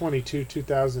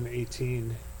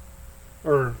 10/22/2018.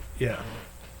 Or yeah,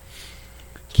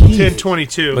 Keith,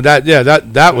 10/22. But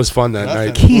that was fun that Nothing.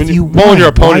 night. Keith, When you bowling won. your Why are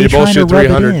opponent, you you both trying to shoot rub it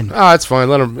 300. in? Ah, it's fine.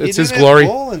 Let him. He It's his didn't glory.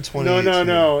 bowl in 2018.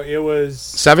 No. It was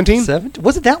 17? 7?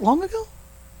 Was it that long ago?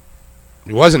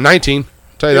 It wasn't 19.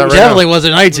 Tell you that right Definitely now.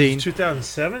 wasn't 19.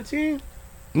 2017.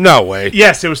 No way.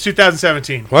 Yes, it was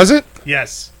 2017. Was it?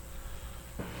 Yes.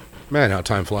 Man, how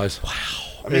time flies.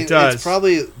 I mean, It does. it's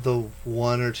probably the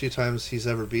 1 or 2 times he's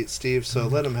ever beat Steve, so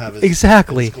let him have it.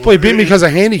 Exactly. Well, he beat me because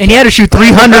of handicap. And he had to shoot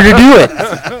 300 to do it.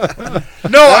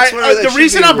 No, That's where that the should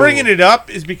reason be a I'm bringing rule. it up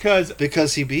is because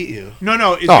Because he beat you.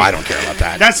 no. Oh, I don't care about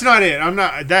that. That's not it. I'm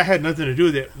not. That had nothing to do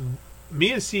with it.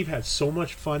 Me and Steve had so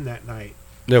much fun that night.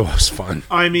 It was fun.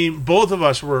 I mean, both of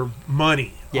us were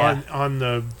money Yeah. on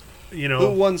the, Who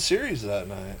know. won series that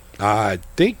night? I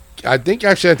think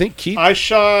Keith. I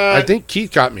shot. I think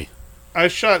Keith got me. I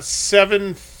shot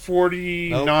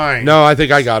 749. No, I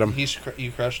think I got him.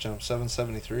 You crushed him,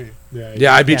 773.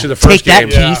 Yeah, I beat Yeah. you the first Take that, game.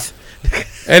 Yeah. Keith.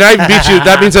 And I beat you.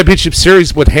 That means I beat you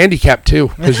series with handicap too,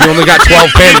 because you only got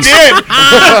 12 I pins. did.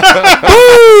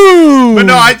 Boom! But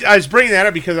no, I was bringing that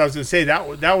up because I was going to say that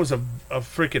was a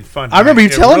freaking fun. I remember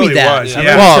night. you It telling me really that. was, I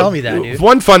Yeah. remember you telling me that, dude.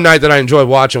 One fun night that I enjoyed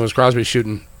watching was Crosby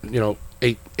shooting.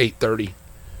 830.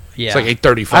 Yeah. It's like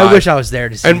 835. I wish I was there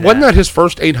to see And wasn't that his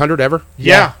first 800 ever?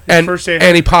 Yeah. His And first 800.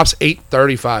 and he pops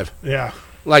 835. Yeah.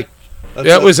 Like That's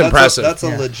It was impressive. That's a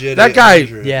Yeah. legit. that guy.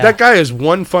 800. Yeah. That guy is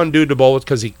one fun dude to bowl with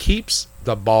because he keeps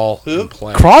the ball Who? in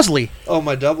play. Crosley. Oh,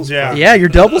 my doubles. Yeah. partner. Yeah, your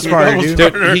doubles Your partner, doubles dude.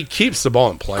 partner. Dude, he keeps the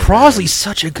ball in play. Crosley's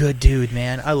such a good dude,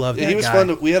 man. I love Yeah, that he was guy.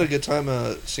 fun. We had a good time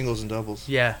singles and doubles.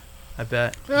 Yeah, I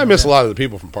bet. Man. I miss a lot of the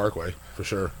people from Parkway for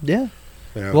sure. Yeah.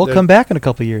 You know, We'll they- come back in a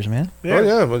couple years, man. Yeah. Oh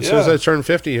yeah, as soon as Yeah. I turn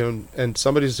 50, and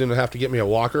somebody's gonna have to get me a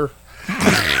walker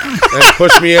and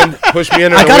push me in in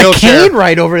I a got a wheelchair. cane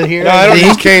right over here. No, I don't think.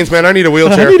 use canes, man. I need a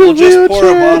wheelchair. I need a We'll just pour a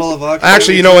wheelchair. bottle of vodka.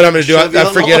 Actually, you know what I'm going to do? Shove you I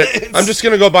on the forget it. lines. I'm just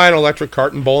going to go buy an electric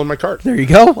cart and bowl in my cart. There you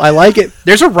go. I like it.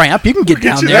 There's a ramp. You can get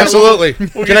down you there. that. Absolutely. Can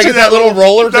get I you get that that little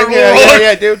roller that thing? roller.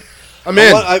 Yeah, dude. I'm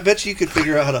in. I bet you could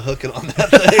figure out how to hook it on that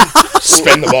thing.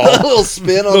 Spin the a ball. little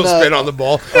spin A on little that. spin on the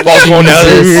ball. Ball's going down.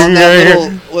 On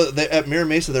that little, at Mira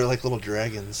Mesa, they're like little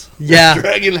dragons. Yeah.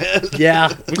 Dragon head.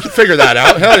 Yeah. We can figure that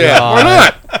out. Hell yeah. Why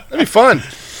not? That'd be fun.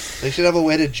 They should have a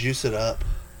way to juice it up.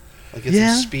 Like get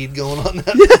Yeah. some speed going on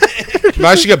that. But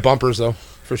I should get bumpers, though,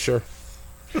 for sure.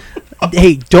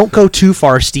 Hey, don't go too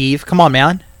far, Steve. Come on,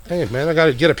 man. Hey, man, I got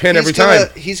to get a pin He's every gonna-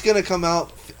 time. He's going to come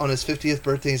out on his 50th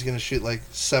birthday. He's going to shoot like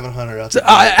 700 out.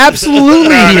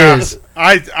 Absolutely he is.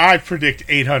 I predict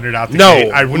 800 out the No,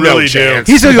 gate. I no really chance.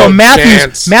 do. He's going to go No Matthews.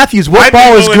 chance. Matthews, what I'd be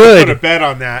ball is willing to put a good? bet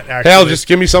on that. Actually, Hell, just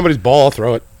give me somebody's ball. I'll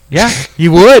throw it. Yeah,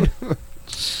 you would.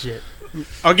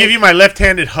 I'll give you my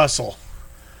left-handed hustle.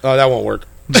 Oh, that won't work.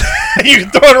 You can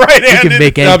throw it You right-handed. can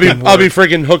make I'll be anything I'll be work.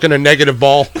 freaking hooking a negative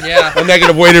ball. Yeah. A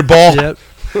negative weighted ball. Yep.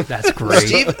 That's great.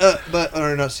 Steve,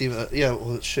 or not Steve. Yeah,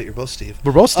 well, shit, you're both Steve.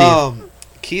 We're both Steve.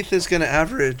 Keith is going to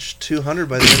average 200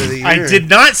 by the end of the year. I did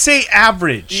not say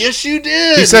average. Yes, you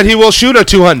did. He said he will shoot a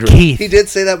 200. Keith, He did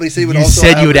say that, but he said he would you also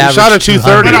said you would average. average. Shot a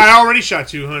 230. But I already shot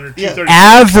 200. Yeah. 230.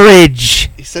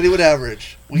 Average. He said he would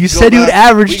average. We You can go said he would back-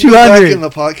 average we can go back 200. in the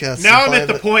podcast. Now and I'm at find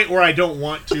the it. point where I don't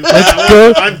want to. Let's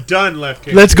go. I'm done left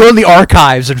kick. Let's go in the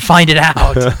archives and find it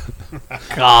out.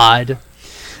 God.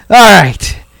 All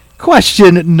right.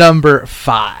 Question number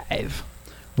 5.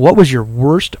 What was your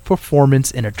worst performance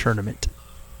in a tournament?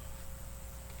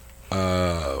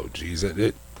 Oh, geez.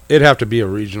 It'd have to be a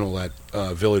regional at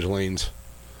Village Lanes.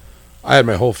 I had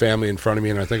my whole family in front of me,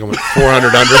 and I think I went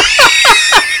 400 under.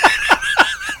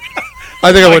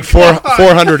 I think I went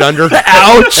 400 under.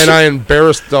 Ouch. And I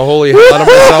embarrassed the holy hell out of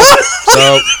myself.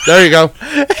 So there you go.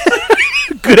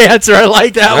 Good answer. I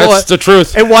like that one. That's the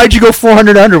truth. And why'd you go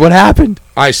 400 under? What happened?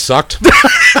 I sucked.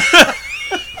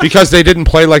 Because they didn't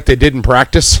play like they did in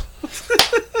practice.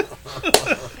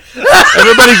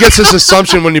 Everybody gets this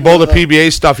assumption when you bowl the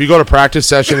PBA stuff. You go to practice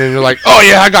session and you're like, oh,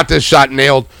 yeah, I got this shot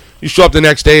nailed. You show up the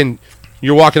next day and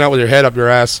you're walking out with your head up your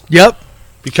ass. Yep.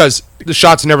 Because the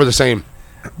shot's never the same.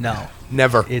 No.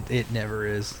 Never. It never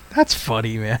is. That's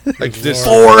funny, man. Like this.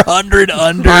 400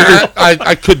 under.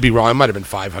 I could be wrong. It might have been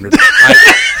 500.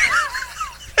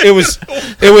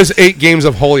 It was 8 games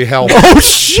of holy hell. Oh,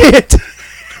 shit.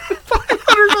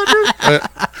 500 under.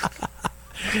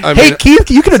 Hey, Keith,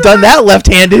 you could have done that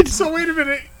left-handed. So wait a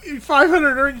minute.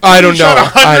 500 under. I don't know.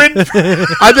 Shot 100.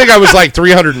 I think I was like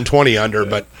 320 under,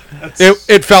 but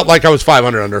it felt like I was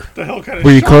 500 under. The hell kind of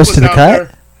Were you shot close was to the out cut?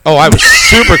 there? Oh, I was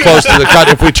super close to the cut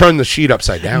if we turned the sheet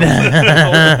upside down.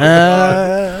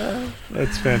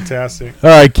 That's fantastic. All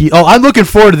right, Keith. Oh, I'm looking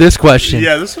forward to this question.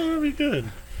 Yeah, this one will be good.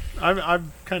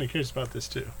 I'm kind of curious about this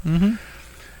too. Mm-hmm.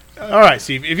 All right,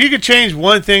 Steve. If you could change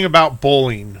one thing about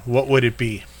bowling, what would it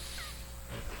be?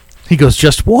 He goes,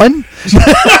 just one?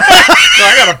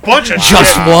 I got a bunch of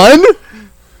Just shit. one?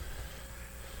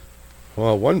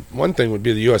 Well, one thing would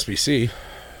be the USBC.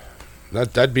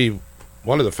 That'd be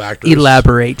one of the factors.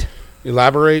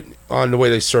 Elaborate on the way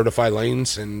they certify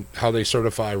lanes and how they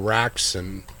certify racks,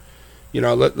 and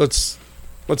let's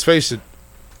face it.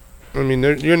 I mean,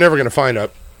 you're never going to find a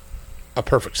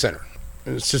perfect center.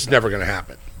 It's just never going to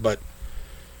happen. But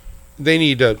they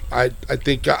need to. I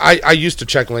think I used to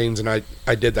check lanes, and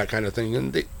I did that kind of thing,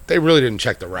 and they really didn't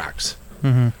check the racks.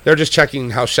 Mm-hmm. They're just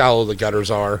checking how shallow the gutters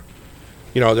are.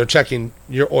 They're checking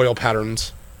your oil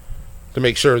patterns to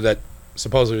make sure that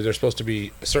supposedly there's supposed to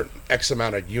be a certain X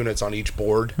amount of units on each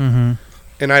board. Mm-hmm.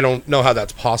 And I don't know how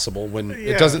that's possible when Yeah.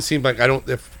 it doesn't seem like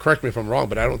correct me if I'm wrong,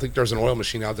 but I don't think there's an oil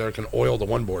machine out there that can oil the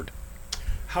one board.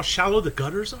 How shallow the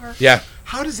gutters are? Yeah.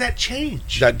 How does that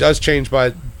change? That does change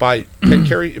by pin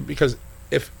carry, because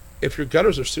if your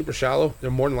gutters are super shallow,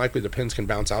 they're more than likely the pins can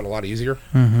bounce out a lot easier.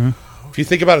 Mm-hmm. If you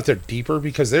think about it, they're deeper,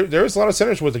 because there's a lot of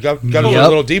centers where the gutters are a Yep.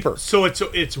 little deeper. So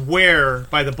it's where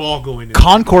by the ball going in.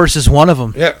 Concourse is one of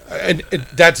them. Yeah, and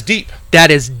that's deep.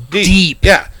 That is deep.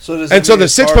 Yeah. So does And it so mean the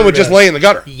it's 6 pin harder would just to- lay in the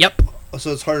gutter. Yep.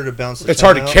 So it's harder to bounce the It's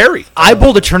hard pin to out? carry. I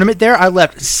bowled a tournament there. I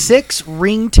left 6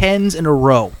 ring 10s in a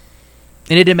row.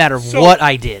 And it didn't matter what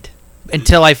I did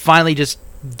until I finally just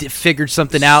figured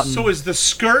something out. And So is the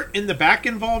skirt in the back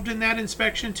involved in that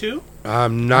inspection too?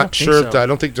 I'm I not don't think sure. so. I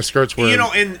don't think the skirts were.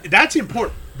 And that's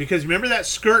important because remember that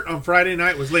skirt on Friday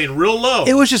night was laying real low.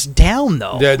 it was just down,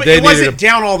 though. Yeah, but they it needed wasn't a-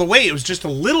 down all the way. It was just a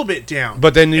little bit down.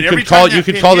 But then you And every could call time that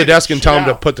pin the hit, desk and it tell them shot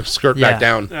to out. put the skirt Yeah. back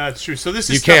down. That's true. So this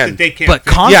is You stuff can. that they can't. But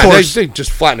fix. Yeah, Concourse, they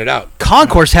just flatten it out.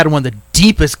 Concourse had one of the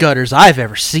deepest gutters I've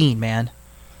ever seen, man.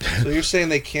 So you're saying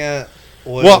they can't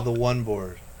oil Well- the one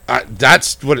board?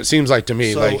 That's what it seems like to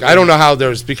me. So- Like, I don't know how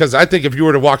because I think if you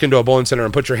were to walk into a bowling center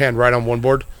and put your hand right on one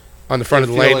board on the front of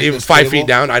You the feel lane, like even it's 5 stable? feet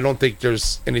down, I don't think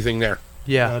there's anything there.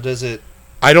 Yeah. Now, does it?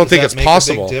 I don't does think that it's make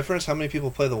possible. A big difference? How many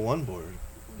people play the one board?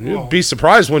 You'd be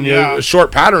surprised when Yeah. you're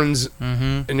short patterns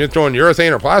Mm-hmm. and you're throwing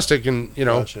urethane or plastic, and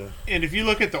Gotcha. And if you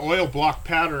look at the oil block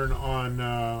pattern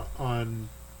on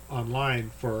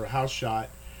online for house shot,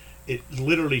 it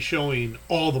literally showing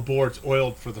all the boards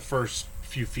oiled for the first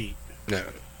few feet. No.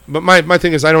 But my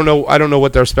thing is, I don't know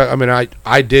what they're I mean,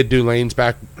 I did do lanes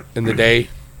back in the day,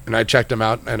 and I checked them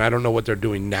out, and I don't know what they're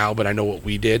doing now, but I know what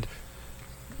we did.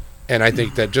 And I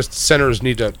think that just centers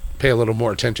need to pay a little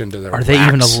more attention to their Are they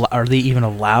even racks. are they even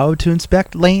allowed to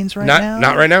inspect lanes right now?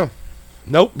 Not right now.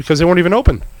 Nope, because they weren't even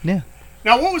open. Yeah.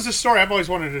 Now, what was the story? I've always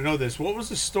wanted to know this. What was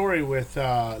the story with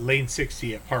lane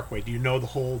 60 at Parkway? Do you know the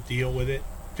whole deal with it?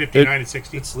 59 and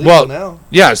 60? It's legal Well, now.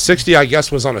 yeah, 60 I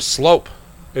guess was on a slope.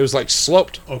 It was like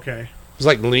sloped. Okay. It was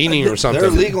like leaning or something.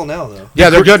 They're legal now, though. Yeah,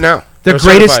 they're good now. The They're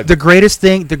greatest certified.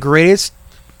 the greatest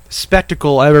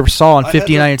spectacle I ever saw on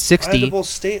 59 and I had to 60. bowl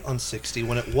state on 60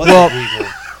 when it wasn't Well, legal.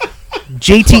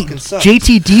 JT fucking sucks.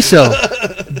 JT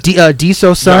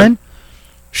Deso son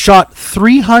shot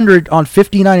 300 on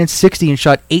 59 and 60 and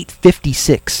shot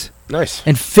 856 Nice.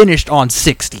 and finished on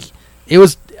 60. It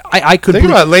was I couldn't Think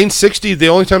believe about it, lane 60, the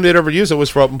only time they'd ever use it was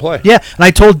for open play. Yeah, and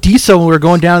I told Deso when we were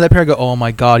going down to that pair, I go, "Oh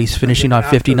my God, he's finishing on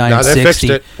 59 Now and they 60."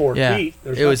 fixed it. 4 Yeah, feet.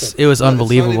 There's it was nothing. it was No, it's not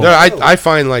unbelievable. even- No, I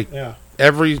find like Yeah.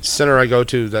 every center I go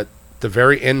to that the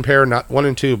very end pair, not 1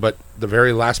 and 2, but the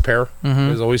very last pair,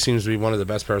 Mhm. always seems to be one of the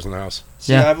best pairs in the house.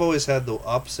 See, Yeah. I've always had the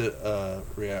opposite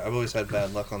I've always had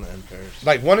bad luck on the end pairs.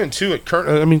 Like 1 and 2 at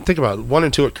Kearney. I mean, think about it. 1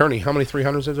 and 2 at Kearney. How many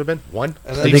 300s has there been? One.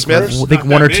 And I then think, the I first, think Not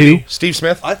one or that two. many. Steve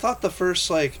Smith. I thought the first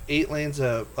like 8 lanes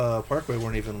at Parkway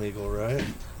weren't even legal, right?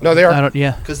 No, they are. I don't.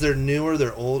 Yeah. Because they're newer,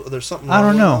 they're old. There's something. I wrong don't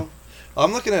with know. them.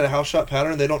 I'm looking at a house shot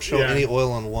pattern. They don't show Yeah. any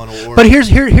oil on one or. But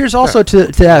here's also to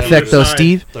that Yeah, effect though, side.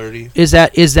 Steve. 30. Is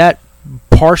that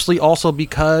partially also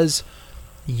because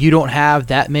you don't have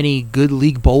that many good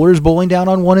league bowlers bowling down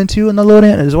on 1 and 2 in the load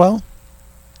end as well?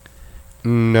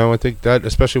 No, I think that,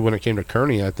 especially when it came to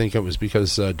Kearney, I think it was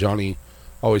because Johnny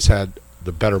always had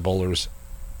the better bowlers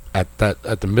at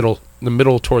the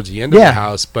middle towards the end of Yeah. the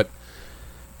house. But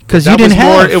Because that you didn't was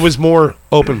more, have. it was more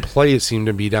open play. It seemed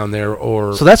to be down there,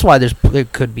 or So that's why there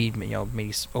could be maybe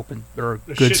open or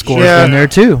The good shit scores show. in there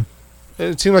too.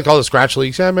 it seemed like all the scratch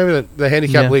leagues. Yeah, maybe the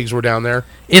handicap Yeah. leagues were down there.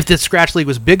 If the scratch league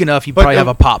was big enough, you'd But, probably have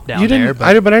a pop down you didn't, there.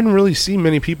 But but I didn't really see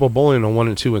many people bowling on 1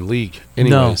 and 2 in league.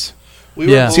 Anyways,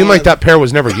 We Yeah. it seemed like that pair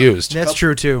was never used. that's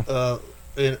true too.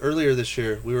 Earlier this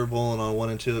year, we were bowling on 1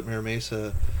 and 2 at Mira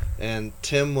Mesa, and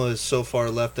Tim was so far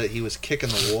left that he was kicking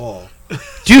the wall.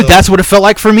 Dude, so- that's what it felt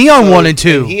like for me on So- 1 and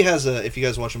 2. He has if you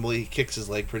guys watch him bowl, he kicks his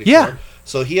leg pretty Yeah. far.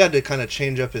 So he had to kind of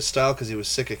change up his style because he was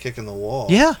sick of kicking the wall.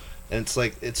 Yeah. And it's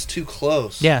like, it's too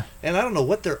close. Yeah. And I don't know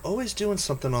what, they're always doing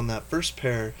something on that first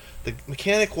pair. The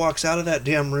mechanic walks out of that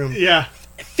damn room Yeah.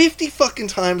 50 fucking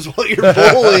times while you're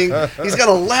bowling. He's got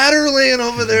a ladder laying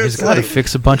over there. He's It's got to like,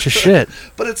 fix a bunch of shit.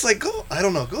 but it's like, go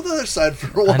the other side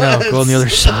for a I while. know. Go on the other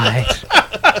side.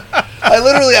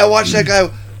 I watched that guy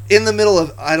in the middle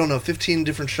of, 15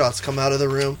 different shots come out of the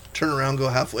room, turn around, go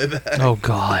halfway back. Oh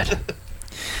God.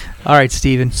 All right,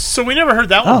 Steven. So we never heard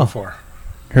that one Oh. before.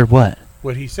 Heard what?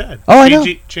 What he said. Oh, I know.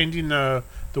 Changing the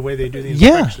way they do the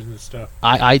Yeah. inspections and stuff.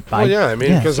 Well, yeah, I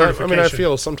mean, because I Certification.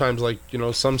 feel sometimes like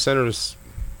some centers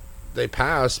they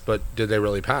pass, but did they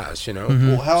really pass? Mhm.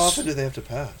 Well, how often do they have to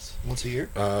pass? Once a year?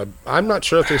 I'm not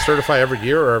sure if they certify every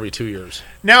year or every 2 years.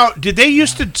 Now, did they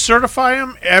used to certify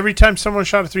them every time someone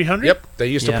shot a 300? Yep, they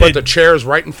used to Yeah. put the chairs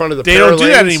right in front of the. They pair don't do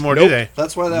that lanes. anymore, Nope. do they?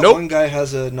 That's why that Nope. one guy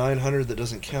has a 900 that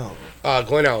doesn't count.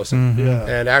 Glenn Allison, Mhm.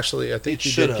 Yeah. and actually, I think He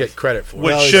he should did have. get credit for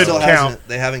Which it. Well, he should still count. hasn't.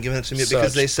 They haven't given it to me because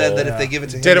Such they said that bull. if they give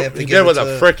it to him, Did they have it, to he give did it with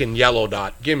to a frickin' yellow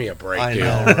dot. Give me a break, I dude.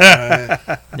 know,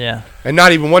 right? Yeah. And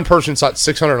not even one person shot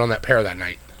 600 on that pair that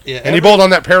night. Yeah, And he bowled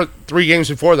on that pair 3 games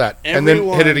before that, and then hit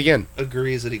everyone it again.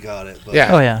 agrees that he got it. But Yeah.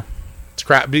 Oh yeah. It's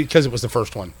crap because it was the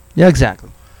first one. Yeah. Exactly.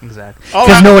 Exactly. Oh,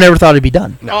 Because I- no one ever thought it'd be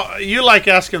done. No. Oh, you like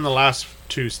asking the last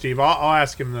two, Steve. I'll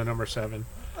ask him the number 7.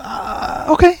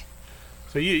 Okay.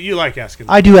 So you like asking.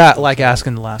 I do like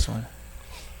asking the last one.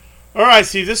 All right,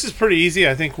 Steve, this is pretty easy.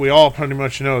 I think we all pretty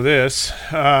much know this.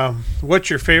 What's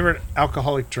your favorite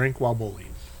alcoholic drink while bowling?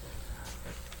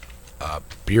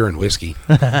 Beer and whiskey.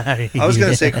 I was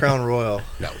gonna say Crown Royal.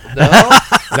 No. No,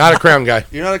 Not a Crown guy.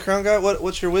 you're not a Crown guy.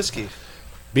 What's your whiskey?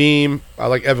 Beam. I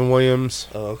like Evan Williams.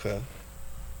 Oh, okay.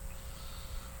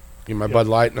 Give me my Bud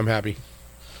Light, and I'm happy.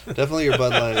 Definitely your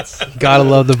Bud Lights. Gotta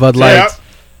love the Bud Lights.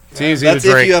 It's easy That's to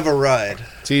if drink. you have a ride.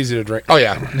 It's easy to drink. Oh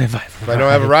yeah. If I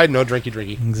don't have a ride, no drinky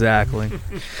drinky. Exactly.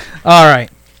 All right.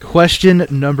 Question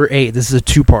number 8. This is a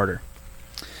two-parter.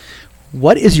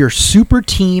 What is your super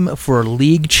team for a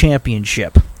league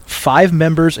championship? 5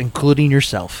 members, including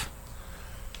yourself.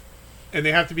 And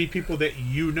they have to be people that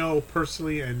you know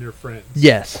personally and they're friends.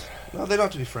 Yes. No, they don't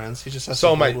have to be friends. He just has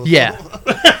So to my- bowl with Yeah.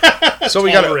 them. So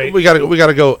we Tolerate.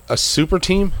 gotta go a super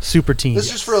team. Super team. This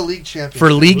is just for a league championship.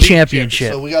 For league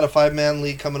championship. So we got a 5-man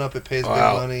league coming up. It pays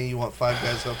Wow. good money. You want 5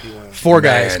 guys to help you win. 4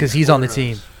 guys, Man. because he's on the 4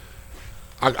 team.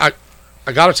 guys.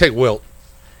 I gotta take Wilt.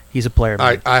 He's a player.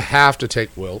 man. I have to take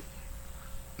Wilt.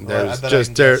 Well, I There's bet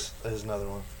just I there. can guess there's another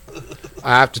one.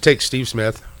 I have to take Steve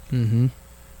Smith. Mm-hmm.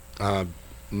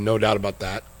 No doubt about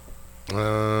that.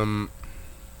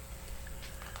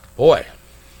 Boy,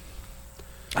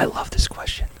 I love this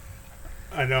question.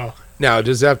 I know. now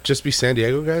does that just be San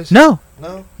Diego guys? No.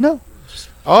 No, No.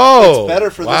 Oh, it's better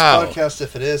for wow. this podcast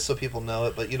if it is, so people know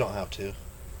it. But you don't have to.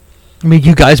 I mean,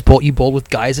 you bowled with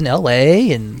guys in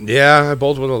L.A. and Yeah, I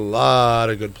bowled with a lot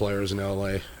of good players in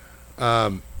LA.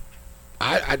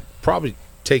 I'd probably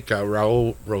take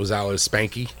Raul Rosales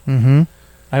Spanky, mm-hmm.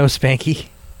 I was Spanky.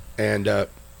 and I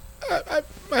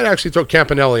might actually throw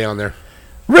Campanelli on there.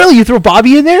 Really? You throw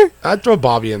Bobby in there? I'd throw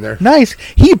Bobby in there. Nice.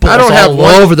 He bowls I don't have all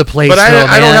one, over the place, but though,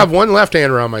 I don't man. have one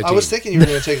left-hander on my team. I was thinking you were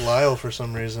going to take Lyle for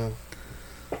some reason.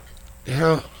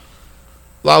 Yeah,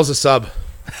 Lyle's a sub.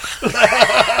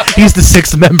 He's the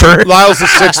 6th member. Lyle's the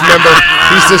 6th member.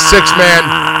 He's the 6th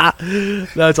man.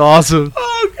 That's awesome.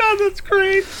 Oh, God, that's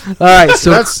great. All right,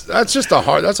 so That's just a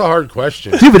hard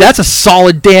question. dude, but that's a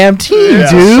solid damn team,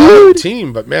 Yeah. dude. Solid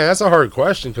team, but man, that's a hard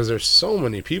question because there's so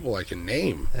many people I can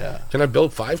name. Yeah. Can I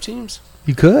build 5 teams?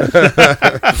 You could.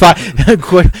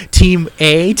 Team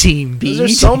A, Team B.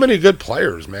 There's so many good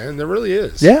players, man. There really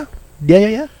is. Yeah.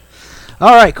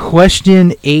 All right,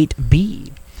 question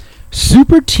 8B.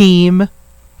 Super team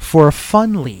for a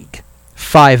fun league.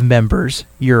 5 members.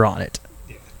 You're on it.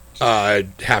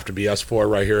 It'd have to be us 4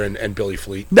 right here and Billy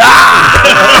Fleet.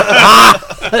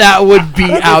 That would be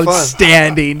fun.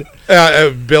 outstanding.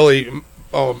 Billy,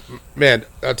 oh man,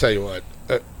 I'll tell you what.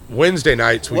 Wednesday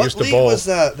nights we What used to league bowl. was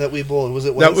that we bowled? Was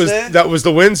it that Wednesday? was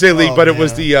the Wednesday league, Oh, but it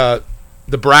was man.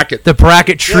 the bracket. The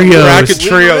bracket Yeah, trios. bracket we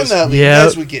were in trios. that league. Yep. You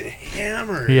guys would get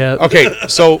hammered. Yeah. Okay,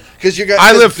 so Because you guys.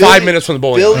 I live 5 Billy- minutes from the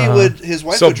bowling. Billy Uh-huh. would. His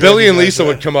wife. So would drive Billy you and guys Lisa there.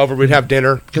 would come over. We'd have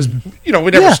dinner because we never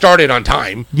Yeah. started on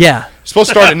time. Yeah.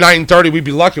 Supposed to start at 9:30. We'd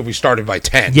be lucky if we started by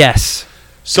 10. Yes.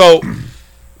 So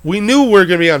we knew we were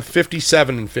going to be on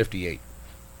 57 and 58.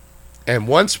 And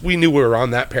once we knew we were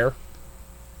on that pair,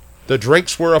 the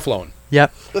drinks were a-flowing.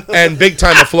 Yep. And big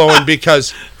time a-flowing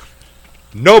because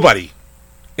nobody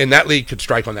in that league could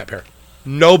strike on that pair.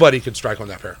 Nobody could strike on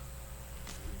that pair.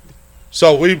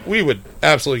 So we would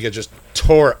absolutely get just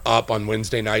tore up on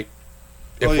Wednesday night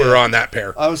if Oh, we yeah. were on that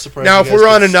pair. I was surprised. Now, you if guys we're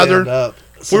on could another- stand up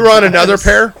If we were on another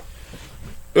sometimes.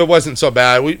 pair, it wasn't so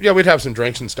bad. We'd have some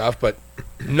drinks and stuff, but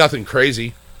nothing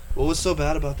crazy. What was so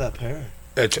bad about that pair?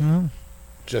 It's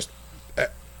just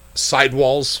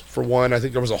sidewalls for one. I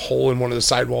think there was a hole in one of the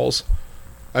sidewalls.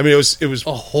 I mean, it was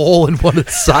A hole in one of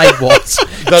the sidewalls.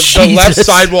 the left Jesus.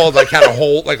 sidewall like had a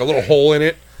hole, like a little hole in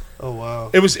it. Oh wow.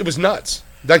 It was nuts.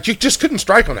 Like you just couldn't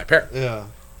strike on that pair. Yeah.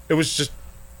 It was just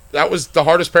that was the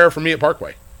hardest pair for me at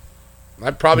Parkway.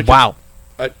 I probably Wow.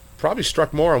 I probably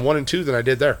struck more on 1 and 2 than I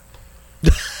did there.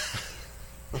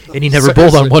 And he never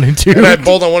bowled on 1 and 2. And I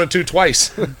bowled on 1 and 2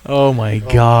 twice. Oh my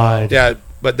God. Yeah,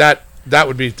 but that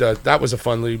would be that was a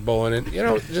fun league bowling, and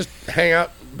just hang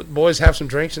out, with the boys, have some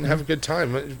drinks, and have a good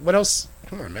time. What else?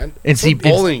 Come on, man. And see, Quit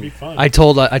bowling. Be fun. I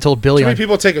told Billy Too many on,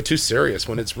 people take it too serious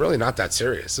when it's really not that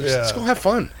serious. Just Yeah. go have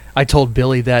fun. I told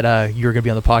Billy that you were gonna be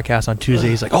on the podcast on Tuesday.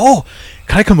 He's like, "Oh,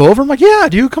 can I come over?" I'm like, "Yeah,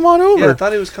 dude, come on over." Yeah, I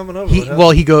thought he was coming over.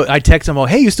 I text him, "Oh,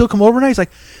 hey, you still come over tonight?" He's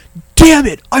like, "Damn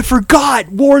it, I forgot.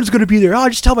 Warren's gonna be there. I'll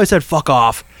just tell him I said fuck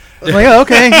off." I'm like, "Oh,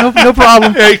 okay, no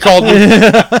problem." Yeah, he called me.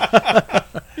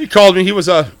 He called me. He was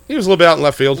a little bit out in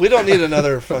left field. We don't need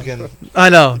another fucking I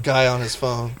know, guy on his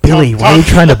phone. Billy. Why are you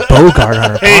trying to bogart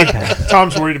on our Hey, podcast?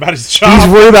 Tom's worried about his He's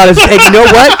job. worried about his. Hey, you know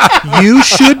what? You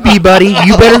should be, buddy.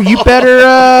 You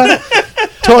better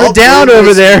tone it down Bring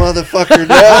over this there. motherfucker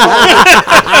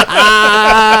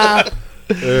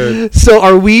down. So,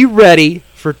 are we ready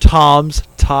for Tom's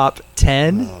top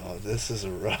 10? Oh, this is a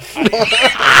rough.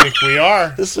 I think we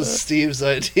are. This was Steve's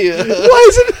idea. Why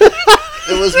is it?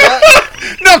 It was my.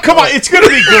 No, come on. It's going to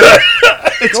be good.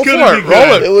 It's Go going for to it. be Roll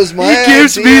good. It was my. He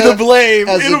gives me idea the blame.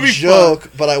 as It'll a be joke,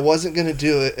 but I wasn't gonna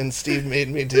do it, and Steve made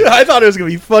me do it. I thought it was gonna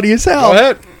be funny as hell. Go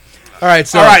ahead. All right,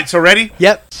 so All right, so ready?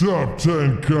 Yep. Top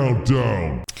 10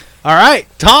 countdown. All right,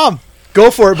 Tom,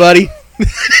 go for it, buddy.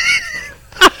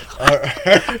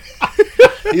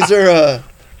 These are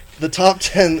the top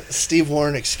 10 Steve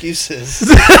Warren excuses.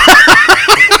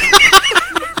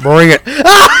 Bring it.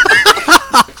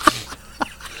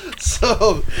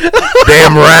 So,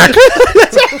 Damn rack.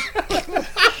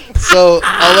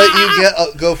 I'll let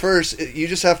you go first. You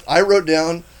just have. I wrote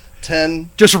down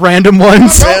 10 Just random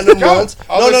ones. random Go. ones.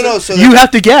 I'll No. listen. So You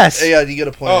have to guess. yeah, you get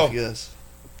a point Oh. if you guess.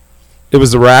 It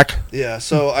was the rack. Yeah,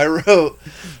 so I wrote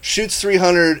shoots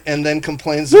 300 and then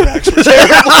complains the racks were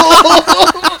terrible.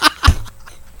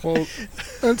 Well,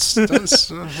 that's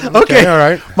Okay. All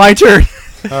right. My turn.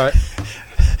 All right.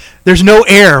 There's no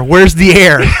air. Where's the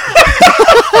air?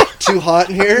 Too hot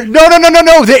in here. No.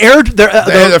 The air.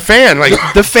 The fan, like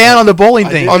The fan on the bowling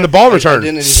thing. on the ball I return.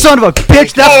 didn't even- Son of a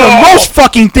bitch. That's the most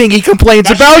fucking thing he complains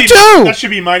That about, should be, too. That should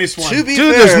be -1. To be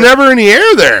Dude, fair, there's never any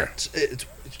air there.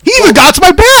 He even got to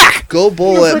my back. go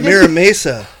bowl at Mira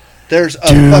Mesa. There's a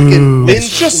fucking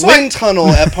wind tunnel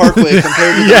at Parkway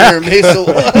compared to Yeah. the Mira Mesa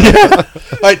one.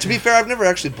 All right, to be fair, I've never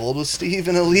actually bowled with Steve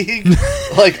in a league,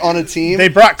 like on a team. They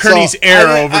brought Kearney's air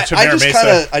over to Mira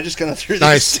Mesa. I just kind of threw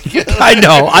Nice. these together. I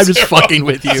know. I'm just fucking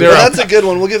with you. Zero. Well, that's a good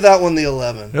one. We'll give that one the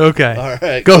 11. Okay. All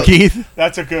right, Go, Keith.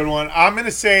 That's a good one. I'm going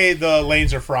to say the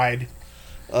lanes are fried.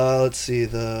 Let's see.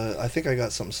 I think I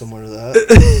got something similar to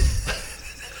that.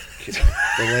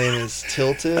 The lane is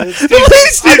tilted. Steve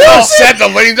never said the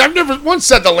lanes. I've never once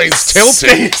said the lanes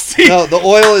tilted. Steve, No, the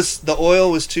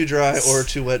oil was too dry or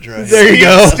too wet dry. There you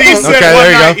go. Steve said Okay, one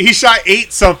there you night go. he shot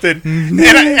 8 something. And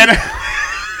I,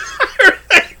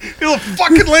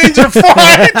 fucking lanes are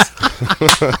fine.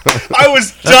 I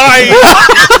was dying.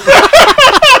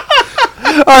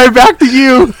 All right, back to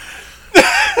you.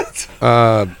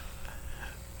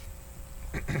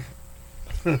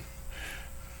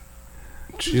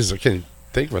 Jeez, I can't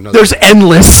think of another. There's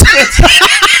endless.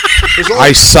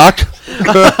 I suck.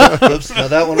 Oops, no,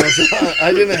 that one was.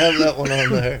 I didn't have that one on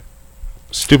there.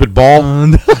 Stupid ball.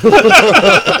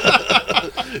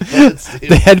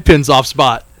 The head pin's off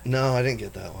spot. No, I didn't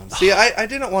get that one. See, I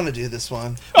didn't want to do this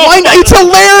one. Why not? It's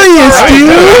hilarious,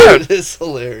 dude. It is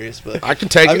hilarious, but I can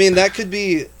take it. I mean, that could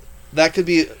be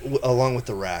along with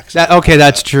the racks. Okay,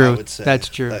 that's I true. would say. That's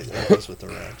true. That goes with the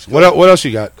racks. What else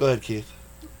you got? Go ahead, Keith.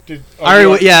 I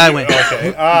went.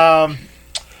 Okay.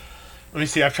 Let me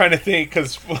see. I'm trying to think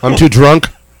because I'm too drunk.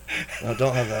 No,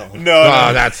 don't have that one. no,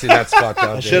 no. that's fucked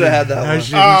up. I should have had that one.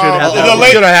 Should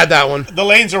have had that one. The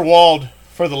lanes are walled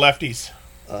for the lefties.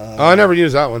 Oh, I never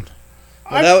used that one.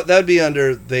 Well, that would be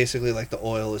under basically like the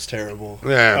oil is terrible.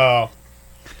 Yeah.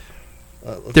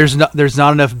 There's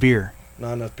not enough beer.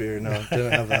 Not enough beer. No,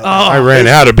 didn't have that. I ran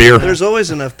out of beer. There's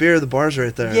always enough beer. The bar's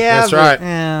right there. That's right.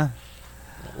 Yeah.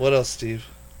 What else, Steve?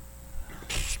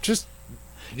 Just.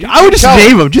 I would just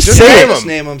name them. Just say name it. 'em. Just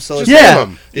name them. So Just Yeah. name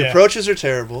 'em. the Yeah. approaches are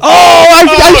terrible. Oh,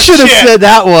 I should have shit. said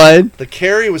that one. The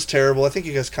carry was terrible. I think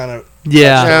you guys kind of.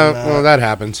 Yeah. Yeah, that. well, that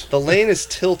happens. The lane is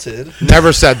tilted.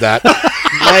 Never said that.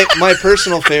 My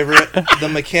personal favorite. The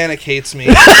mechanic hates me.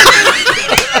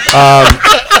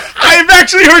 I've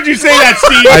actually heard you say that,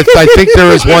 Steve. I think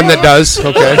there is one that does.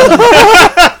 Okay.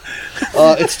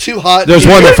 It's too hot. There's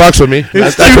one that fucks with me.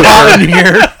 It's too hot in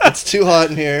here. It's too hot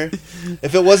in here.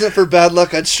 If it wasn't for bad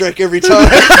luck, I'd strike every time.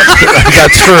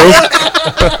 That's true.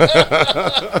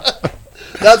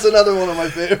 That's another one of my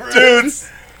favorites. Dudes.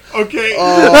 Okay.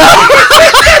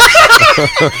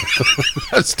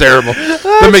 That's terrible.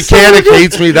 The mechanic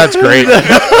hates me. That's great.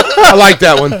 I like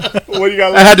that one. What do you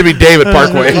got That left? had to be David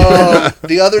Parkway.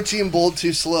 The other team bowled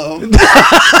too slow.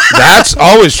 That's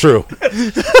always true.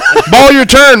 Ball your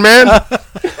turn, man.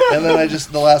 And then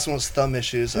the last one was thumb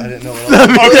issues. I didn't know what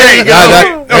else.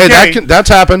 Okay. Hey, that's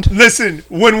happened. Listen,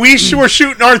 when we were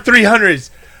shooting our 300s,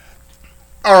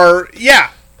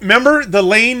 remember the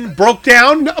lane broke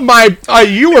down?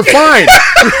 You were fine.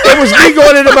 It was me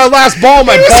going into my last ball.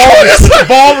 My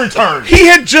ball returned. He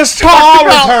had just talked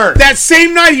about that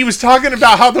same night. He was talking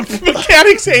about how the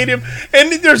mechanics hate him,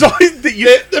 and there's always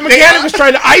The mechanic was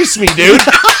trying to ice me, dude.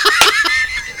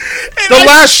 The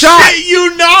last shot. Shit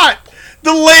you not.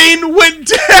 The lane went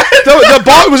dead. The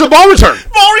ball. It was a ball return.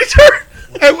 Ball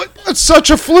return. It's such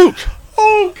a fluke.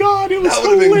 Oh God, it was That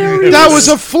would've been hilarious. great. That was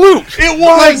a fluke. It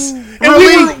was. And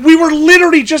really? we were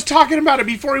literally just talking about it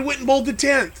before he went and bowled the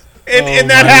 10th. And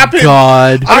that happened.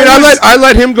 God. I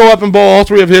let him go up and bowl all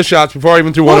three of his shots before I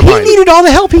even threw one of He mine. needed all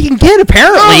the help he can get,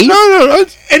 apparently. No.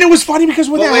 And it was funny because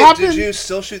when Well, that wait, happened, did you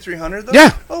still shoot 300 though?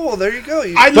 Yeah. Oh, well, there you go.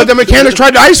 But the mechanic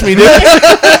tried to ice me, dude.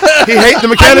 The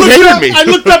mechanic hated me. I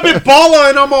looked up at Bala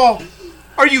and I'm all,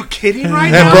 are you kidding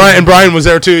right And now? Brian was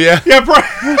there too, yeah. Yeah,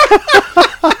 Brian.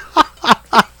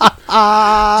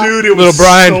 Dude, it was Little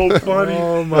Brian. so funny.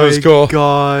 Oh my That was cool.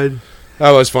 God.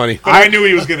 That was funny. But I knew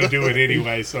he was going to do it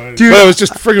anyway. So Dude. But it was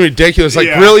just freaking ridiculous. Like,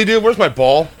 Yeah. really, dude? Where's my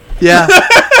ball? Yeah.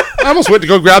 I almost went to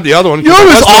go grab the other one. You know what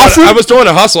was awesome? I was doing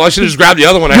a hustle. I should have just grabbed the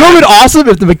other one. You know what would be awesome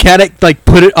if the mechanic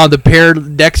put it on the pair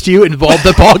next to you and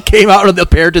the ball came out on the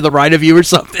pair to the right of you or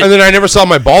something. And then I never saw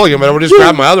my ball again, but I would just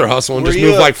grab my other hustle and Were just you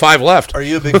move a- like 5 left. Are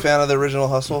you a big fan of the original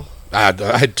hustle? I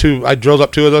had two. I drilled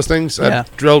up 2 of those things. Yeah.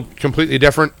 I drilled completely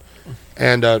different,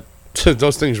 and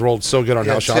those things rolled so good on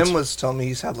Yeah, house shots. Tim was telling me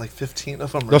he's had like 15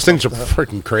 of them. Those things are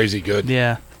freaking crazy good.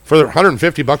 Yeah. For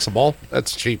 $150 a ball,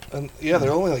 that's cheap. And yeah,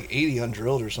 they're only like 80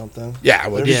 undrilled or something. Yeah,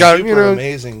 well, They're you got super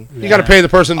amazing. you got to pay the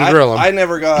person to drill them. I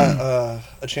never got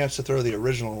a chance to throw the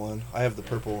original one. I have the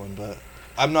purple one, but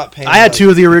I'm not paying. I had like- 2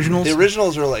 of the originals. The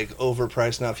originals are like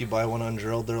overpriced now. If you buy one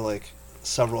undrilled, they're like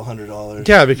several $100s.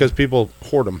 Yeah, because people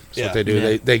hoard them. That's Yeah. what they do.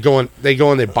 Yeah. They go and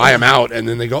they buy them out, and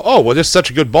then they go, oh, well, this is such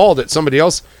a good ball that somebody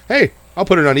else. Hey, I'll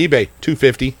put it on eBay,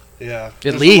 $250. Yeah, At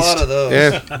There's least. a lot of those.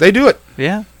 Yeah, they do it.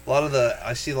 Yeah.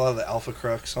 I see a lot of the Alpha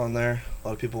Crux on there. A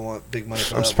lot of people want big money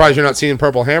for I'm that surprised ball. you're not seeing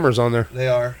purple hammers on there. They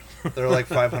are. They're like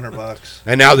 $500.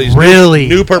 And now these Really?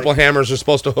 new purple hammers are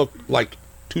supposed to hook like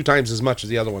 2 times as much as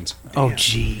the other ones. Oh,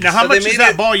 geez. now, how So they much is made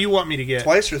that it ball you want me to get?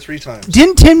 Twice or 3 times.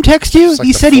 Didn't Tim text you? It's like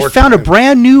He the said he 4th found a time.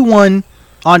 brand new one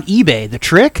on eBay. The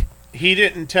Trick? He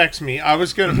didn't text me. I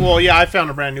was gonna. Well, yeah, I found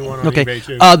a brand new one on Okay. eBay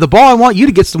too. The ball I want you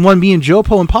to get's the one me and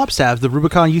Jopo and Pops have, the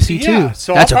Rubicon UC2. Yeah,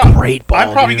 so That's I'll a great ball.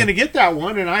 I'm probably dude. going to get that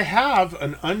one, and I have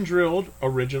an undrilled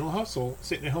original hustle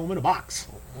sitting at home in a box.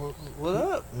 What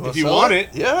up? If you want it.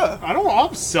 Yeah. I don't.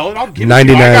 I'll sell it. I'll give it to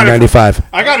you. $99.95.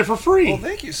 I got it for free. Well,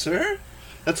 thank you, sir.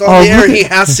 That's on the air. look He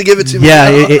has to give it to me.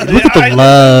 Yeah, now. look at the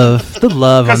love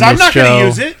on Because this I'm not show. going to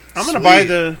use it. I'm going to buy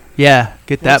the. Yeah,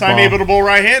 get that Once I'm ball. able to bowl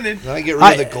right-handed. Then I get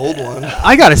rid of the gold one.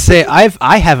 I gotta say,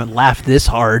 I haven't laughed this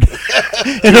hard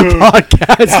in a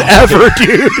podcast ever,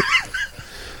 dude.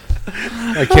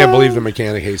 I can't believe the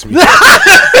mechanic hates me.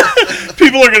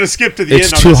 People are going to skip to the end.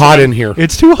 It's on too this hot one. in here.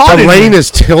 It's too hot. The in lane here. is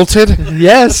tilted.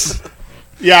 Yes,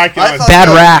 Yeah, I can. I thought bad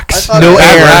that- racks, I thought no that-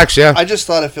 Bad air. racks, yeah. I just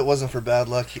thought if it wasn't for bad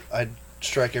luck, I'd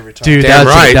strike every time. Dude, Damn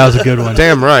right. that was a good one.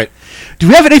 Damn right. Do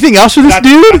we have anything else for this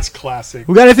dude? That's classic.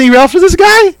 We got anything else for this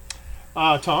guy?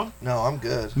 Tom, No, I'm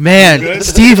good. Man, Good.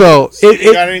 Steve-O,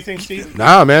 you got anything, Steve?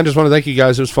 Nah, man, just want to thank you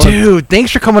guys. It was fun. dude,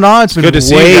 thanks for coming on. It's been Good to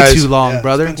see you way guys. too long, Yeah, it's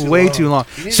brother. been too Way long. too long.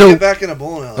 You need to So, get back in a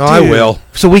bowling alley. Oh, I dude, will.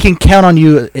 so we can count on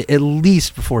you at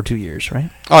least before 2 years, right?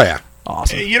 Oh, yeah.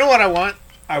 Awesome. You know what I want?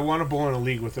 I want to bowl in a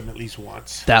league with him at least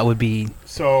once. That would be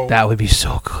So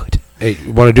so good. Hey,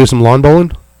 you want to do some lawn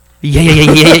bowling?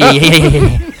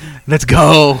 Yeah. Let's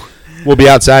go. We'll be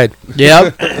outside.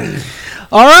 Yep.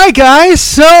 All right, guys.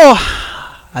 So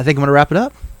I think I'm gonna wrap it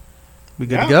up. We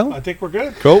good yeah, to go? I think we're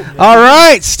good. Cool. All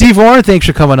right, Steve Warren, thanks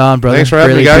for coming on, brother. Thanks for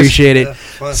having really me, guys. appreciate it. Yeah,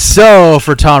 fun. So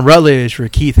for Tom Rutledge, for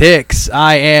Keith Hicks,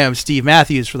 I am Steve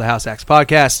Matthews for the House Axe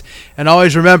Podcast. And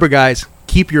always remember, guys,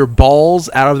 keep your balls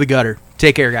out of the gutter.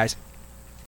 Take care, guys.